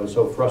 because I was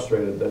so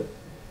frustrated that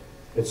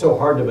it's so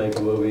hard to make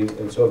a movie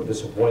and so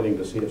disappointing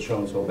to see it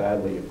shown so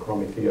badly in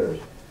crummy theaters.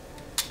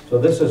 So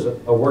this is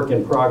a work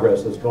in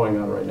progress that's going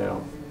on right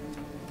now.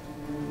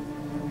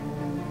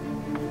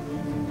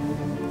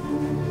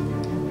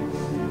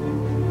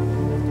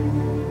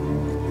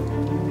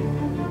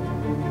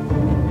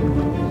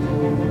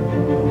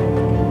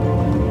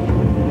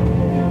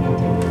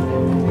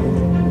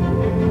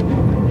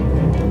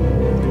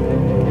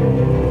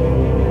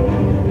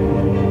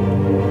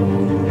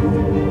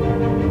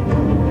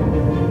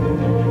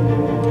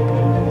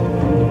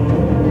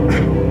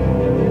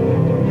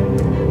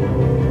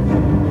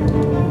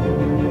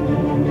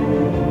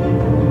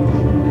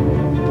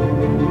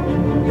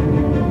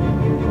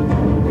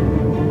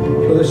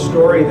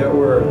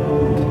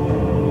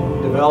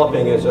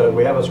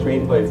 a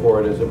screenplay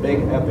for it. It's a big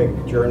epic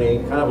journey,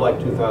 kind of like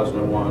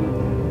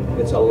 2001.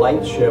 It's a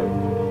light ship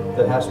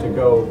that has to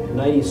go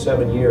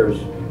 97 years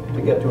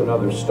to get to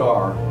another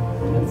star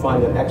and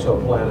find an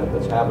exoplanet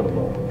that's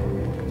habitable.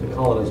 It's a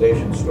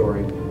colonization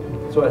story.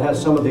 So it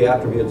has some of the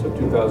attributes of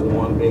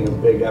 2001 being a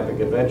big epic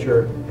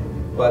adventure,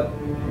 but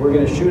we're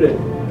going to shoot it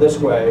this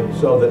way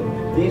so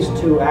that these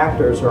two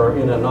actors are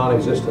in a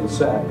non-existent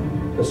set.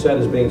 The set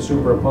is being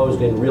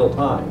superimposed in real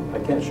time. I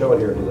can't show it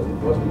here because it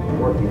wasn't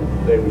working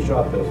the day we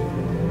shot this.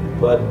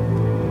 But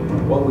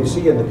what we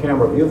see in the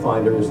camera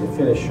viewfinder is the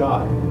finished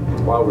shot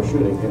while we're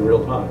shooting in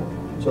real time.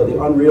 So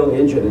the Unreal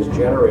Engine is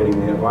generating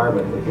the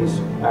environment that these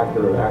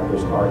actor and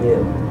actors are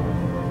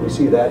in. We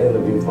see that in the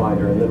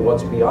viewfinder, and then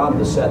what's beyond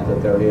the set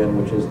that they're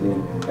in, which is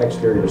the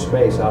exterior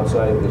space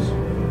outside this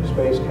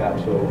space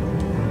capsule,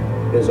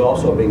 is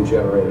also being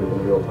generated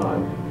in real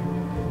time.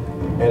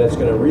 And it's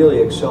going to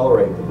really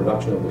accelerate the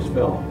production of this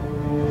film.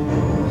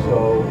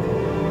 So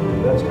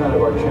that's kind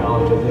of our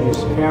challenge. And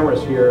these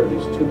cameras here,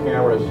 these two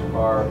cameras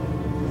are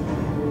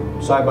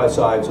side by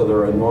side, so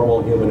they're a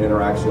normal human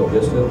interaxial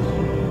distance.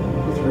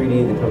 The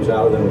 3D that comes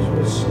out of them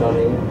is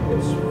stunning.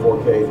 It's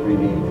 4K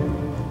 3D.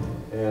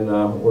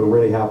 And we're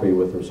really happy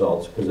with the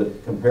results, because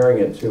comparing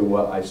it to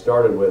what I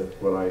started with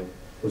when I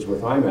was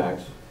with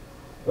IMAX,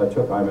 I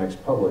took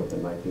IMAX public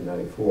in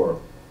 1994.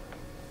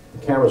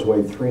 The cameras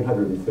weighed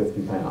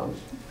 350 pounds.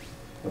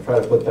 I try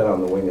to put that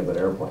on the wing of an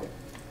airplane.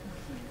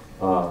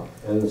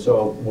 And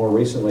so more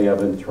recently I've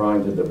been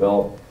trying to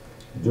develop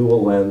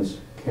dual lens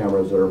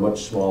cameras that are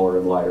much smaller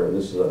and lighter.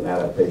 This is an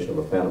adaptation of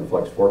a Phantom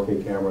Flex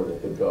 4K camera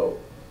that could go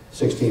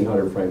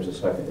 1600 frames a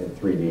second in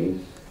 3D.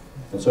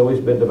 And so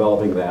we've been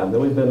developing that. And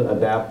then we've been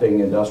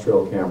adapting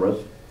industrial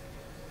cameras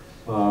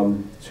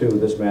to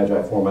this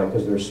Magi format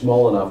because they're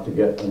small enough to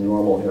get a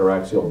normal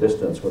interaxial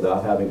distance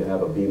without having to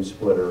have a beam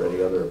split or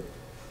any other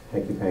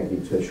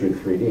hanky-panky to shoot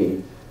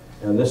 3D.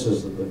 And this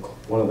is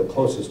one of the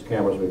closest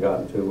cameras we've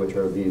gotten to, which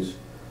are these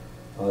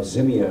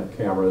Zimia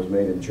cameras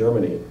made in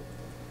Germany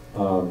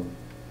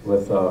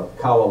with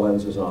Kawa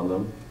lenses on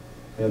them.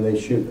 And they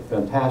shoot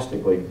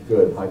fantastically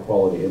good,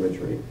 high-quality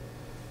imagery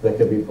that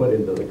could be put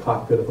into the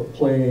cockpit of a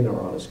plane or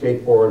on a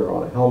skateboard or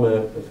on a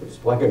helmet.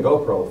 It's like a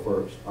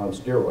GoPro on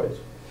steroids.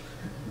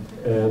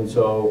 And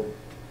so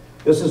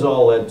this has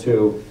all led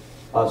to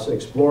us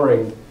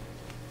exploring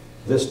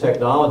this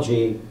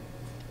technology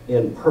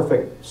in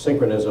perfect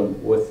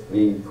synchronism with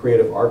the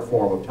creative art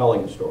form of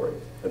telling a story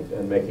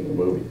and making a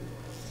movie.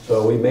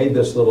 So we made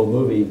this little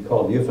movie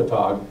called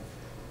Ufotog,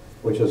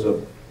 which is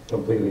a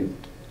completely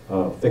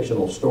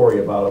fictional story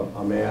about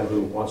a man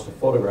who wants to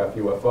photograph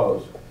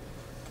UFOs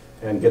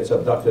and gets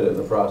abducted in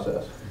the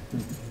process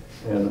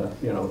and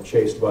you know,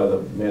 chased by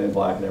the man in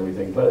black and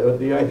everything. But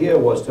the idea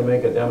was to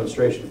make a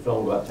demonstration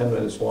film about 10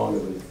 minutes long.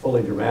 It was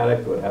fully dramatic.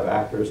 It would have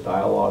actors,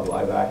 dialogue,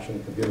 live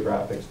action, computer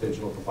graphics,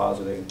 digital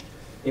compositing,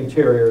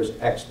 interiors,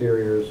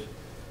 exteriors,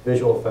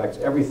 visual effects,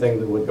 everything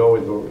that would go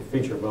into a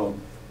feature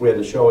film, we had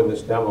to show in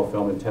this demo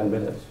film in 10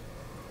 minutes.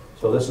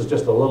 So this is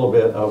just a little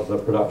bit of the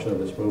production of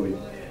this movie.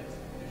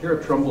 Here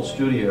at Trumbull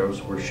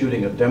Studios, we're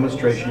shooting a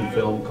demonstration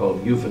film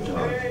called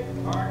Ufotog.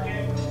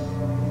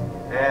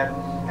 And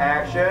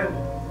action.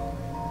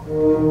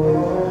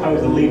 I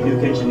was the lead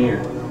nuke engineer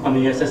on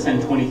the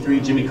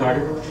SSN-23 Jimmy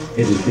Carter.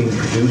 It is being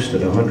produced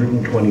at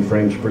 120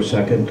 frames per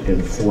second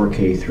in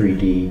 4K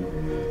 3D,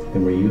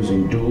 and we're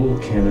using dual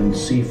Canon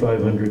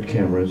C500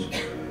 cameras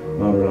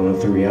mounted on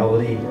a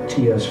Reality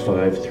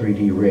TS5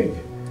 3D rig,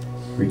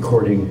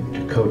 recording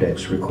to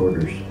codex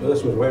recorders. So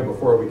this was way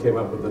before we came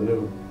up with the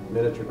new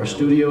miniature. Our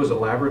studio is a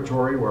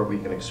laboratory where we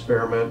can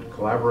experiment,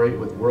 collaborate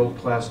with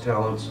world-class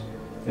talents,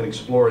 and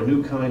explore a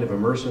new kind of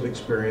immersive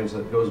experience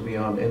that goes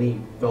beyond any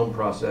film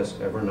process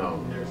ever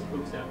known. There's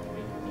spooks after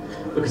me,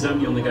 because I'm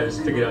the only guy who's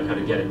figured out how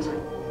to get it.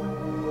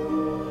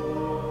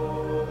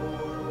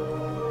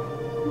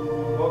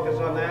 Focus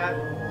on that.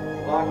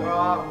 Lock it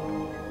off.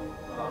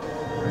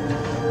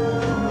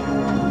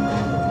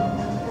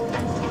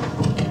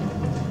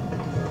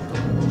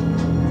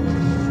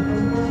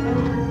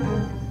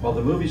 While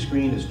the movie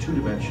screen is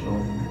two-dimensional,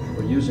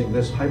 we're using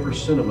this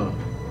hyper-cinema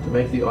to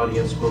make the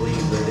audience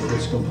believe that it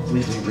is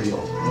completely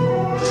real.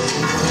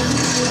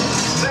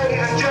 Ladies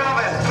and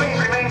gentlemen, please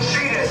remain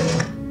seated.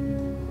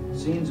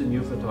 Scenes in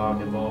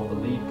Ufotog involve the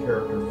lead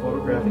character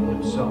photographing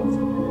himself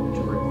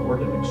to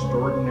record an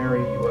extraordinary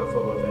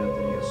UFO event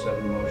that he has set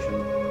in motion.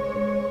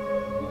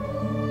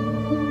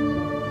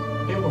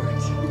 It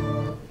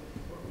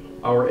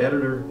worked. Our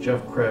editor,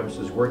 Jeff Krebs,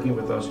 is working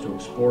with us to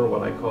explore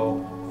what I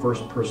call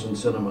first-person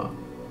cinema,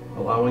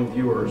 allowing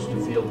viewers to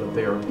feel that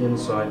they are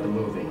inside the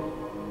movie.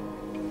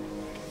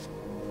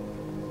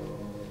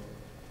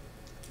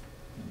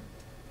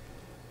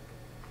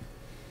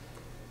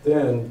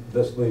 Then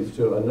this leads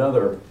to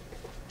another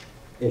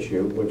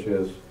issue, which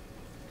is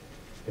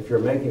if you're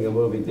making a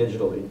movie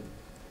digitally,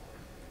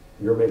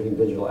 you're making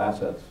digital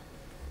assets.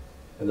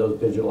 And those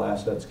digital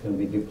assets can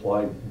be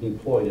deployed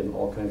in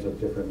all kinds of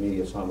different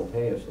media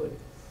simultaneously.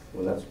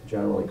 Well, that's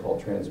generally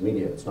called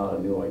transmedia. It's not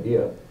a new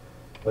idea.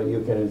 But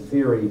you can, in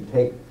theory,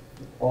 take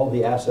all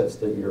the assets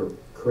that you're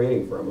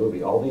creating for a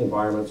movie. All the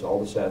environments, all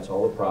the sets,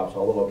 all the props,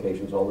 all the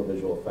locations, all the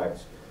visual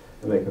effects,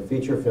 and make a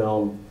feature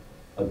film,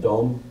 a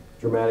dome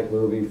dramatic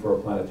movie for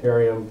a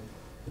planetarium,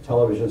 a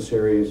television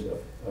series,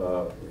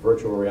 a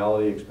virtual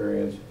reality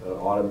experience,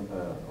 an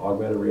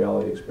augmented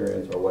reality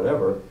experience, or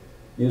whatever,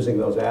 using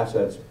those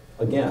assets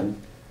again,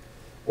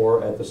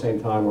 or at the same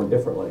time or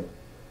differently.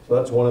 So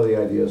that's one of the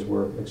ideas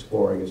we're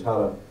exploring, is how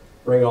to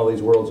bring all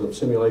these worlds of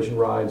simulation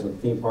rides and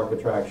theme park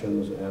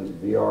attractions and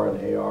VR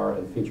and AR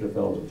and feature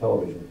films and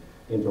television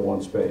into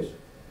one space.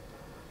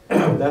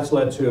 That's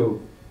led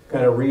to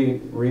kind of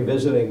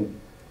revisiting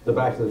the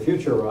Back to the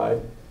Future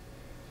ride,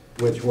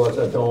 which was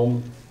a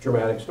dome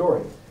dramatic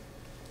story.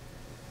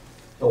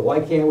 So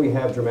why can't we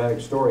have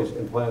dramatic stories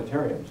in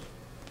planetariums?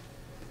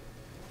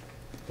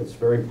 It's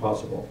very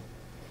possible.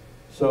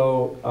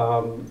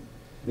 So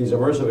these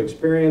immersive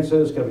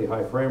experiences can be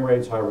high frame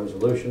rates, high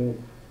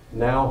resolution,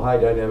 now high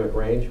dynamic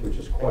range, which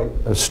is quite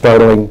a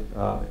startling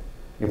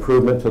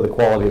improvement to the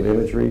quality of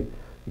imagery.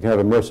 You can have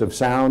immersive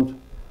sound,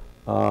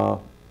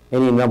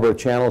 any number of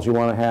channels you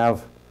want to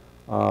have,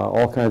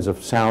 all kinds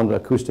of sound,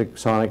 acoustic,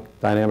 sonic,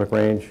 dynamic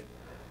range.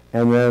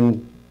 And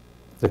then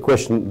the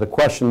question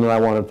that I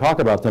want to talk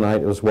about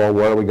tonight is, well,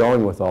 where are we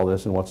going with all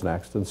this and what's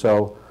next? And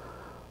so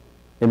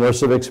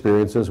immersive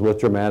experiences with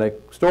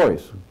dramatic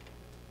stories.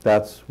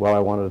 That's what I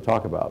wanted to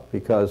talk about,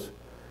 because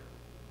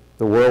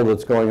the world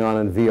that's going on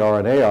in VR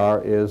and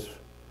AR is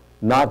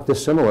not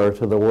dissimilar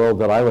to the world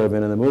that I live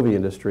in the movie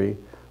industry,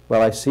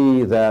 but I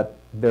see that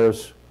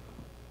there's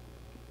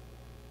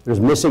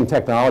missing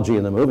technology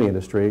in the movie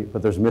industry,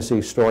 but there's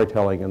missing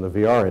storytelling in the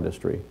VR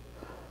industry.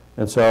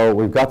 And so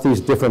we've got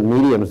these different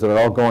mediums that are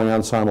all going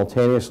on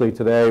simultaneously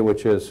today,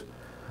 which is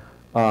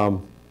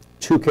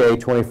 2K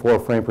 24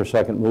 frame per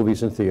second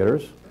movies in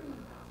theaters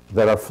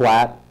that are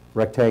flat,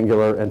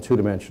 rectangular, and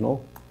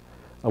two-dimensional.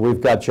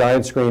 We've got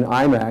giant screen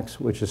IMAX,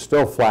 which is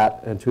still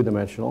flat and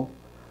two-dimensional,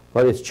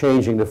 but it's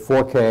changing to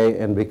 4K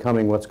and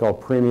becoming what's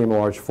called premium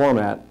large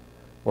format,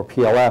 or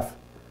PLF,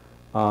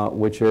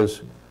 which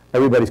is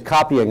everybody's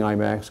copying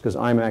IMAX because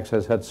IMAX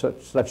has had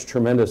such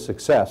tremendous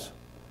success.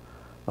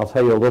 I'll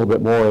tell you a little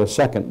bit more in a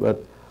second,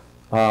 but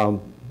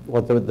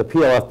what the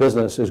PLF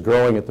business is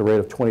growing at the rate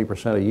of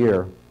 20% a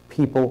year.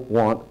 People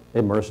want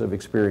immersive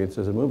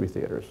experiences in movie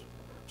theaters.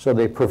 So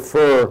they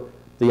prefer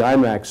the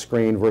IMAX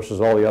screen versus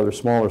all the other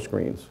smaller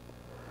screens.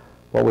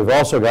 But we've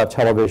also got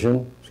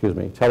television, what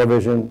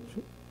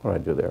did I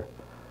do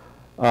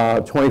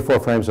there? 24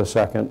 frames a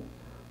second,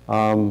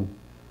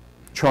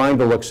 trying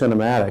to look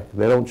cinematic.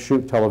 They don't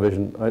shoot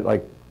television,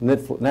 like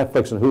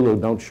Netflix and Hulu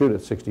don't shoot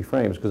at 60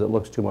 frames because it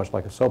looks too much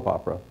like a soap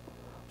opera.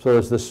 So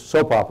there's this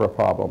soap opera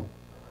problem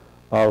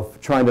of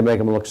trying to make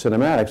them look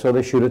cinematic. So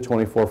they shoot at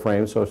 24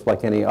 frames, so it's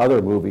like any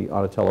other movie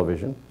on a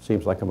television.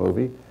 Seems like a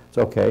movie. It's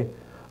okay.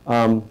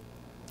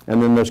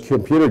 And then there's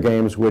computer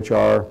games which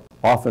are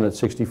often at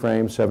 60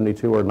 frames,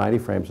 72 or 90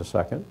 frames a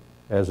second,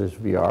 as is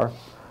VR.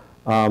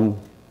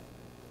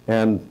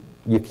 And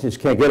you just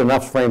can't get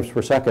enough frames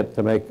per second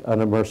to make an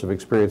immersive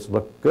experience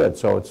look good.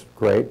 So it's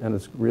great, and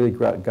it's really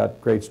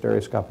got great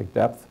stereoscopic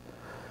depth.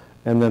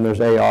 And then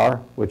there's AR,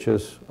 which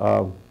is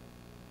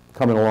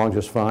coming along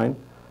just fine,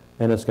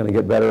 and it's going to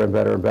get better and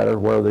better and better,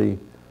 where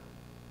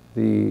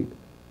the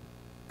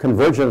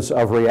convergence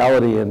of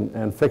reality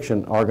and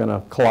fiction are going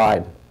to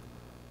collide.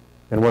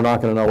 And we're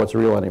not going to know what's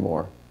real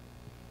anymore,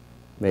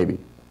 maybe.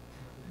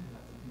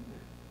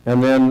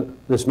 And then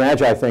this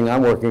Magi thing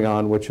I'm working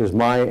on, which is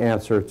my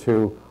answer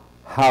to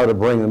how to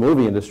bring the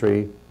movie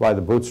industry by the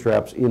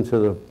bootstraps into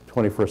the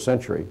 21st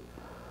century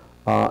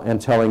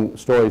and telling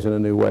stories in a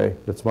new way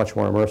that's much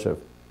more immersive.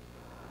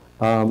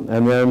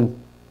 And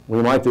then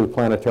we might do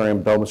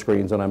planetarium dome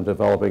screens, and I'm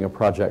developing a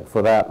project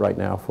for that right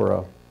now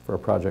for a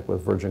project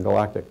with Virgin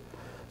Galactic.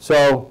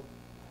 So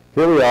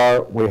here we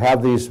are. We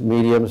have these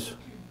mediums.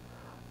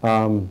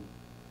 And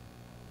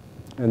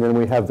then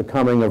we have the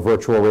coming of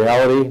virtual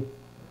reality.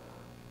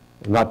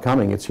 Not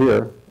coming, it's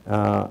here.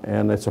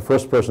 And it's a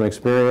first-person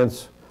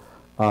experience.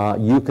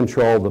 You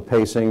control the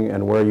pacing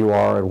and where you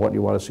are and what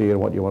you want to see and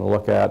what you want to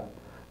look at.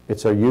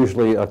 It's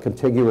usually a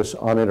contiguous,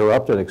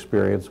 uninterrupted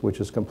experience, which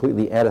is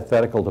completely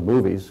antithetical to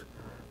movies,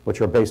 which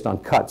are based on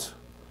cuts.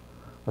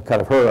 A cut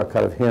of her, a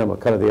cut of him, a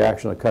cut of the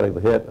action, a cut of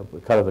the hit, a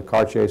cut of the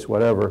car chase,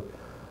 whatever.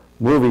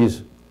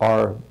 Movies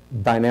are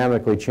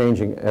dynamically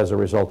changing as a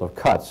result of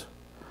cuts.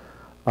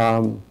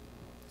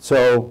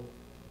 So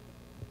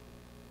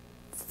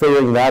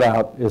figuring that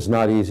out is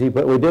not easy,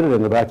 but we did it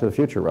in the Back to the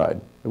Future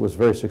ride. It was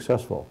very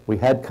successful. We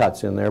had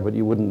cuts in there, but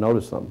you wouldn't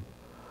notice them.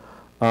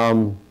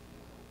 And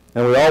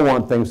we all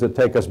want things that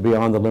take us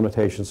beyond the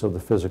limitations of the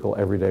physical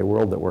everyday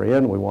world that we're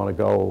in. We want to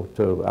go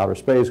to outer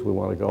space. We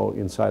want to go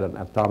inside an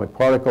atomic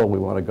particle. We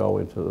want to go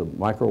into the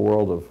micro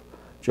world of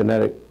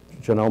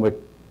genomic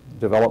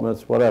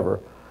developments, whatever.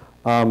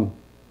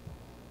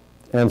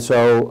 And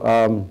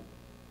so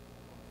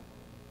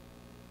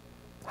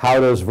how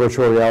does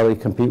virtual reality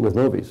compete with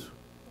movies?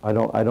 I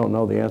don't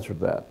know the answer to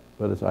that,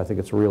 but I think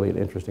it's really an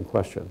interesting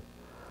question.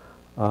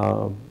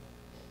 I'm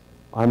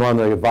on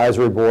the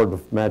advisory board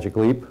of Magic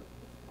Leap,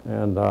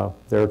 And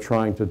they're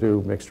trying to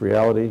do mixed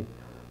reality,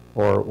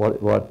 or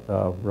what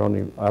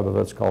Roni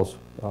Abovitz calls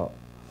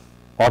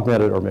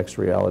augmented or mixed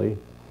reality.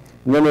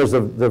 And then there's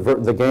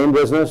the game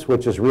business,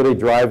 which is really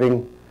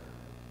driving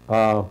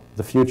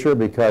the future,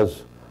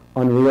 because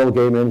Unreal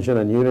Game Engine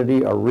and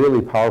Unity are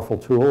really powerful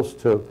tools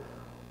to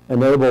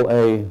enable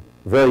a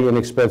very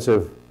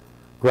inexpensive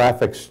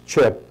graphics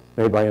chip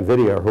made by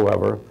NVIDIA or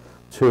whoever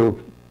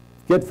to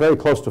get very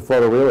close to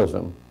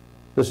photorealism.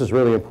 This is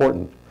really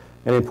important,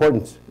 and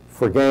important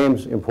for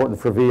games, important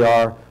for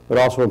VR, but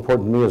also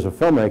important to me as a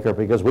filmmaker,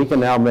 because we can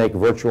now make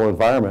virtual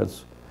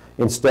environments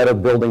instead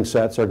of building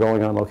sets or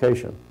going on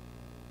location.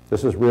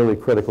 This is really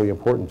critically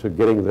important to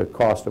getting the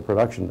cost of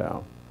production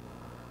down.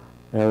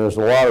 And there's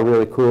a lot of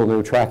really cool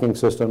new tracking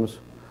systems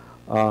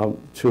to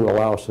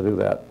allow us to do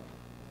that.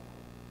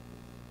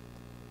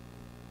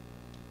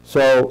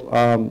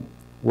 So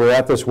we're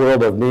at this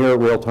world of near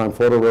real-time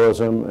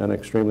photorealism and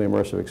extremely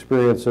immersive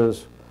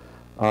experiences.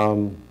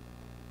 And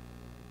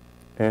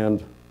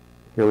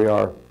here we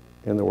are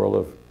in the world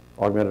of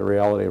augmented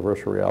reality,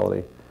 virtual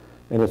reality.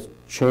 And it's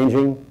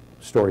changing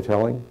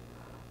storytelling.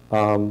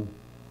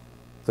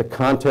 The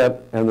content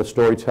and the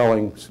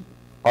storytelling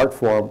art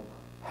form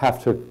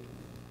have to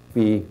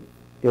be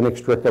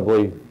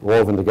inextricably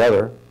woven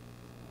together.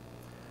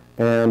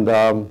 And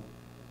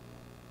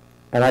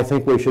I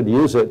think we should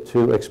use it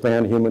to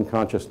expand human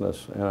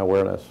consciousness and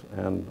awareness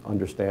and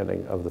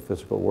understanding of the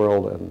physical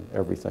world and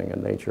everything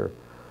in nature.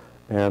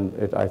 And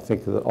I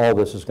think that all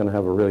this is going to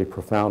have a really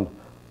profound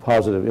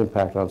positive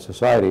impact on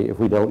society if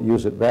we don't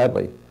use it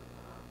badly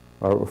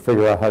or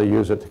figure out how to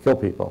use it to kill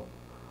people.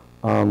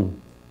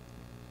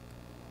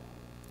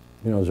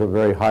 You know, there's a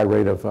very high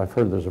rate of, I've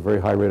heard there's a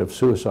very high rate of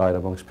suicide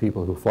amongst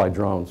people who fly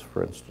drones,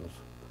 for instance.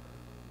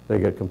 They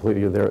get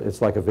completely,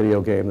 it's like a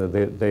video game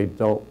that they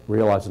don't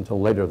realize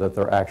until later that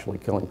they're actually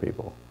killing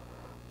people.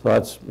 So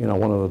that's, you know,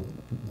 one of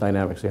the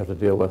dynamics you have to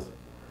deal with.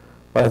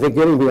 But I think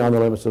getting beyond the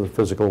limits of the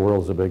physical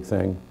world is a big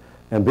thing.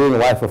 And being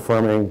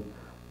life-affirming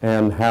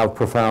and have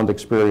profound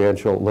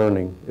experiential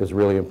learning is a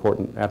really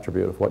important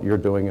attribute of what you're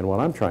doing and what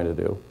I'm trying to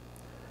do,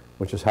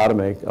 which is how to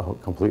make a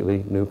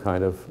completely new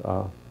kind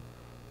of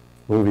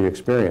movie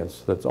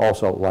experience that's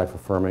also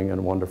life-affirming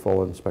and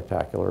wonderful and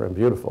spectacular and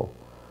beautiful.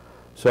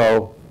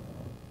 So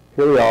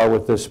here we are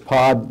with this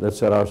pod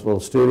that's at our little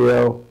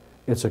studio.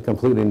 It's a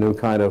completely new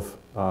kind of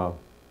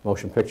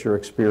motion picture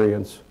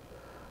experience.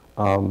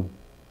 One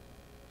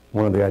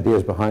of the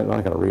ideas behind, I'm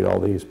not going to read all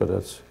these, but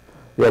it's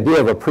the idea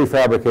of a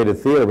prefabricated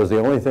theater was the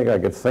only thing I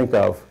could think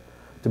of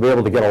to be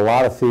able to get a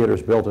lot of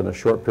theaters built in a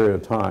short period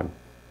of time.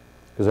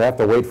 Because I have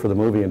to wait for the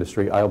movie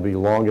industry. I'll be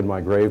long in my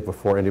grave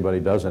before anybody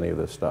does any of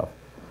this stuff.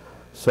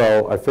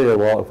 So I figured,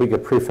 well, if we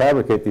could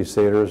prefabricate these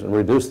theaters and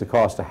reduce the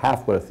cost to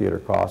half what a theater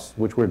costs,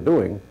 which we're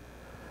doing,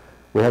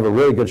 we have a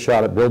really good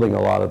shot at building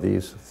a lot of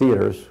these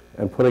theaters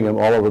and putting them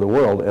all over the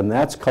world, and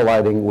that's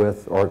colliding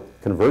with or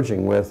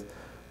converging with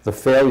the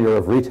failure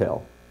of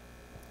retail.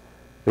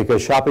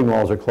 Because shopping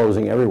malls are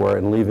closing everywhere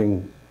and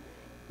leaving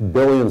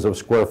billions of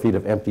square feet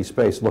of empty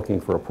space looking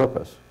for a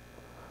purpose.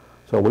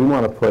 So we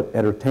want to put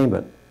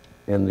entertainment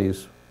in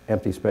these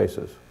empty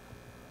spaces.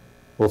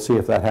 We'll see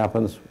if that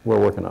happens. We're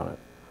working on it.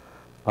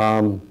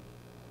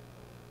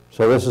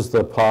 So this is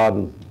the pod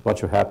and a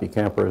bunch of happy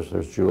campers.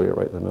 There's Julia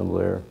right in the middle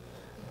there.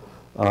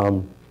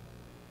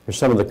 Here's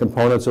some of the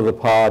components of the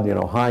pod, you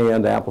know,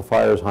 high-end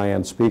amplifiers,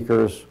 high-end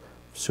speakers,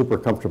 super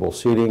comfortable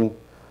seating,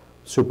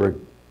 super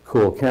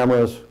cool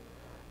cameras,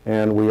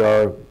 and we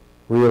are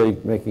really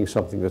making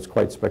something that's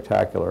quite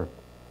spectacular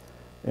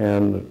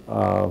and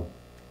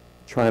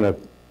trying to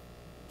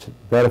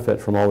benefit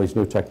from all these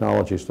new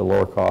technologies to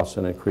lower costs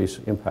and increase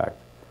impact.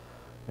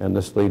 And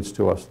this leads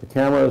to us the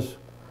cameras,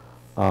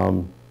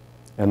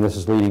 and this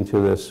is leading to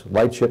this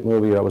light ship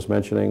movie I was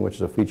mentioning, which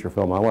is a feature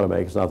film I want to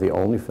make. It's not the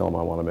only film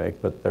I want to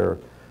make, but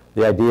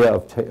the idea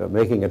of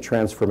making a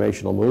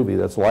transformational movie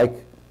that's like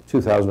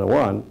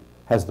 2001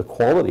 has the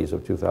qualities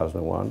of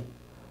 2001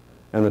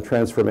 and the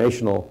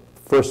transformational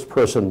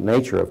first-person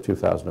nature of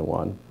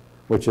 2001,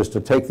 which is to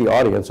take the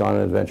audience on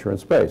an adventure in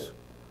space.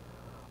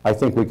 I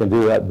think we can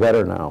do that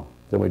better now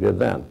than we did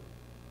then.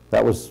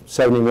 That was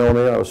 70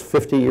 millimeter, that was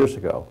 50 years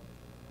ago.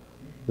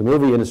 The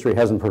movie industry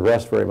hasn't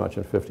progressed very much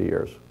in 50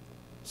 years,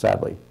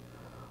 sadly.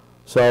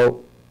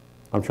 So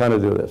I'm trying to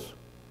do this.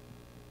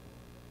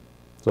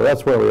 So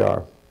that's where we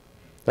are.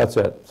 That's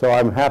it. So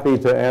I'm happy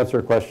to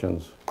answer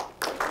questions.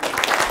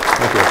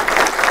 Thank you.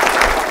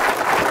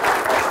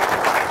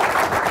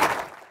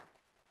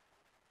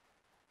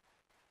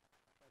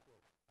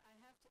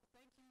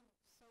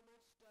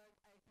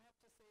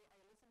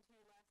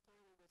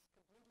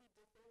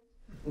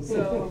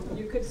 So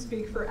you could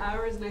speak for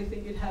hours, and I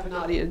think you'd have an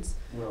audience.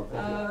 Well,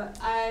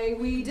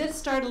 we did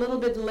start a little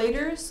bit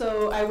later,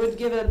 so I would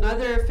give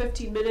another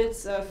 15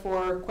 minutes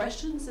for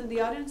questions in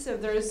the audience,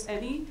 if there's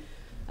any.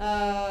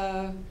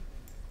 I'm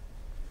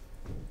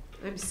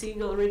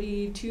seeing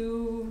already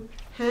 2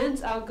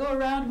 hands. I'll go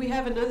around. We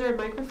have another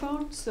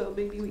microphone, so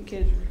maybe we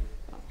can.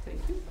 Oh, thank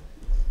you.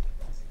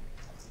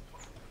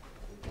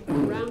 Go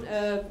around.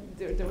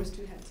 There was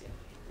 2 hands. Yeah.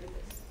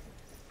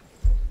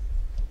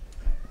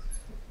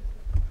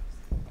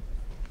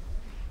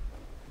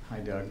 Hi,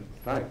 Doug.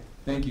 Hi.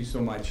 Thank you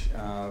so much.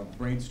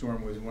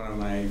 Brainstorm was one of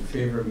my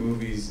favorite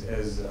movies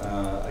as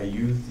a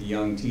youth, a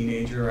young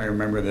teenager. I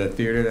remember the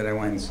theater that I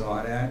went and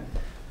saw it at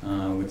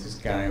with this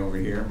guy over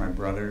here, my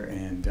brother,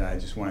 and I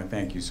just want to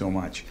thank you so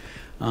much.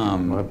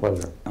 My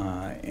pleasure.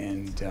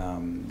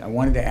 I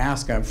wanted to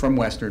ask, I'm from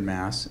Western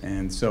Mass,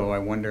 and so I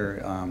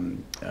wonder,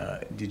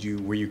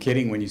 were you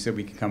kidding when you said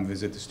we could come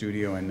visit the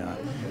studio and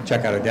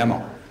check out a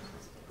demo?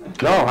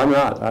 No, I'm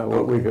not.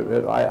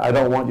 I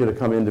don't want you to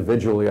come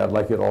individually. I'd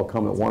like you to all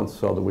come at once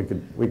so that we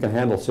can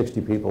handle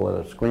 60 people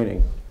at a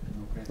screening.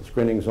 Okay. The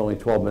screening is only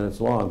 12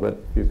 minutes long, but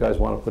if you guys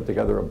want to put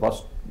together a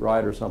bus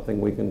ride or something,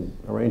 we can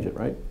arrange it,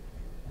 right?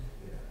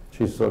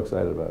 She's so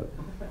excited about it.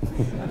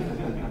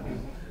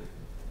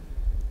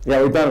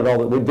 Yeah, we've done it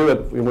all. We do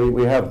it.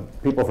 We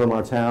have people from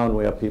our town.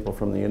 We have people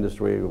from the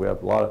industry. We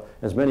have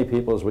as many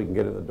people as we can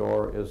get in the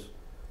door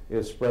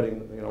is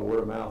spreading, word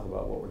of mouth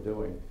about what we're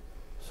doing.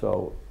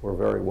 So we're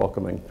very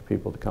welcoming to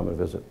people to come and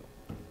visit.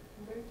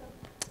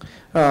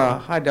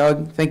 Hi,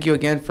 Doug. Thank you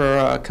again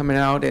for coming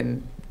out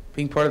and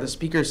being part of the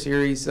speaker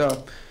series. I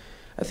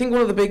think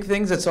one of the big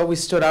things that's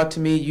always stood out to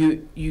me,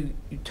 you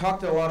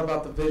talked a lot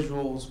about the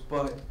visuals,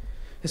 but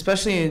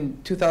especially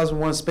in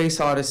 2001 Space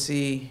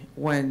Odyssey,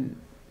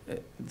 when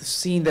the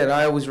scene that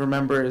I always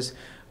remember is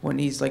when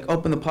he's like,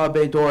 open the pod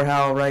bay door,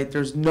 Hal, right?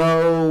 There's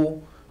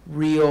no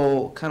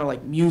real kind of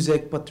like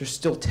music, but there's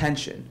still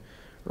tension.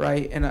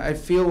 Right, and I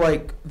feel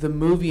like the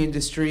movie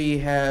industry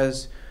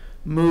has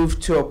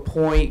moved to a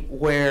point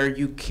where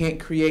you can't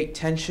create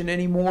tension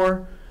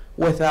anymore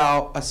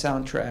without a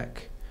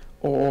soundtrack,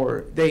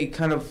 or they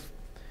kind of,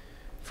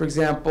 for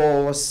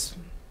example,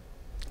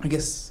 I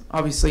guess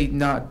obviously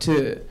not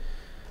to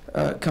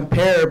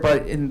compare,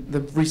 but in the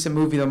recent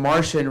movie The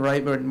Martian,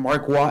 right, where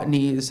Mark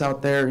Watney is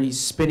out there, he's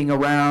spinning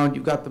around,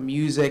 you've got the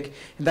music,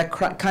 and that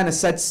kind of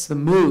sets the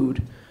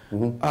mood.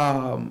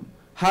 Mm-hmm.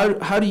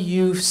 How do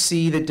you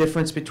see the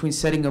difference between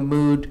setting a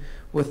mood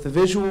with the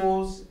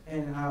visuals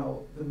and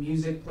how the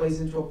music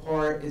plays into a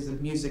part? Is the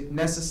music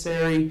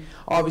necessary?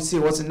 Obviously,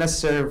 it wasn't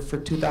necessary for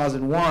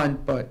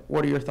 2001, but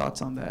what are your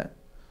thoughts on that?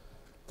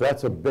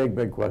 That's a big,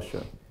 big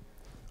question,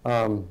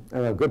 and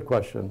a good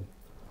question.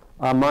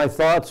 My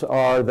thoughts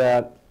are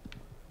that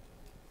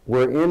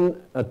we're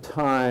in a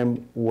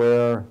time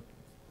where,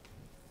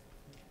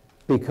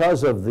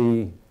 because of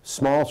the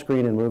small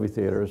screen in movie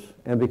theaters,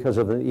 and because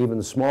of the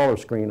even smaller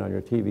screen on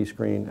your TV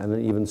screen, and the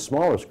even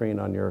smaller screen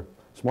on your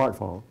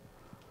smartphone,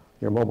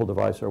 your mobile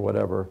device or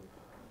whatever,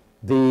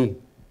 the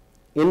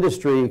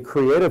industry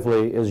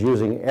creatively is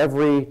using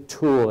every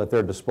tool at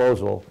their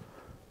disposal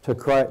to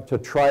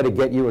try to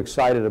get you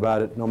excited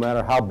about it, no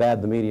matter how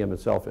bad the medium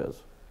itself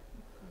is.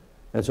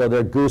 And so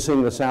they're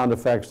goosing the sound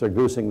effects, they're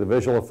goosing the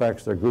visual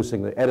effects, they're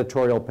goosing the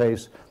editorial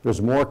pace.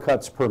 There's more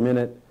cuts per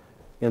minute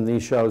in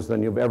these shows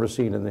than you've ever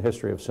seen in the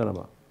history of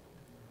cinema.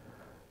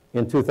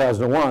 In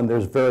 2001,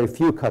 there's very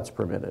few cuts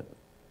per minute.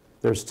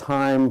 There's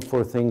time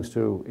for things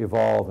to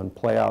evolve and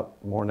play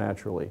out more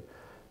naturally.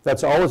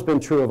 That's always been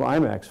true of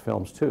IMAX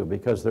films too,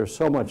 because there's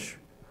so much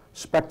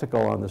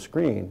spectacle on the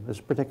screen, this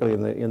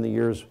particularly in the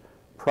years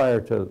prior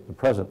to the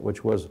present,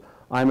 which was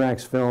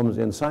IMAX films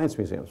in science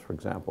museums, for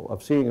example,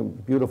 of seeing a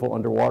beautiful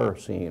underwater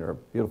scene or a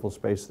beautiful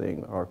space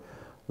thing or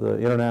the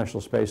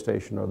International Space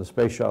Station or the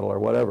space shuttle or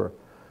whatever.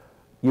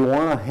 You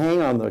want to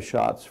hang on those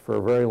shots for a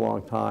very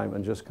long time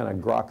and just kind of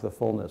grok the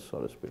fullness,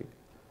 so to speak.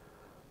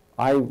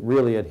 I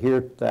really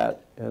adhere to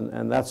that,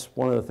 and that's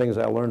one of the things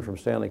I learned from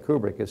Stanley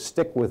Kubrick, is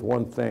stick with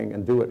one thing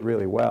and do it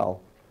really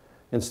well,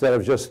 instead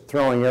of just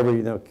throwing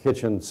every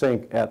kitchen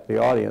sink at the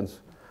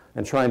audience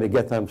and trying to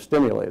get them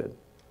stimulated.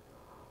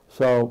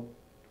 So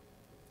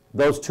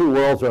those two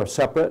worlds are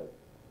separate,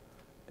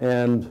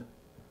 and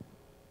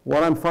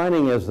what I'm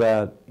finding is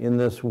that in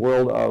this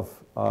world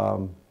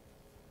of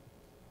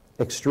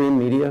extreme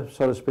media,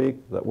 so to speak,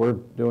 that we're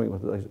doing,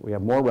 we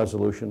have more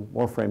resolution,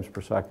 more frames per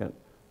second,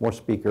 more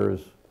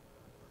speakers.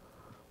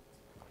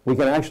 We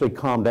can actually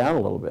calm down a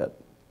little bit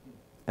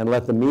and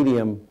let the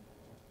medium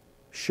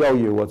show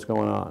you what's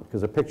going on,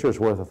 because a picture is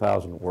worth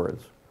 1,000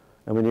 words.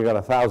 And when you've got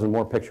 1,000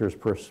 more pictures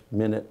per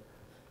minute,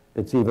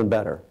 it's even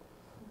better.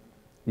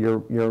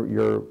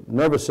 Your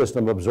nervous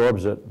system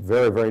absorbs it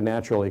very, very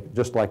naturally,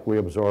 just like we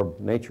absorb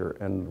nature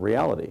and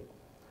reality.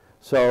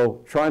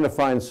 So trying to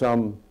find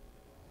some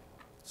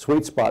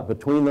sweet spot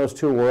between those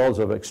two worlds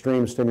of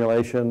extreme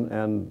stimulation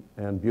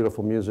and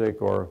beautiful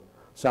music or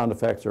sound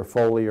effects or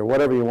Foley or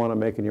whatever you want to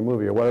make in your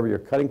movie or whatever your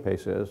cutting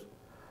pace is,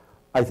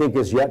 I think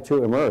is yet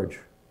to emerge.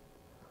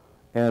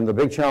 And the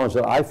big challenge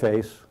that I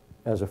face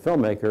as a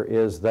filmmaker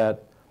is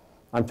that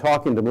I'm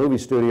talking to movie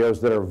studios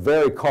that are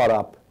very caught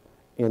up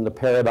in the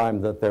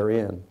paradigm that they're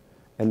in,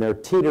 and they're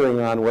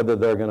teetering on whether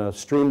they're going to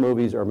stream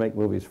movies or make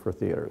movies for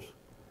theaters.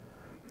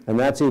 And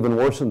that's even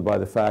worsened by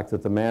the fact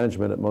that the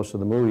management at most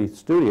of the movie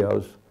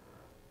studios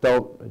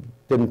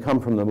didn't come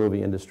from the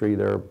movie industry.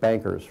 They're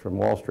bankers from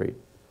Wall Street.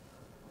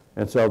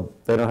 And so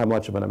they don't have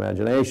much of an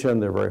imagination.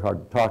 They're very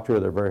hard to talk to.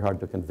 They're very hard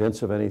to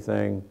convince of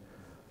anything.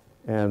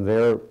 And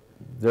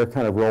their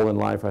kind of role in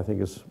life, I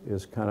think,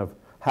 is kind of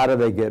how do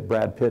they get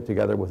Brad Pitt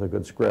together with a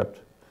good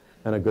script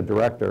and a good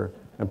director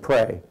and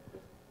pray?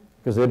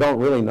 Because they don't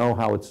really know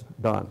how it's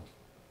done.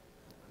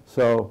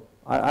 So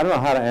I don't know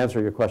how to answer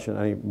your question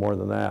any more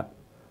than that.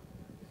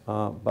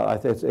 But I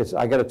think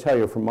I got to tell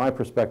you, from my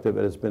perspective,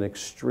 it has been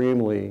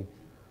extremely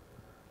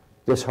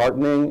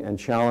disheartening and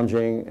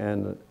challenging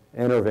and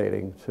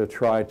innovating to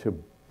try to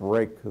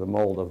break the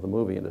mold of the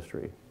movie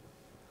industry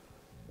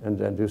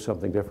and do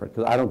something different,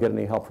 because I don't get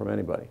any help from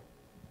anybody.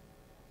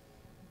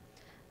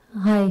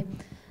 Hi.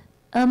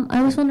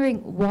 I was wondering,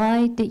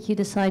 why did you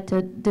decide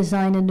to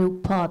design a new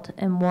pot,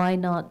 and why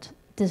not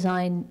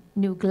design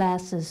new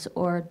glasses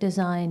or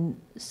design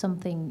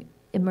something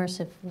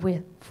immersive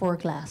for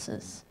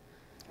glasses?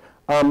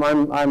 I'm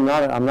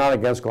not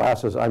against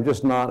glasses. I'm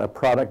just not a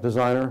product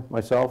designer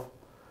myself.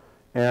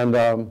 And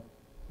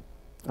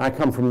I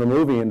come from the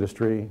movie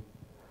industry,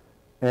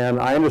 and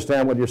I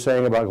understand what you're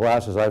saying about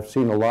glasses. I've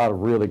seen a lot of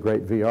really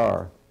great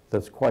VR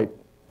that's quite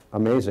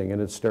amazing, and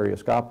it's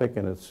stereoscopic,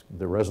 and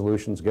the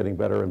resolution's getting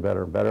better and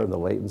better and better, and the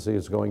latency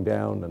is going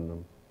down, and the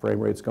frame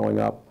rate's going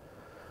up.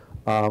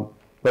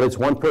 But it's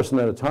one person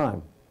at a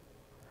time.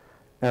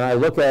 And I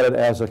look at it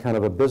as a kind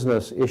of a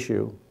business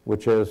issue,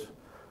 which is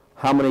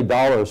how many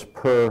dollars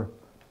per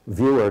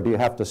viewer do you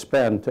have to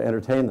spend to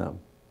entertain them?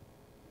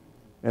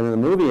 And in the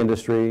movie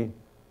industry,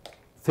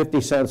 50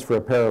 cents for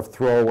a pair of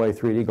throwaway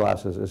 3D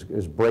glasses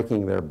is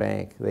breaking their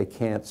bank. They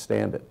can't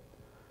stand it.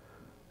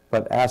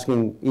 But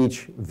asking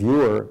each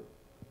viewer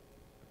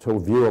to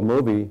view a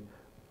movie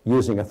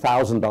using a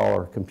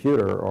 $1,000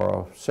 computer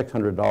or a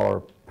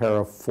 $600 pair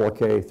of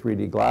 4K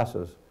 3D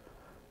glasses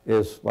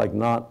is like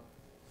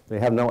they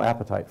have no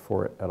appetite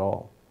for it at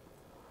all.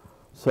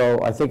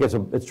 So I think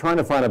it's trying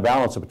to find a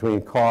balance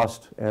between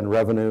cost and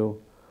revenue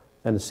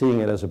and seeing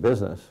it as a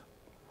business.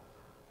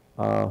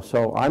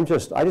 So I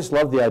just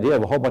love the idea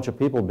of a whole bunch of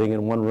people being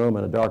in one room,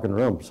 in a darkened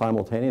room,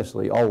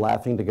 simultaneously, all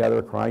laughing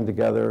together, crying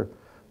together,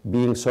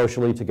 being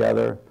socially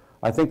together.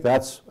 I think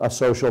that's a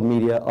social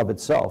media of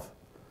itself.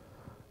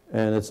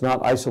 And it's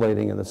not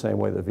isolating in the same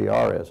way that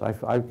VR is.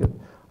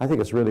 I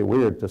think it's really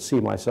weird to see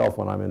myself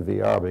when I'm in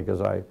VR,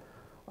 because I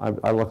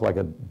look like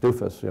a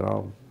doofus, you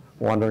know,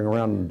 wandering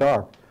around in the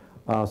dark.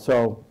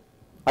 So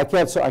I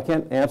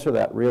can't answer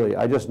that really.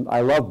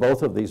 I love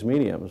both of these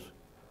mediums.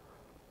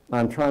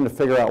 I'm trying to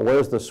figure out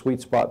where's the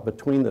sweet spot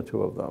between the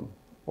two of them,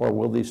 or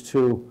will these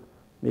two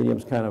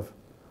mediums kind of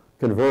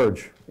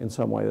converge in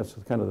some way? That's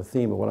kind of the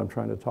theme of what I'm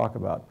trying to talk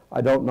about.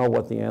 I don't know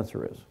what the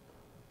answer is.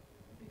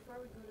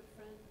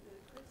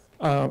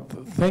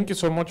 Thank you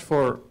so much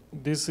for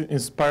this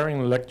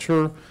inspiring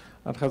lecture.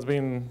 It has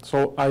been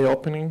so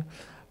eye-opening.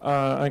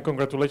 And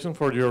congratulations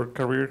for your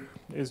career.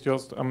 It's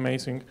just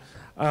amazing.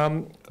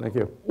 Thank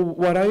you.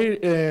 What I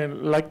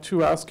like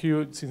to ask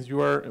you, since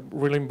you are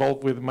really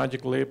involved with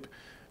Magic Leap,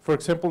 for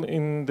example,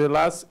 in the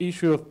last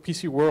issue of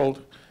PC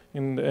World,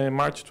 in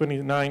March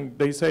 29,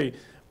 they say,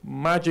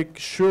 magic,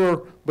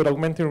 sure, but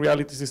augmented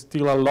reality is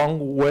still a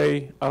long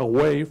way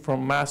away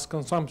from mass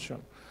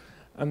consumption.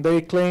 And they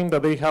claim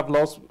that they have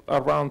lost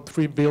around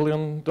 $3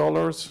 billion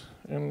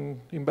in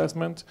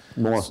investment.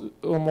 More.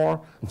 Or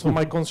more. So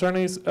my concern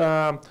is,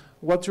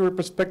 what's your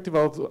perspective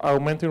of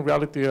augmented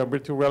reality and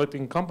virtual reality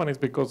in companies?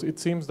 Because it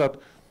seems that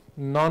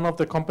none of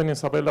the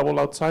companies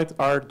available outside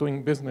are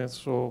doing business.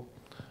 So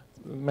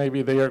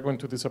maybe they are going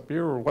to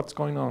disappear, or what's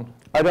going on?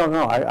 I don't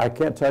know. I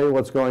can't tell you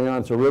what's going on.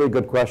 It's a really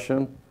good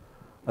question.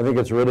 I think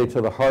it's really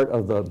to the heart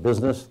of the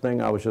business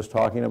thing I was just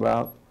talking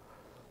about.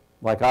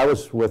 Like I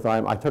took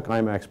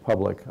IMAX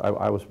public.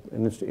 I was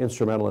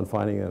instrumental in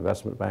finding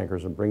investment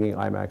bankers and bringing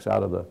IMAX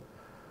out of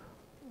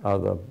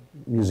the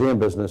museum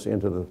business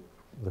into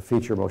the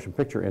feature motion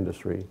picture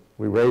industry.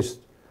 We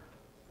raised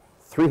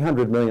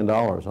 $300 million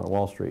on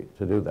Wall Street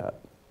to do that.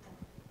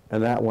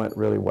 And that went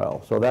really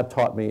well. So that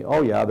taught me,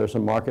 oh yeah, there's a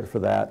market for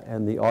that,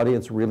 and the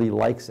audience really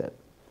likes it.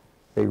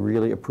 They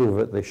really approve of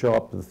it. They show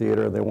up to the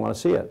theater and they want to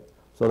see it.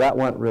 So that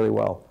went really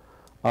well.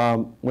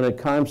 When it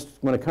comes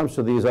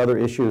to these other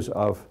issues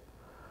of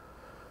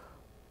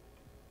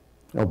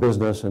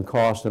business and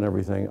cost and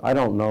everything, I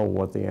don't know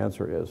what the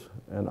answer is.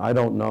 And I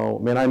don't know,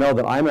 I mean, I know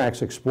that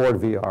IMAX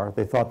explored VR.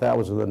 They thought that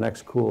was the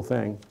next cool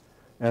thing,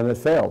 and it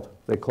failed.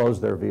 They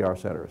closed their VR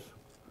centers.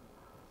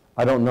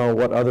 I don't know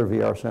what other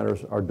VR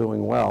centers are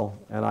doing well,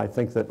 and I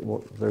think that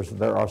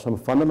there are some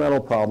fundamental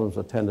problems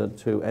attendant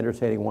to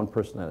entertaining one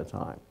person at a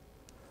time.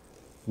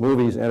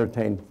 Movies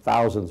entertain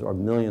thousands or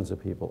millions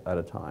of people at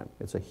a time.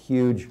 It's a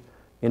huge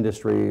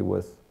industry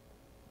with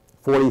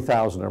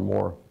 40,000 or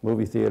more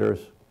movie theaters,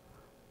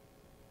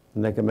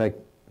 and they can make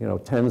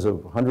hundreds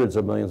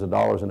of millions of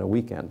dollars in a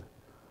weekend.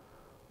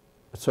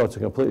 So it's a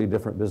completely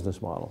different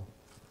business model.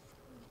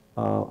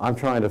 I'm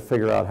trying to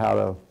figure out how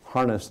to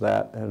harness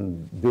that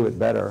and do it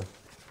better,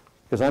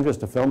 because I'm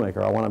just a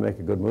filmmaker. I want to make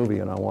a good movie,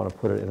 and I want to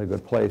put it in a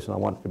good place, and I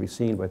want it to be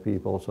seen by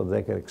people so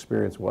they can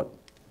experience what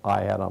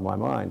I had on my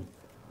mind.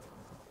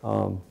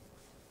 I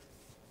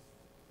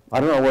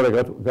don't know where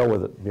to go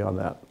with it beyond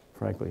that,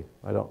 frankly.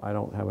 I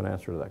don't have an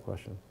answer to that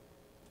question.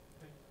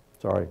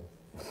 Sorry.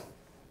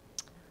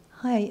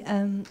 Hi.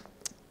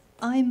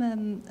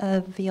 I'm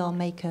a VR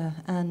maker,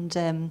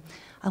 and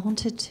I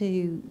wanted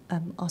to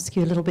ask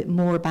you a little bit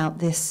more about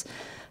this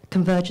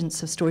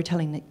convergence of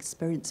storytelling and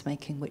experience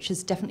making, which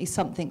is definitely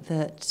something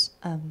that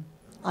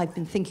I've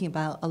been thinking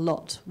about a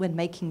lot when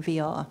making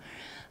VR.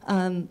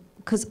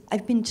 Because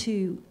I've been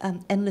to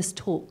endless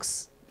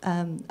talks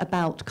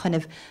about kind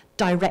of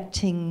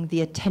directing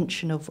the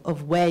attention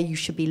of where you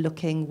should be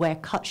looking, where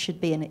cuts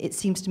should be, and it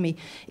seems to me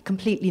it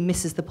completely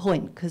misses the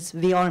point, because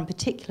VR in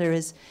particular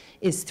is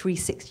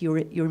 360.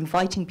 You're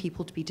inviting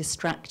people to be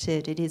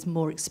distracted. It is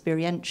more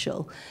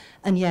experiential,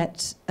 and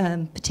yet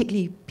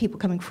particularly people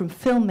coming from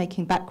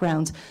filmmaking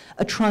backgrounds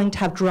are trying to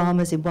have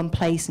dramas in one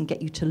place and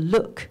get you to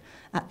look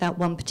at that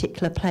one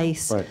particular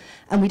place. Right.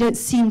 And we don't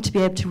seem to be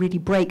able to really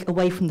break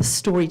away from the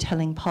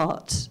storytelling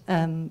part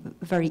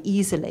very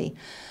easily.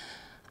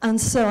 And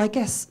so I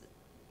guess,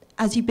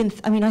 as you've been,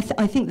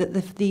 I think that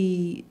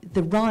the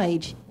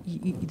ride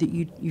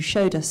that you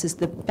showed us is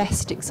the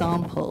best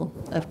example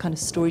of kind of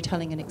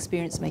storytelling and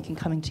experience making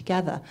coming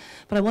together.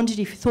 But I wondered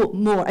if you thought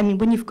more,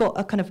 when you've got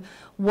a kind of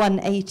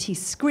 180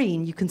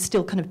 screen, you can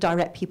still kind of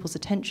direct people's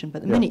attention,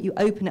 but the minute you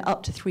open it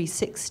up to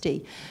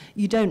 360,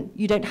 you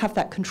don't have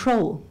that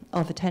control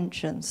of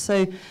attention.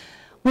 So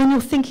when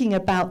you're thinking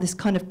about this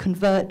kind of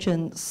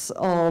convergence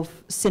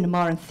of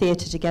cinema and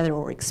theatre together,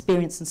 or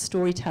experience and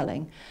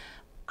storytelling,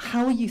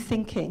 how are you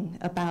thinking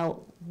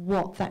about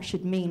what that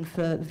should mean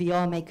for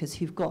VR makers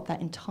who've got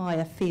that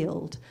entire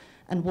field,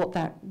 and what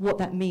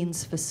that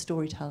means for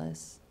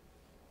storytellers?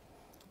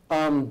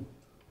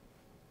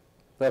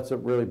 That's a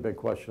really big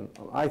question.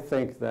 I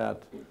think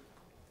that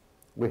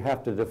we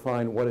have to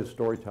define what is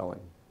storytelling.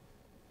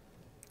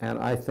 And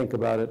I think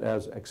about it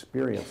as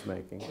experience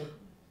making,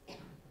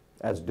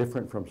 as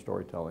different from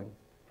storytelling,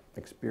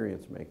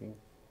 experience making.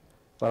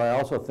 But I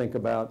also think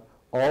about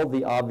all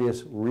the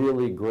obvious,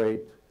 really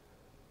great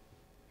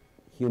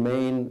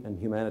humane and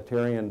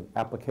humanitarian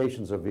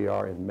applications of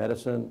VR in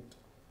medicine,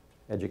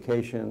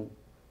 education,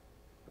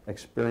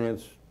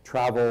 experience,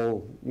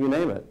 travel, you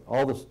name it.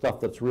 All the stuff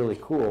that's really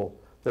cool,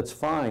 that's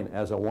fine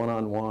as a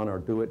one-on-one or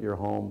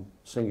do-it-your-home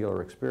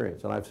singular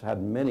experience. And I've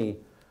had many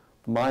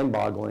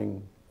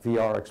mind-boggling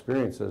VR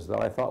experiences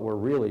that I thought were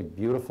really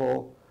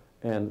beautiful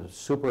and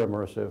super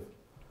immersive,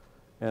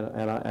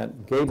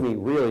 and gave me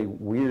really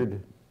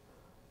weird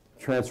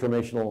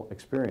transformational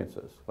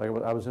experiences. Like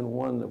I was in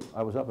one,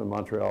 I was up in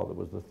Montreal, that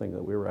was the thing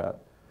that we were at.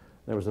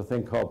 There was a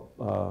thing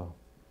called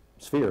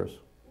spheres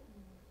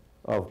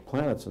of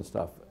planets and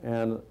stuff.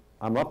 And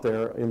I'm up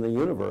there in the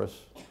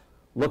universe,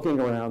 looking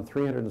around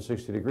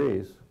 360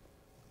 degrees,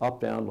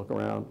 up, down, look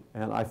around,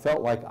 and I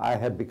felt like I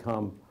had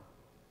become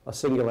a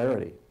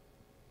singularity.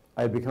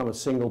 I had become a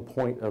single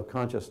point of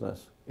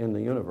consciousness in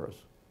the universe.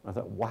 I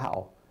thought,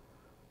 wow,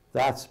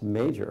 that's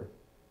major.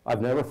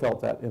 I've never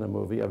felt that in a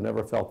movie. I've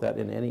never felt that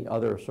in any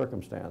other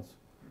circumstance.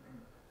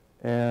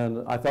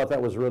 And I thought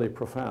that was really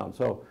profound.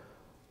 So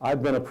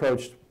I've been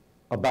approached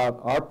about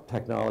our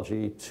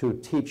technology to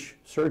teach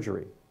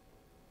surgery,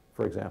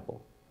 for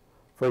example.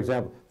 For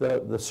example,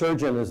 the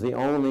surgeon is the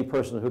only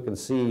person who can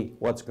see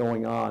what's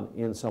going on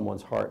in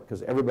someone's heart,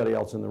 because everybody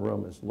else in the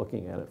room is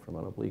looking at it from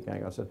an oblique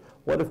angle. I said,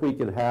 what if we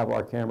could have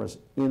our cameras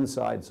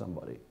inside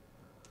somebody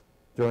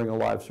during a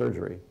live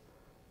surgery,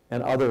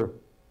 and other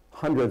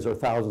hundreds or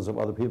thousands of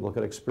other people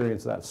could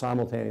experience that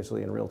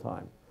simultaneously in real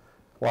time,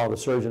 while the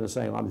surgeon is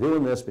saying, I'm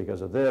doing this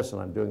because of this,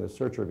 and I'm doing this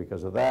surgery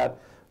because of that,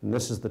 and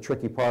this is the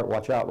tricky part,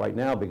 watch out right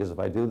now, because if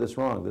I do this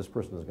wrong, this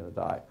person is going to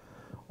die.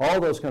 All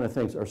those kind of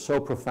things are so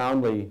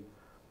profoundly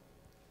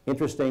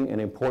interesting and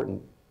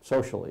important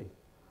socially,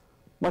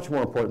 much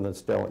more important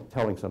than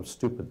telling some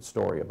stupid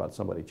story about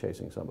somebody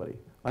chasing somebody.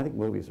 I think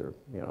movies are,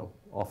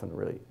 often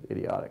really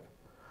idiotic.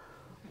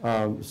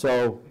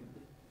 So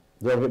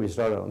don't get me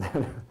started on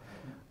that.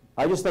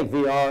 I just think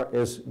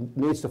VR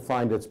needs to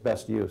find its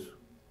best use.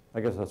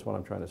 I guess that's what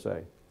I'm trying to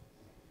say.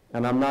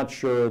 And I'm not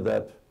sure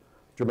that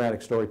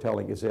dramatic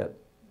storytelling is it.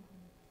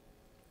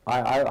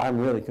 I'm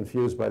really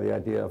confused by the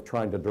idea of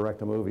trying to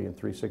direct a movie in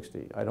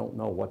 360. I don't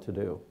know what to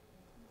do.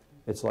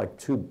 It's like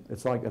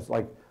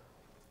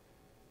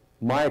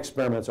my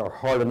experiments are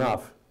hard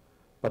enough,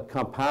 but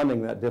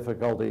compounding that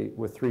difficulty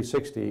with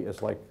 360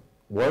 is like,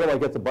 where do I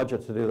get the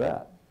budget to do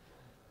that?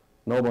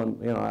 No one,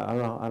 I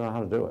don't know how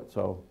to do it.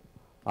 So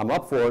I'm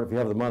up for it. If you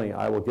have the money,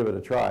 I will give it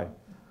a try.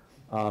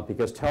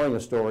 Because telling a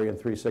story in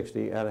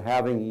 360 and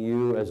having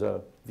you as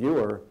a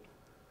viewer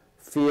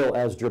feel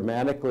as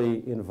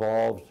dramatically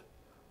involved,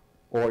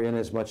 or in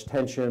as much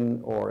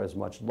tension, or as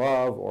much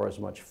love, or as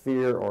much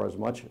fear, or as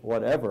much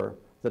whatever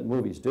that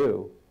movies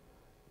do,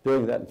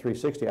 doing that in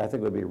 360 I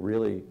think would be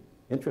really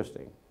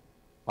interesting.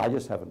 I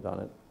just haven't done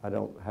it. I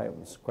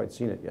haven't quite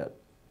seen it yet.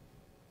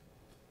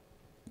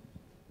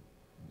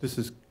 This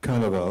is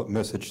kind of a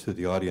message to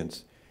the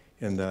audience,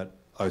 in that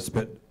I've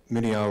spent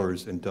many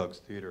hours in Doug's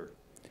theater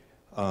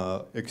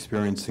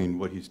experiencing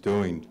what he's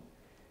doing,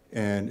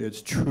 and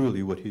it's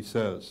truly what he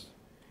says.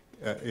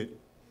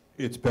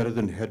 It's better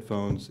than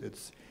headphones.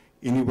 It's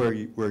anywhere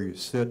where you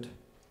sit.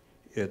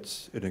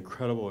 It's an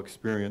incredible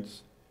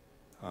experience.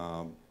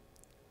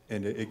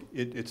 And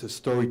it's a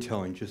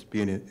storytelling, just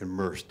being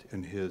immersed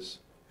in his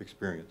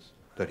experience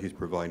that he's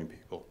providing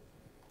people.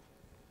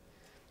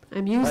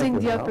 I'm using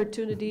the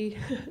opportunity.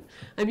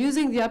 I'm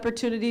using the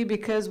opportunity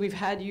because we've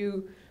had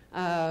you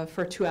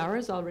for 2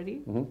 hours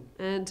already,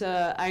 and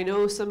I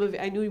know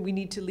I knew we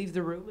need to leave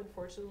the room,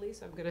 unfortunately.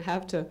 So I'm going to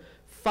have to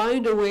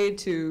find a way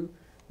to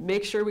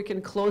make sure we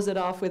can close it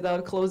off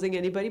without closing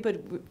anybody.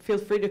 But feel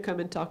free to come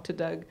and talk to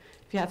Doug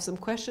if you have some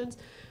questions.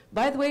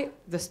 By the way,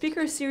 the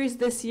speaker series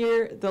this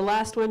year, the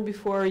last one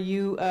before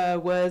you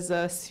was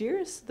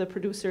Spheres, the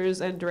producers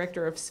and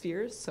director of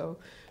Spheres. So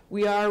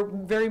we are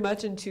very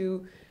much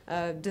into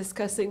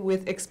discussing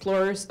with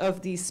explorers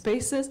of these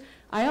spaces.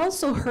 I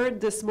also heard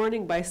this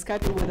morning by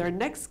Skype with our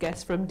next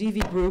guest from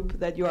DV Group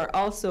that you are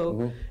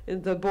also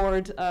in the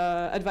board,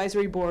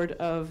 advisory board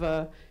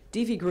of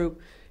DV Group.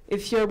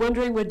 If you're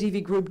wondering what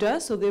DV Group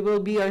does, so they will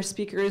be our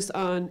speakers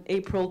on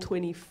April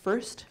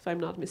 21st, if I'm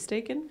not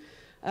mistaken.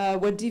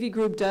 What DV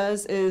Group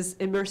does is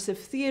immersive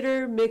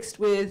theater mixed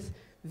with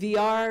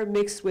VR,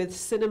 mixed with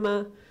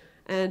cinema,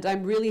 and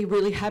I'm really,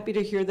 really happy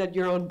to hear that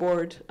you're on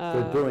board.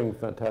 They're doing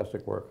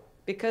fantastic work.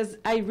 Because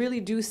I really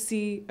do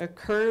see a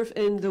curve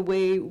in the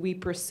way we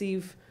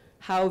perceive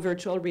how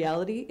virtual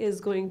reality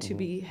is going to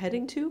be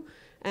heading to,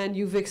 and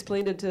you've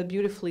explained it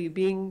beautifully.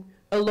 Being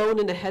alone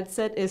in a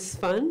headset is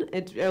fun.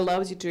 It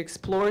allows you to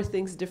explore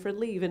things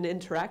differently, even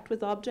interact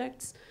with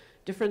objects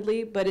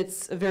differently, but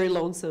it's a very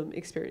lonesome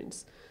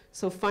experience.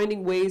 So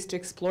finding ways to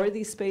explore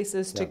these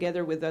spaces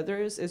together with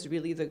others is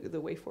really the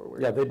way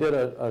forward. Yeah, they did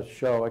a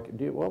show.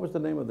 What was the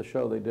name of the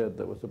show they did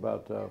that was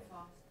about the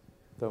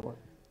what?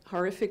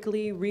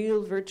 Horrifically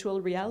real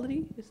virtual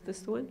reality? Is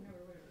this the one?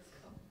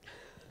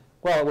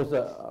 Well, it was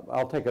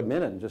I'll take a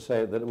minute and just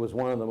say that it was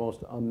one of the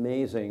most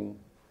amazing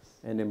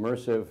and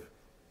immersive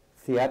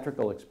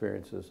theatrical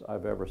experiences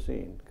I've ever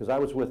seen. Because I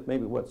was with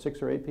maybe, what,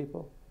 6 or 8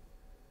 people?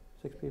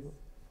 6 people?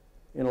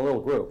 In a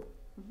little group,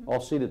 all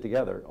seated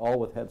together, all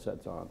with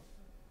headsets on.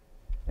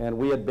 And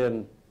we had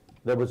been,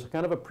 there was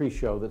kind of a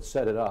pre-show that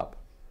set it up,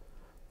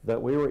 that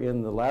we were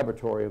in the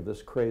laboratory of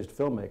this crazed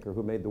filmmaker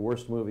who made the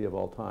worst movie of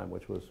all time,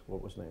 which was,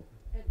 what was his name?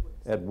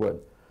 Ed Wood.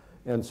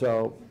 And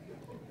so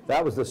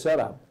that was the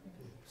setup.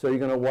 So you're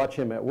going to watch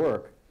him at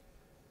work,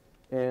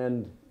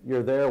 and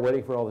you're there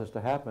waiting for all this to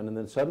happen, and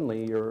then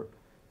suddenly you're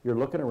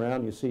looking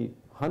around, you see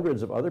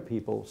hundreds of other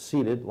people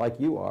seated like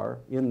you are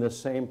in this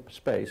same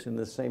space, in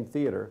this same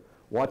theater,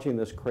 watching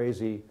this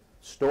crazy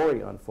story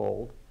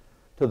unfold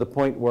to the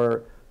point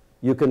where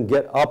you can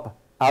get up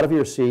out of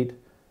your seat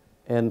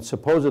and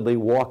supposedly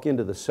walk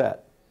into the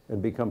set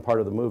and become part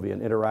of the movie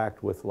and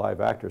interact with live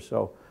actors.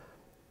 So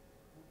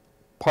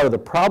part of the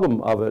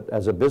problem of it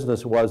as a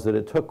business was that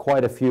it took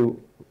quite a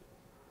few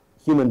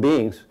human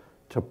beings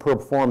to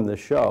perform this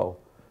show,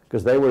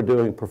 because they were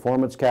doing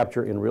performance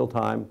capture in real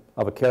time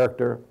of a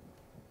character.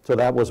 So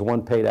that was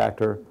one paid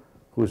actor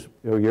who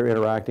you're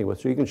interacting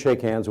with. So you can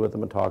shake hands with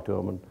them and talk to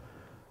them. And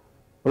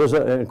it was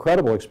an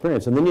incredible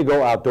experience. And then you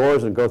go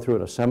outdoors and go through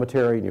in a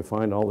cemetery and you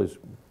find all this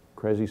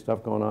crazy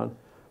stuff going on.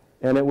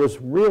 And it was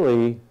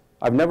really,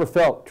 I've never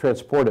felt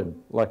transported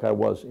like I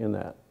was in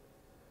that.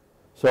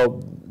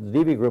 So the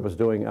DV Group is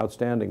doing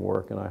outstanding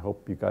work, and I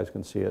hope you guys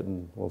can see it,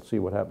 and we'll see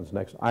what happens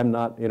next. I'm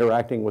not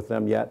interacting with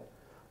them yet.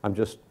 I'm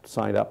just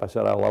signed up. I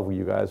said, I love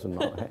you guys, and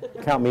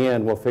count me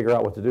in. We'll figure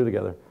out what to do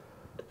together.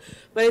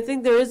 But I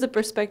think there is a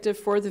perspective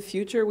for the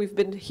future. We've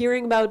been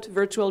hearing about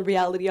virtual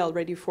reality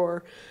already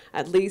for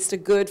at least a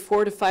good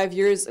 4 to 5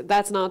 years.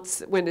 That's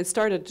not when it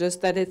started,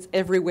 just that it's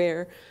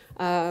everywhere.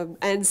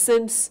 And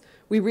since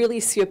we really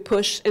see a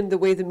push in the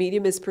way the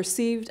medium is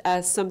perceived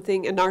as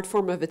something, an art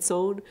form of its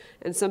own,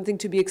 and something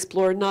to be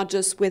explored not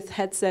just with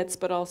headsets,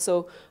 but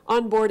also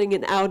onboarding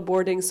and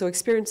outboarding, so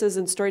experiences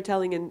and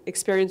storytelling and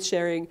experience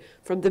sharing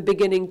from the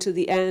beginning to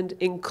the end,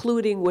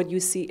 including what you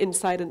see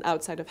inside and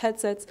outside of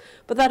headsets.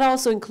 But that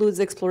also includes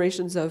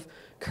explorations of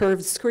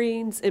curved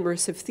screens,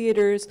 immersive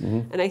theaters,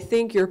 and I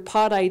think your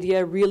pod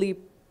idea really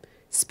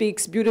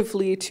speaks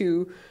beautifully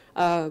to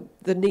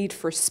the need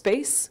for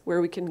space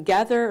where we can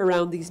gather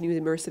around these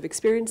new immersive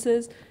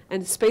experiences,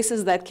 and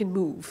spaces that can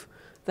move,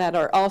 that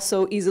are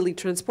also easily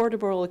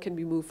transportable, can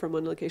be moved from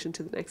one location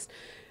to the next.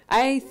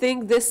 I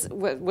think this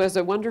was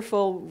a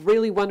wonderful,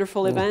 really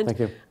wonderful event.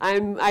 Thank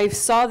you. I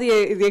saw the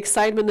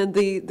excitement and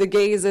the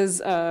gazes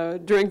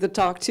during the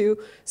talk too.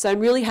 So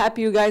I'm really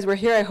happy you guys were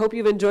here. I hope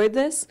you've enjoyed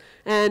this.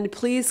 And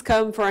please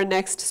come for our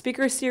next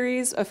speaker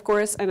series, of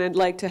course. And I'd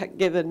like to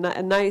give a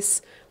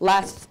nice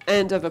last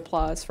end of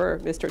applause for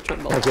Mr.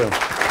 Trumbull. Thank you.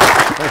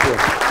 Thank you.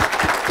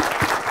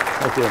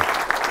 Thank you.